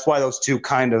that's why those two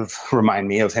kind of remind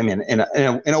me of him in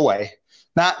a way.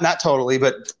 Not totally,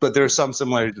 but there's some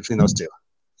similarity between those two.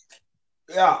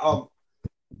 Yeah,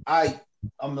 I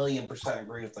 1,000,000%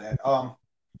 agree with that.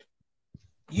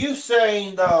 You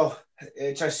saying though,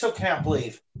 which I still can't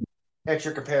believe that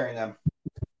you're comparing them,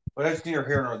 but it's neither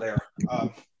here nor there.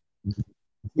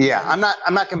 Yeah, I'm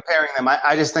not comparing them.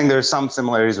 I just think there's some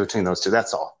similarities between those two.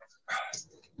 That's all.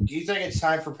 Do you think it's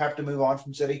time for Pep to move on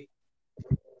from City?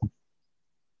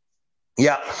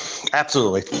 Yeah,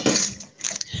 absolutely.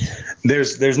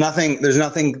 There's nothing.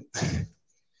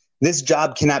 This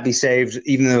job cannot be saved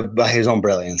even by his own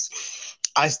brilliance.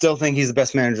 I still think he's the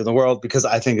best manager in the world because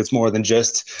I think it's more than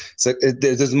just. So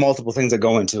there's multiple things that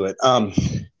go into it.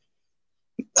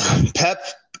 Pep,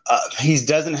 he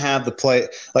doesn't have the play.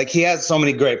 Like, he has so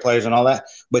many great players and all that,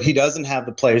 but he doesn't have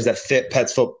the players that fit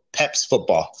Pep's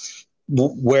football.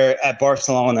 Where at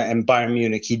Barcelona and Bayern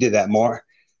Munich, he did that more.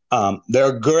 There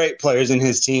are great players in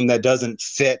his team that doesn't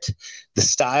fit the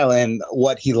style and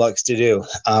what he likes to do.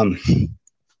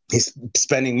 He's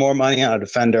spending more money on a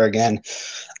defender again,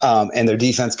 and their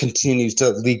defense continues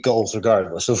to leak goals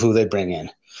regardless of who they bring in.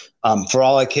 For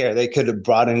all I care, they could have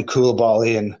brought in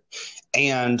Koulibaly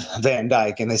and Van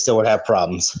Dijk, and they still would have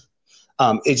problems.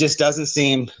 It just doesn't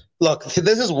seem – look,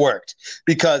 this has worked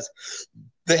because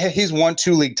he's won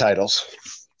 2 league titles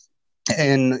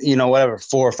in, 4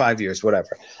 or 5 years,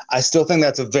 whatever. I still think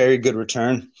that's a very good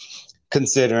return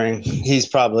considering he's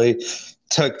probably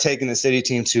taken the City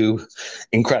team to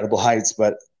incredible heights.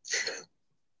 But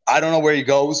I don't know where he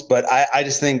goes, but I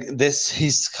just think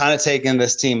he's kind of taken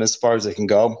this team as far as they can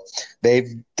go.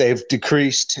 They've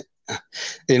decreased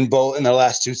in their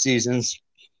last 2 seasons.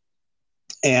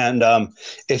 And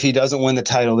if he doesn't win the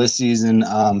title this season,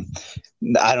 I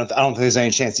don't think there's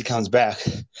any chance he comes back.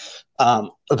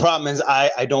 The problem is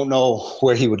I don't know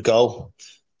where he would go.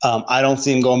 I don't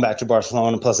see him going back to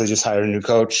Barcelona. Plus, they just hired a new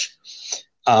coach.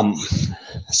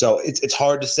 So it's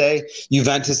hard to say.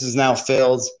 Juventus is now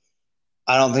filled.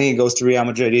 I don't think he goes to Real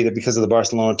Madrid either because of the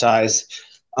Barcelona ties.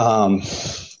 I'm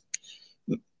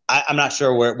not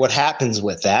sure what happens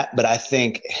with that, but I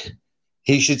think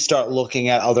he should start looking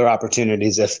at other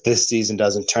opportunities if this season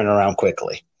doesn't turn around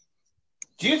quickly.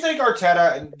 Do you think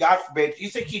Arteta, and God forbid, do you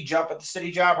think he'd jump at the City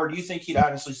job, or do you think he'd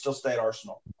honestly still stay at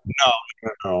Arsenal?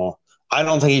 No. I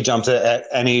don't think he jumps at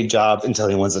any job until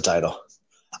he wins the title.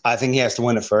 I think he has to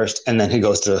win it first, and then he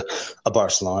goes to a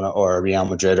Barcelona or a Real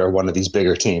Madrid or one of these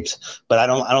bigger teams. But I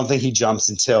don't think he jumps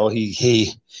until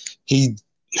he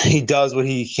does what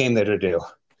he came there to do.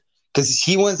 Because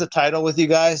he wins the title with you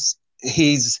guys,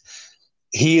 he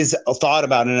is thought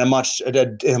about in a much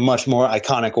more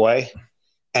iconic way.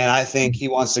 And I think he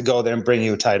wants to go there and bring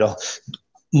you a title,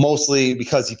 mostly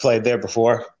because he played there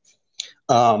before.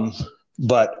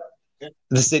 But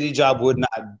the City job would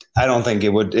not. I don't think it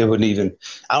would even.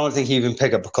 I don't think he even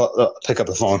pick up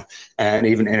the phone and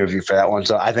even interview for that one.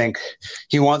 So I think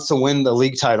he wants to win the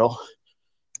league title,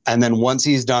 and then once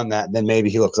he's done that, then maybe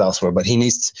he looks elsewhere. But he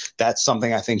needs. That's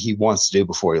something I think he wants to do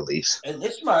before he leaves. And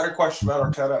this is my other question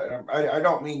about Arteta. I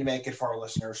don't mean to make it for our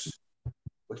listeners.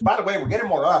 Which, by the way, we're getting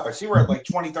more up. I see we're at like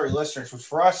 20, 30 listeners, which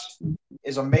for us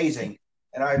is amazing.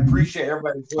 And I appreciate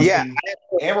everybody listening. Yeah.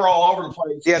 And we're all over the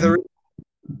place. Yeah.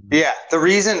 The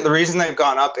reason they've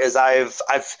gone up is I've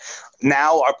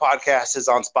now our podcast is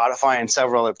on Spotify and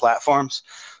several other platforms.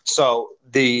 So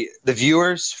the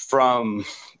viewers from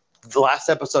the last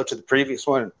episode to the previous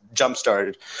one jump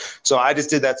started. So I just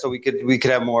did that so we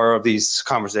could have more of these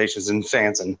conversations and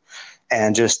fans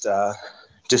and just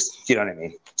you know what I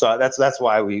mean. So that's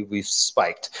why we've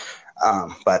spiked.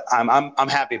 But I'm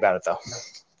happy about it though.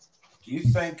 Do you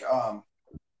think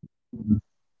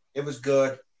it was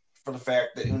good for the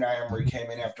fact that Unai Emery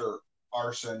came in after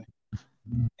Arsene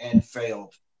and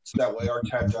failed, so that way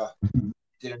Arteta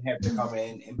didn't have to come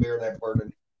in and bear that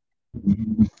burden?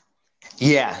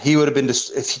 Yeah, he would have been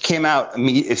if he came out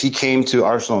if he came to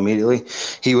Arsenal immediately,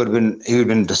 he would have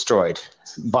been destroyed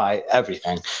by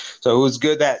everything. So it was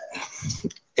good that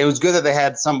they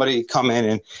had somebody come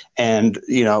in and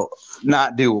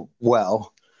not do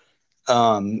well,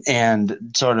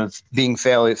 and sort of being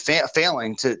failing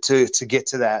to get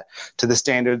to the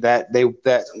standard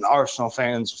that Arsenal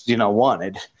fans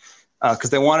wanted, because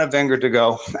they wanted Wenger to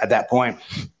go at that point,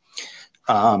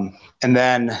 and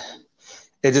then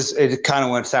it kind of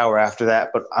went sour after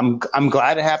that. But I'm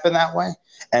glad it happened that way.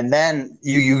 And then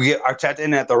you get Arteta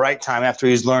in at the right time after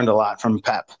he's learned a lot from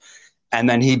Pep, and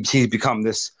then he's become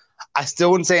this. I still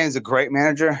wouldn't say he's a great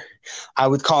manager. I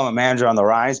would call him a manager on the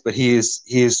rise, but he is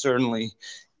certainly,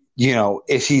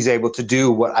 if he's able to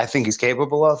do what I think he's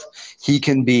capable of, he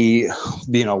can be,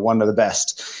 one of the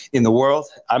best in the world.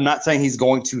 I'm not saying he's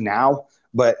going to now,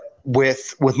 but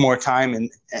with more time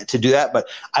and to do that. But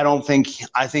I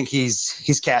think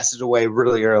he's casted away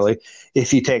really early if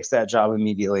he takes that job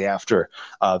immediately after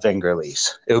Wenger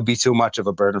leaves. It would be too much of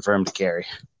a burden for him to carry.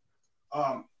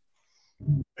 And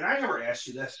I never asked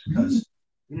you this because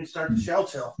you didn't start the shell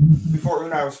till before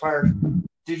Unai was fired.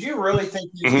 Did you really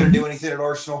think he was going to do anything at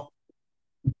Arsenal?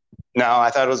 No, I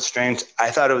thought it was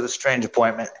a strange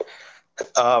appointment.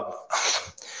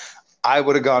 I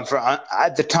would have gone for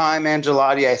at the time.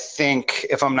 Ancelotti, I think,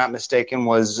 if I'm not mistaken,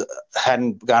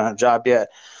 hadn't gotten a job yet.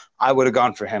 I would have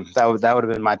gone for him. That would have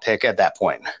been my pick at that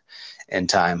point in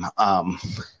time.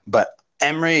 But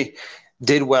Emery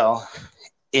did well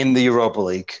in the Europa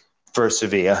League for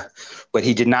Sevilla, but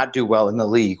he did not do well in the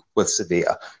league with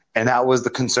Sevilla. And that was the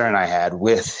concern I had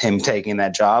with him taking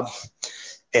that job,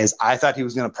 is I thought he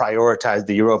was going to prioritize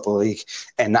the Europa League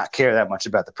and not care that much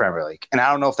about the Premier League. And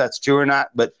I don't know if that's true or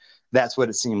not, but that's what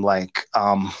it seemed like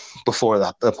before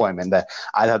the appointment. That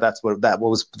I thought that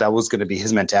was going to be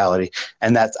his mentality.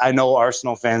 And I know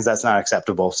Arsenal fans, that's not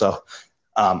acceptable. So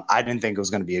I didn't think it was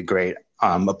going to be a great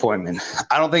appointment.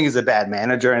 I don't think he's a bad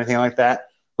manager or anything like that,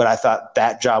 but I thought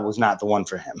that job was not the one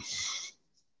for him.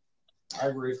 I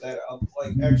agree with that.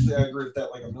 Actually, I agree with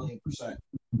that like 1,000,000%.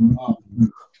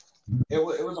 It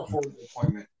was a horrible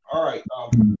appointment. All right.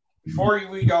 Before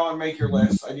we go and make your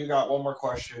list, I do got one more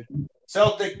question.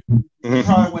 Celtic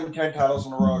probably win 10 titles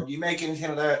in a row. Do you make anything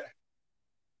of that?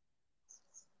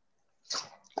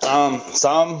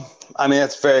 Some. I mean,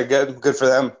 it's very good. Good for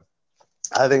them.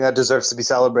 I think that deserves to be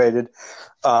celebrated.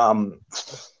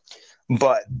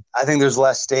 But I think there's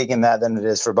less stake in that than it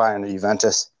is for Bayern or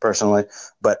Juventus, personally.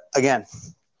 But again,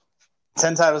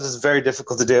 10 titles is very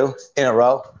difficult to do in a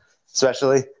row,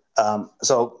 especially.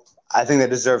 So I think they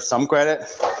deserve some credit,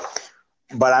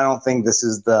 but I don't think this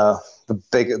is the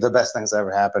best things that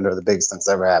ever happened or the biggest things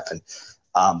that ever happened.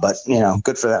 But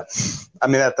good for them. I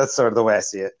mean, that's sort of the way I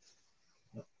see it.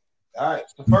 All right.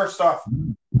 So first off,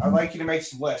 I'd like you to make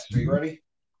some lists. Are you ready?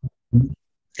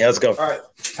 Yeah, let's go. All right.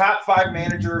 Top 5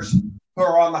 managers who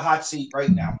are on the hot seat right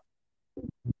now.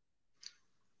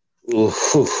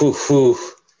 Does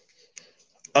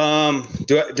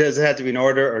it have to be in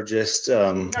order or just?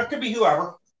 It could be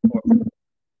whoever.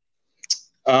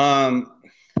 I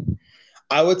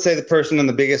would say the person on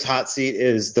the biggest hot seat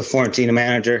is the Fiorentina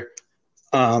manager.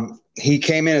 He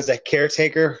came in as a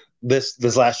caretaker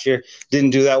this last year.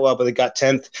 Didn't do that well, but they got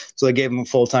 10th, so they gave him a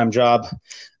full-time job.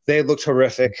 They looked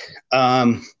horrific.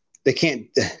 They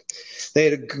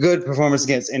had a good performance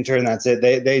against Inter, and that's it.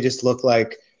 They just look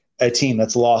like a team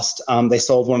that's lost. They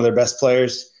sold one of their best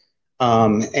players,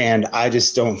 and I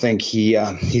just don't think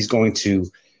he's going to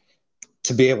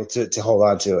be able to hold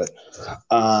on to it.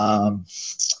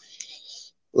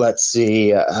 Let's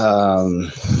see. I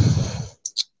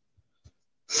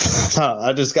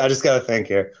just got to think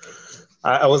here.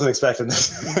 I wasn't expecting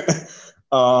this.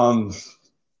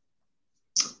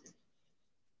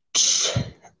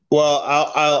 Well,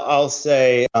 I'll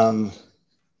say oh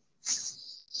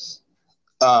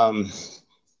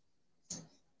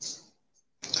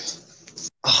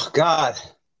God,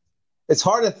 it's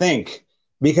hard to think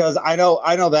because I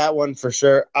know that one for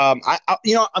sure. I'm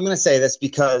going to say this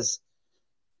because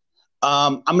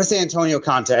I'm going to say Antonio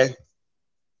Conte.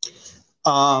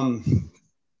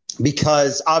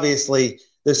 Because obviously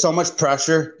there's so much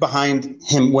pressure behind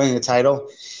him winning the title.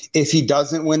 If he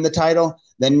doesn't win the title,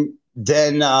 then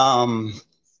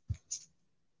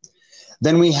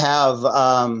we have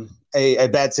a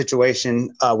bad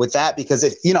situation with that, because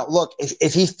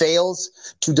if he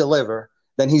fails to deliver,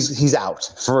 then he's out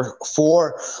for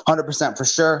 400% for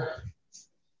sure.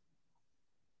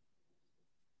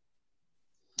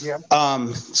 Yeah.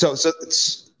 So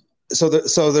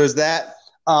there's that.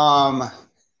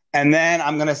 And then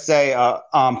I'm gonna say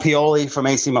Pioli from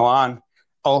AC Milan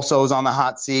also is on the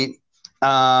hot seat.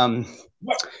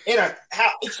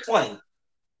 Explain.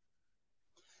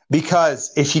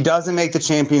 Because if he doesn't make the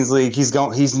Champions League,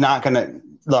 he's not going to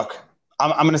look.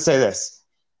 I'm going to say this: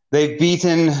 they've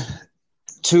beaten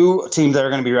 2 teams that are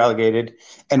going to be relegated,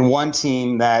 and 1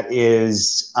 team that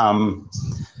is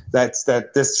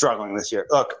that's struggling this year.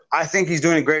 Look, I think he's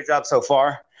doing a great job so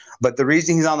far, but the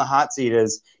reason he's on the hot seat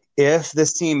is if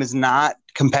this team is not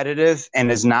competitive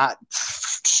and is not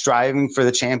striving for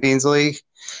the Champions League,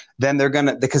 then they're going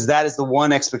to, because that is the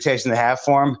one expectation they have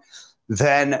for him,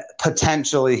 then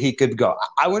potentially he could go.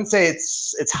 I wouldn't say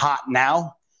it's hot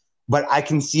now, but I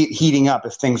can see it heating up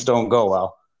if things don't go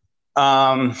well.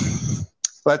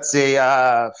 Let's see.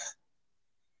 I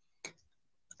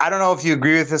don't know if you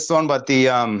agree with this one, but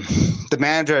the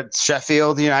manager at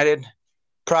Sheffield United,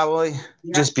 probably,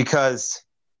 just because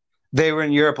they were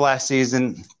in Europe last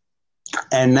season,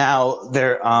 and now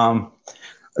they're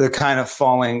kind of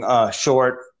falling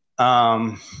short.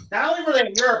 Not only were they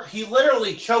in Europe, he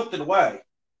literally choked it away.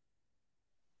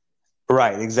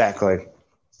 Right, exactly.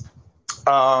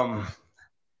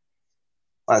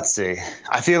 Let's see.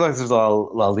 I feel like there's a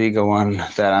La Liga one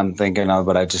that I'm thinking of,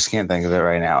 but I just can't think of it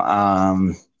right now.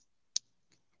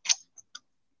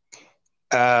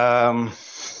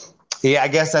 Yeah, I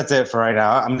guess that's it for right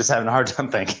now. I'm just having a hard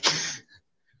time thinking.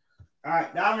 All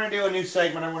right, now I'm going to do a new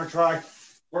segment I'm going to try.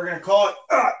 We're going to call it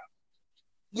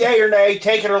yay or nay,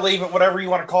 take it or leave it, whatever you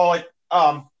want to call it.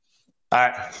 All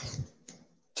right.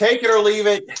 Take it or leave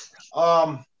it.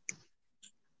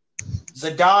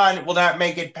 Zidane will not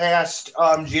make it past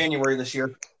January this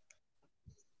year.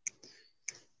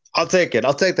 I'll take it.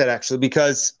 I'll take that, actually,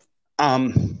 because I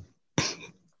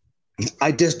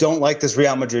just don't like this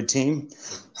Real Madrid team.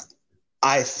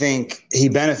 I think he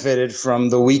benefited from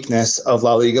the weakness of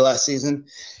La Liga last season.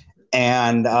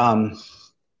 And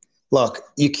look,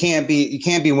 you can't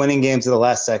be winning games at the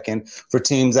last second for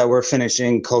teams that were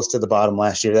finishing close to the bottom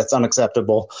last year. That's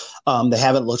unacceptable. They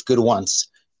haven't looked good once.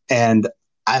 And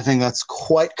I think that's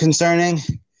quite concerning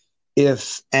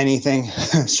if anything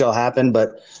shall happen.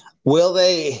 But will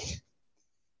they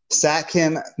sack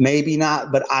him? Maybe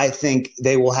not. But I think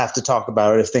they will have to talk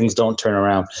about it if things don't turn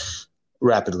around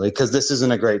rapidly, because this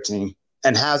isn't a great team.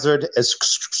 And Hazard has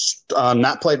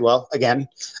not played well again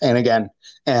and again.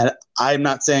 And I'm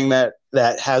not saying that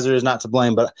Hazard is not to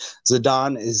blame, but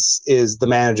Zidane is the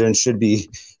manager and should be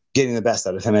getting the best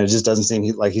out of him. And it just doesn't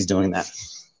seem like he's doing that.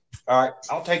 All right,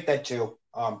 I'll take that too.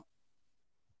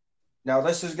 Now,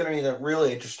 this is going to be the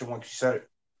really interesting one. You said it.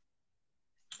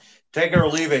 Take it or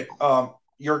leave it.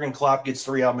 Jurgen Klopp gets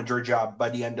the Real Madrid job by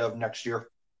the end of next year.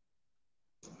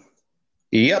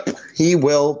 Yep, he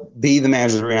will be the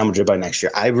manager of Real Madrid by next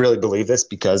year. I really believe this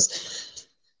because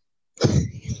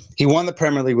he won the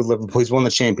Premier League with Liverpool. He's won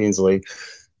the Champions League.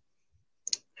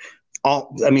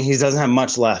 He doesn't have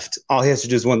much left. All he has to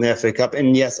do is win the FA Cup.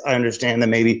 And yes, I understand that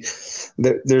maybe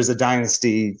there's a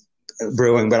dynasty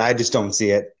brewing, but I just don't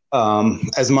see it.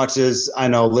 As much as I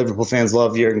know Liverpool fans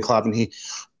love Jurgen Klopp, and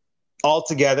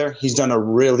altogether, he's done a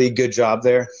really good job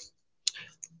there.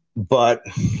 But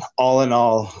all in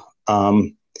all,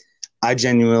 I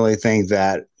genuinely think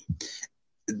that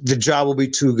the job will be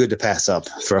too good to pass up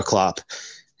for a Klopp.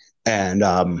 And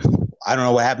I don't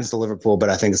know what happens to Liverpool, but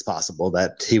I think it's possible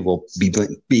that he will be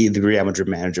the Real Madrid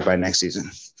manager by next season.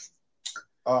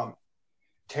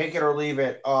 Take it or leave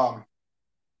it.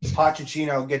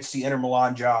 Pochettino gets the Inter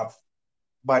Milan job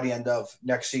by the end of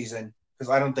next season,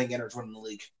 because I don't think Inter's winning the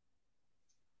league.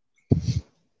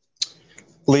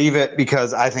 Leave it,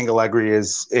 because I think Allegri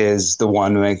is the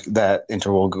one that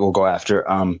Inter will go after.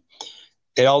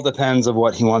 It all depends on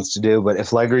what he wants to do, but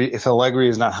if Allegri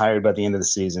is not hired by the end of the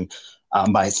season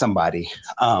by somebody,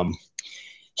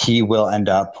 he will end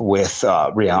up with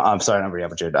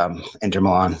Inter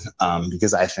Milan,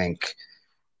 because I think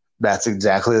that's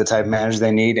exactly the type of manager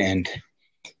they need. And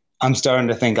I'm starting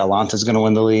to think Atalanta going to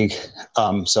win the league.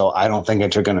 So I don't think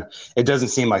Inter it doesn't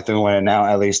seem like they're going to win it now,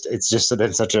 at least. It's just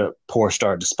been such a poor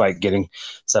start despite getting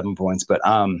 7 points. But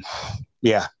I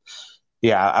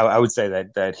would say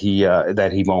that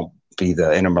he won't be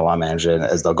the Inter Milan manager,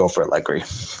 as they'll go for Allegri.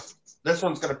 This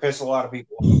one's going to piss a lot of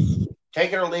people off.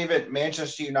 Take it or leave it.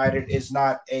 Manchester United is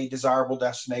not a desirable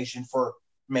destination for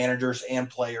managers and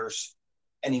players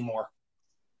anymore.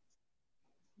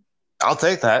 I'll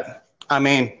take that. I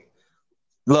mean,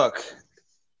 look,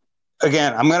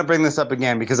 again, I'm going to bring this up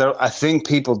again because I think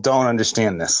people don't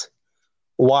understand this.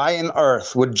 Why on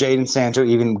earth would Jadon Sancho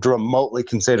even remotely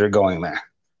consider going there?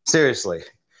 Seriously.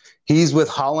 He's with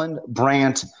Haaland,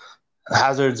 Brandt,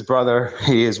 Hazard's brother.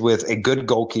 He is with a good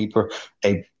goalkeeper,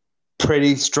 a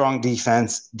pretty strong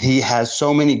defense. He has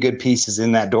so many good pieces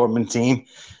in that Dortmund team.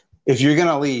 If you're going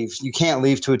to leave, you can't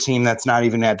leave to a team that's not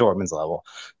even at Dortmund's level.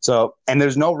 So, and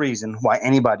there's no reason why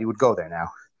anybody would go there now.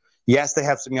 Yes, they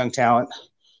have some young talent.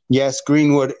 Yes,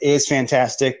 Greenwood is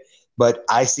fantastic, but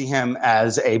I see him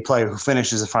as a player who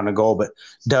finishes in front of goal but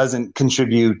doesn't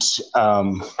contribute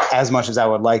as much as I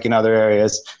would like in other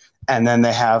areas. And then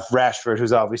they have Rashford,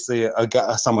 who's obviously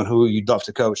someone who you'd love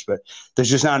to coach, but there's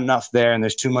just not enough there, and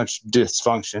there's too much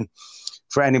dysfunction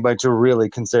for anybody to really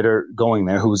consider going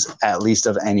there who's at least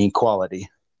of any quality.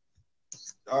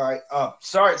 All right.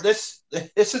 Sorry, this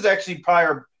is actually probably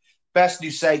our best new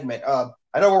segment.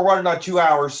 I know we're running on 2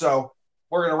 hours, so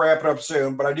we're going to wrap it up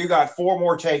soon, but I do got 4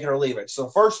 more take it or leave it. So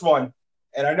first one,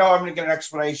 and I know I'm going to get an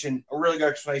explanation, a really good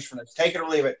explanation for this. Take it or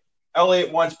leave it.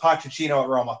 Elliot wants Pochettino at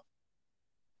Roma.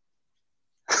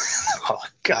 Oh,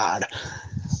 God.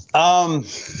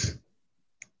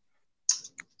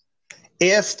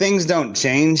 If things don't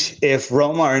change, if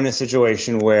Roma are in a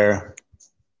situation where,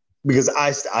 because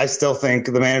I still think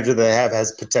the manager they have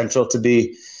has potential to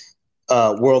be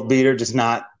a world beater,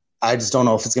 I just don't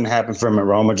know if it's going to happen for him at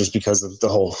Roma just because of the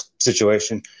whole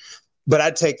situation. But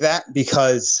I'd take that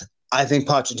because I think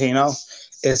Pochettino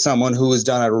is someone who has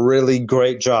done a really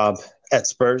great job at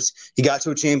Spurs. He got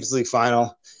to a Champions League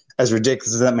final. As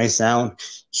ridiculous as that may sound,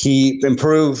 he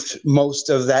improved most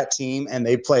of that team, and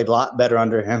they played a lot better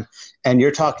under him. And you're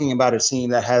talking about a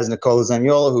team that has Nicola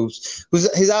Zaniolo,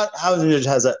 who's out. Has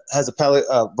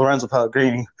Lorenzo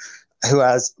Pellegrini, who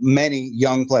has many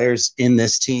young players in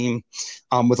this team,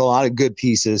 with a lot of good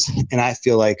pieces. And I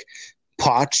feel like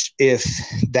Poch, if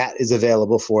that is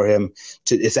available for him,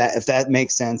 if that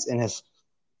makes sense,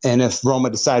 and if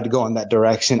Roma decide to go in that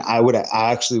direction, I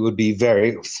actually would be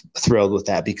very thrilled with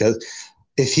that, because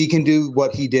if he can do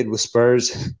what he did with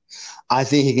Spurs, I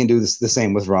think he can do the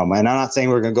same with Roma. And I'm not saying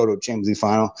we're going to go to a Champions League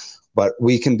final, but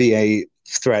we can be a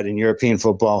threat in European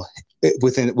football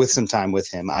with some time with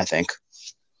him, I think.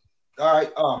 All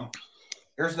right.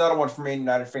 Here's another one for me,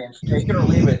 United fans. Take it or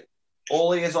leave it.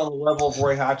 Ole is on the level of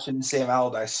Roy Hodgson and Sam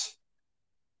Allardyce.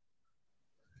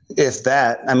 If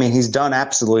that, I mean, he's done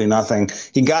absolutely nothing.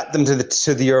 He got them to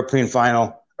the European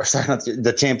final, or sorry, not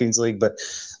the Champions League, but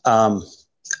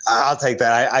I'll take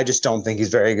that. I just don't think he's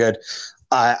very good.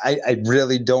 I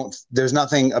really don't. There's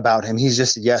nothing about him. He's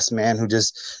just a yes man who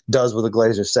just does what the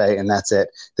Glazers say, and that's it.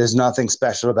 There's nothing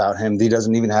special about him. He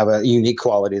doesn't even have a unique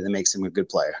quality that makes him a good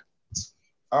player.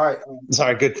 All right.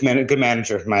 Sorry, good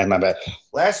manager. My bad.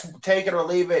 Last take it or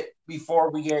leave it before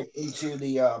we get into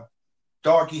the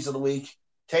donkeys of the week.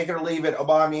 Take it or leave it.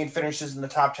 Aubameyang finishes in the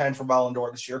top 10 for Ballon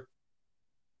d'Or this year.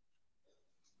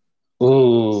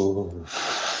 Ooh.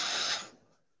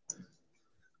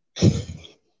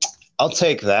 I'll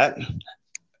take that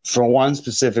for one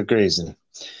specific reason.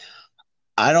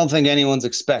 I don't think anyone's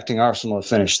expecting Arsenal to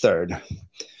finish third.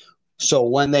 So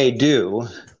when they do,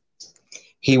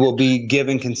 he will be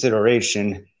given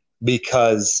consideration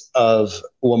because of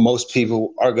what most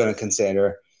people are going to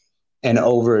consider an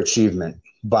overachievement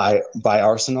by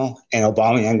Arsenal, and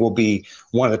Aubameyang will be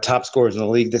one of the top scorers in the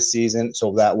league this season,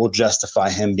 so that will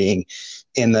justify him being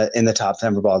in the top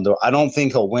 10 for Ballon d'Or. I don't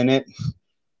think he'll win it.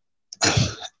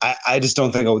 I just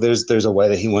don't think there's a way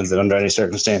that he wins it under any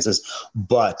circumstances,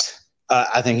 but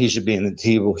I think he should be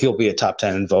he'll be a top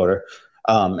 10 voter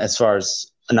as far as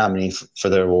a nominee for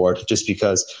the award, just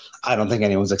because I don't think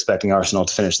anyone's expecting Arsenal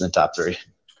to finish in the top 3.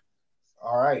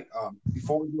 All right.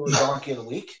 Before we do our donkey of the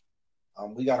week,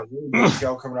 we got a really good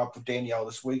show coming up with Danielle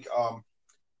this week.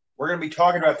 We're going to be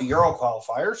talking about the Euro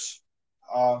qualifiers.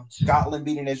 Scotland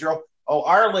beating Israel. Oh,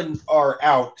 Ireland are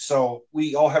out, so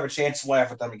we all have a chance to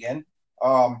laugh at them again.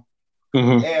 And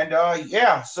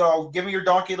so give me your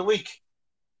donkey of the week.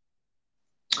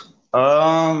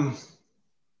 Well,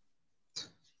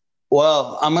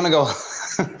 I'm gonna go.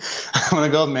 I'm gonna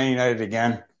go with Man United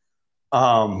again.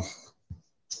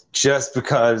 Just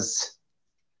because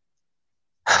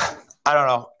I don't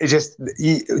know. It just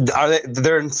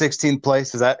they're in 16th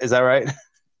place. Is that right?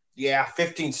 Yeah,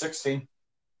 15, 16.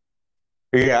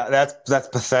 Yeah, that's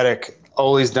pathetic.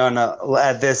 Ole's done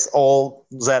at this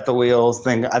all's at the wheels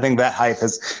thing. I think that hype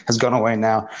has gone away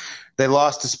now. They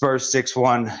lost to Spurs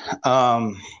 6-1.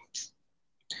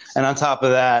 And on top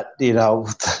of that,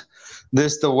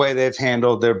 the way they've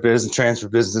handled their transfer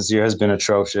business this year has been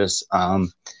atrocious. I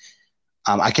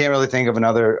can't really think of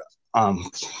another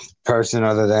person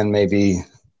other than maybe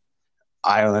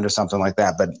Ireland or something like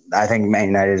that. But I think Man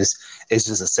United is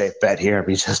just a safe bet here,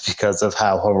 just because of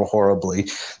how horribly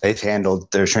they've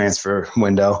handled their transfer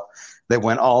window. They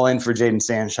went all in for Jadon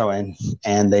Sancho, and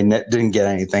they didn't get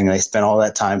anything. They spent all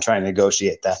that time trying to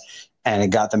negotiate that, and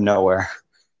it got them nowhere.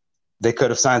 They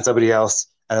could have signed somebody else,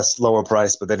 at a lower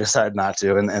price, but they decided not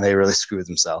to, and they really screwed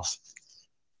themselves.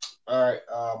 All right,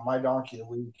 my donkey of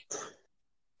the week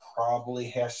probably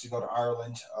has to go to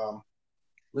Ireland.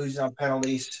 Losing on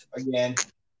penalties again,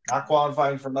 not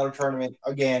qualifying for another tournament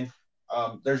again.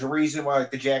 There's a reason why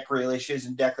the Jack Grealishes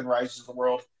and Declan Rices of the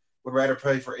world would rather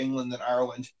play for England than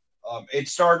Ireland.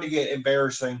 It's starting to get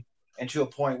embarrassing, and to a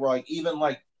point where even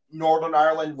Northern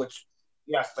Ireland, which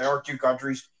yes, they are two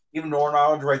countries, even Northern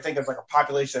Ireland, who I think is a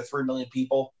population of 3 million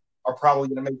people, are probably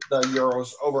going to make the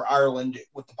Euros over Ireland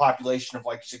with the population of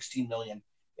 16 million.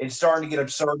 It's starting to get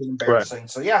absurd and embarrassing. Right.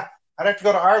 So yeah, I'd have to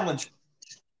go to Ireland.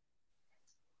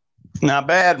 Not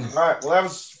bad. All right. Well, that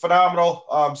was phenomenal.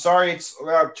 Sorry, it's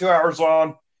about 2 hours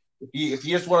long. If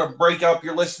you just want to break up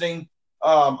your listening,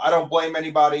 I don't blame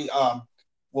anybody.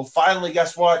 We'll finally,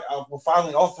 guess what?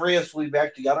 All three of us will be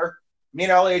back together. Me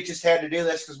and Elliot just had to do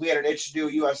this because we had an itch to do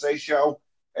a USA show,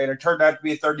 and it turned out to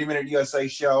be a 30-minute USA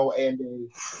show and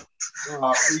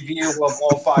a review of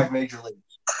all 5 major leagues.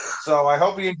 So I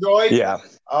hope you enjoyed. Yeah.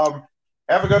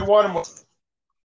 Have a good one.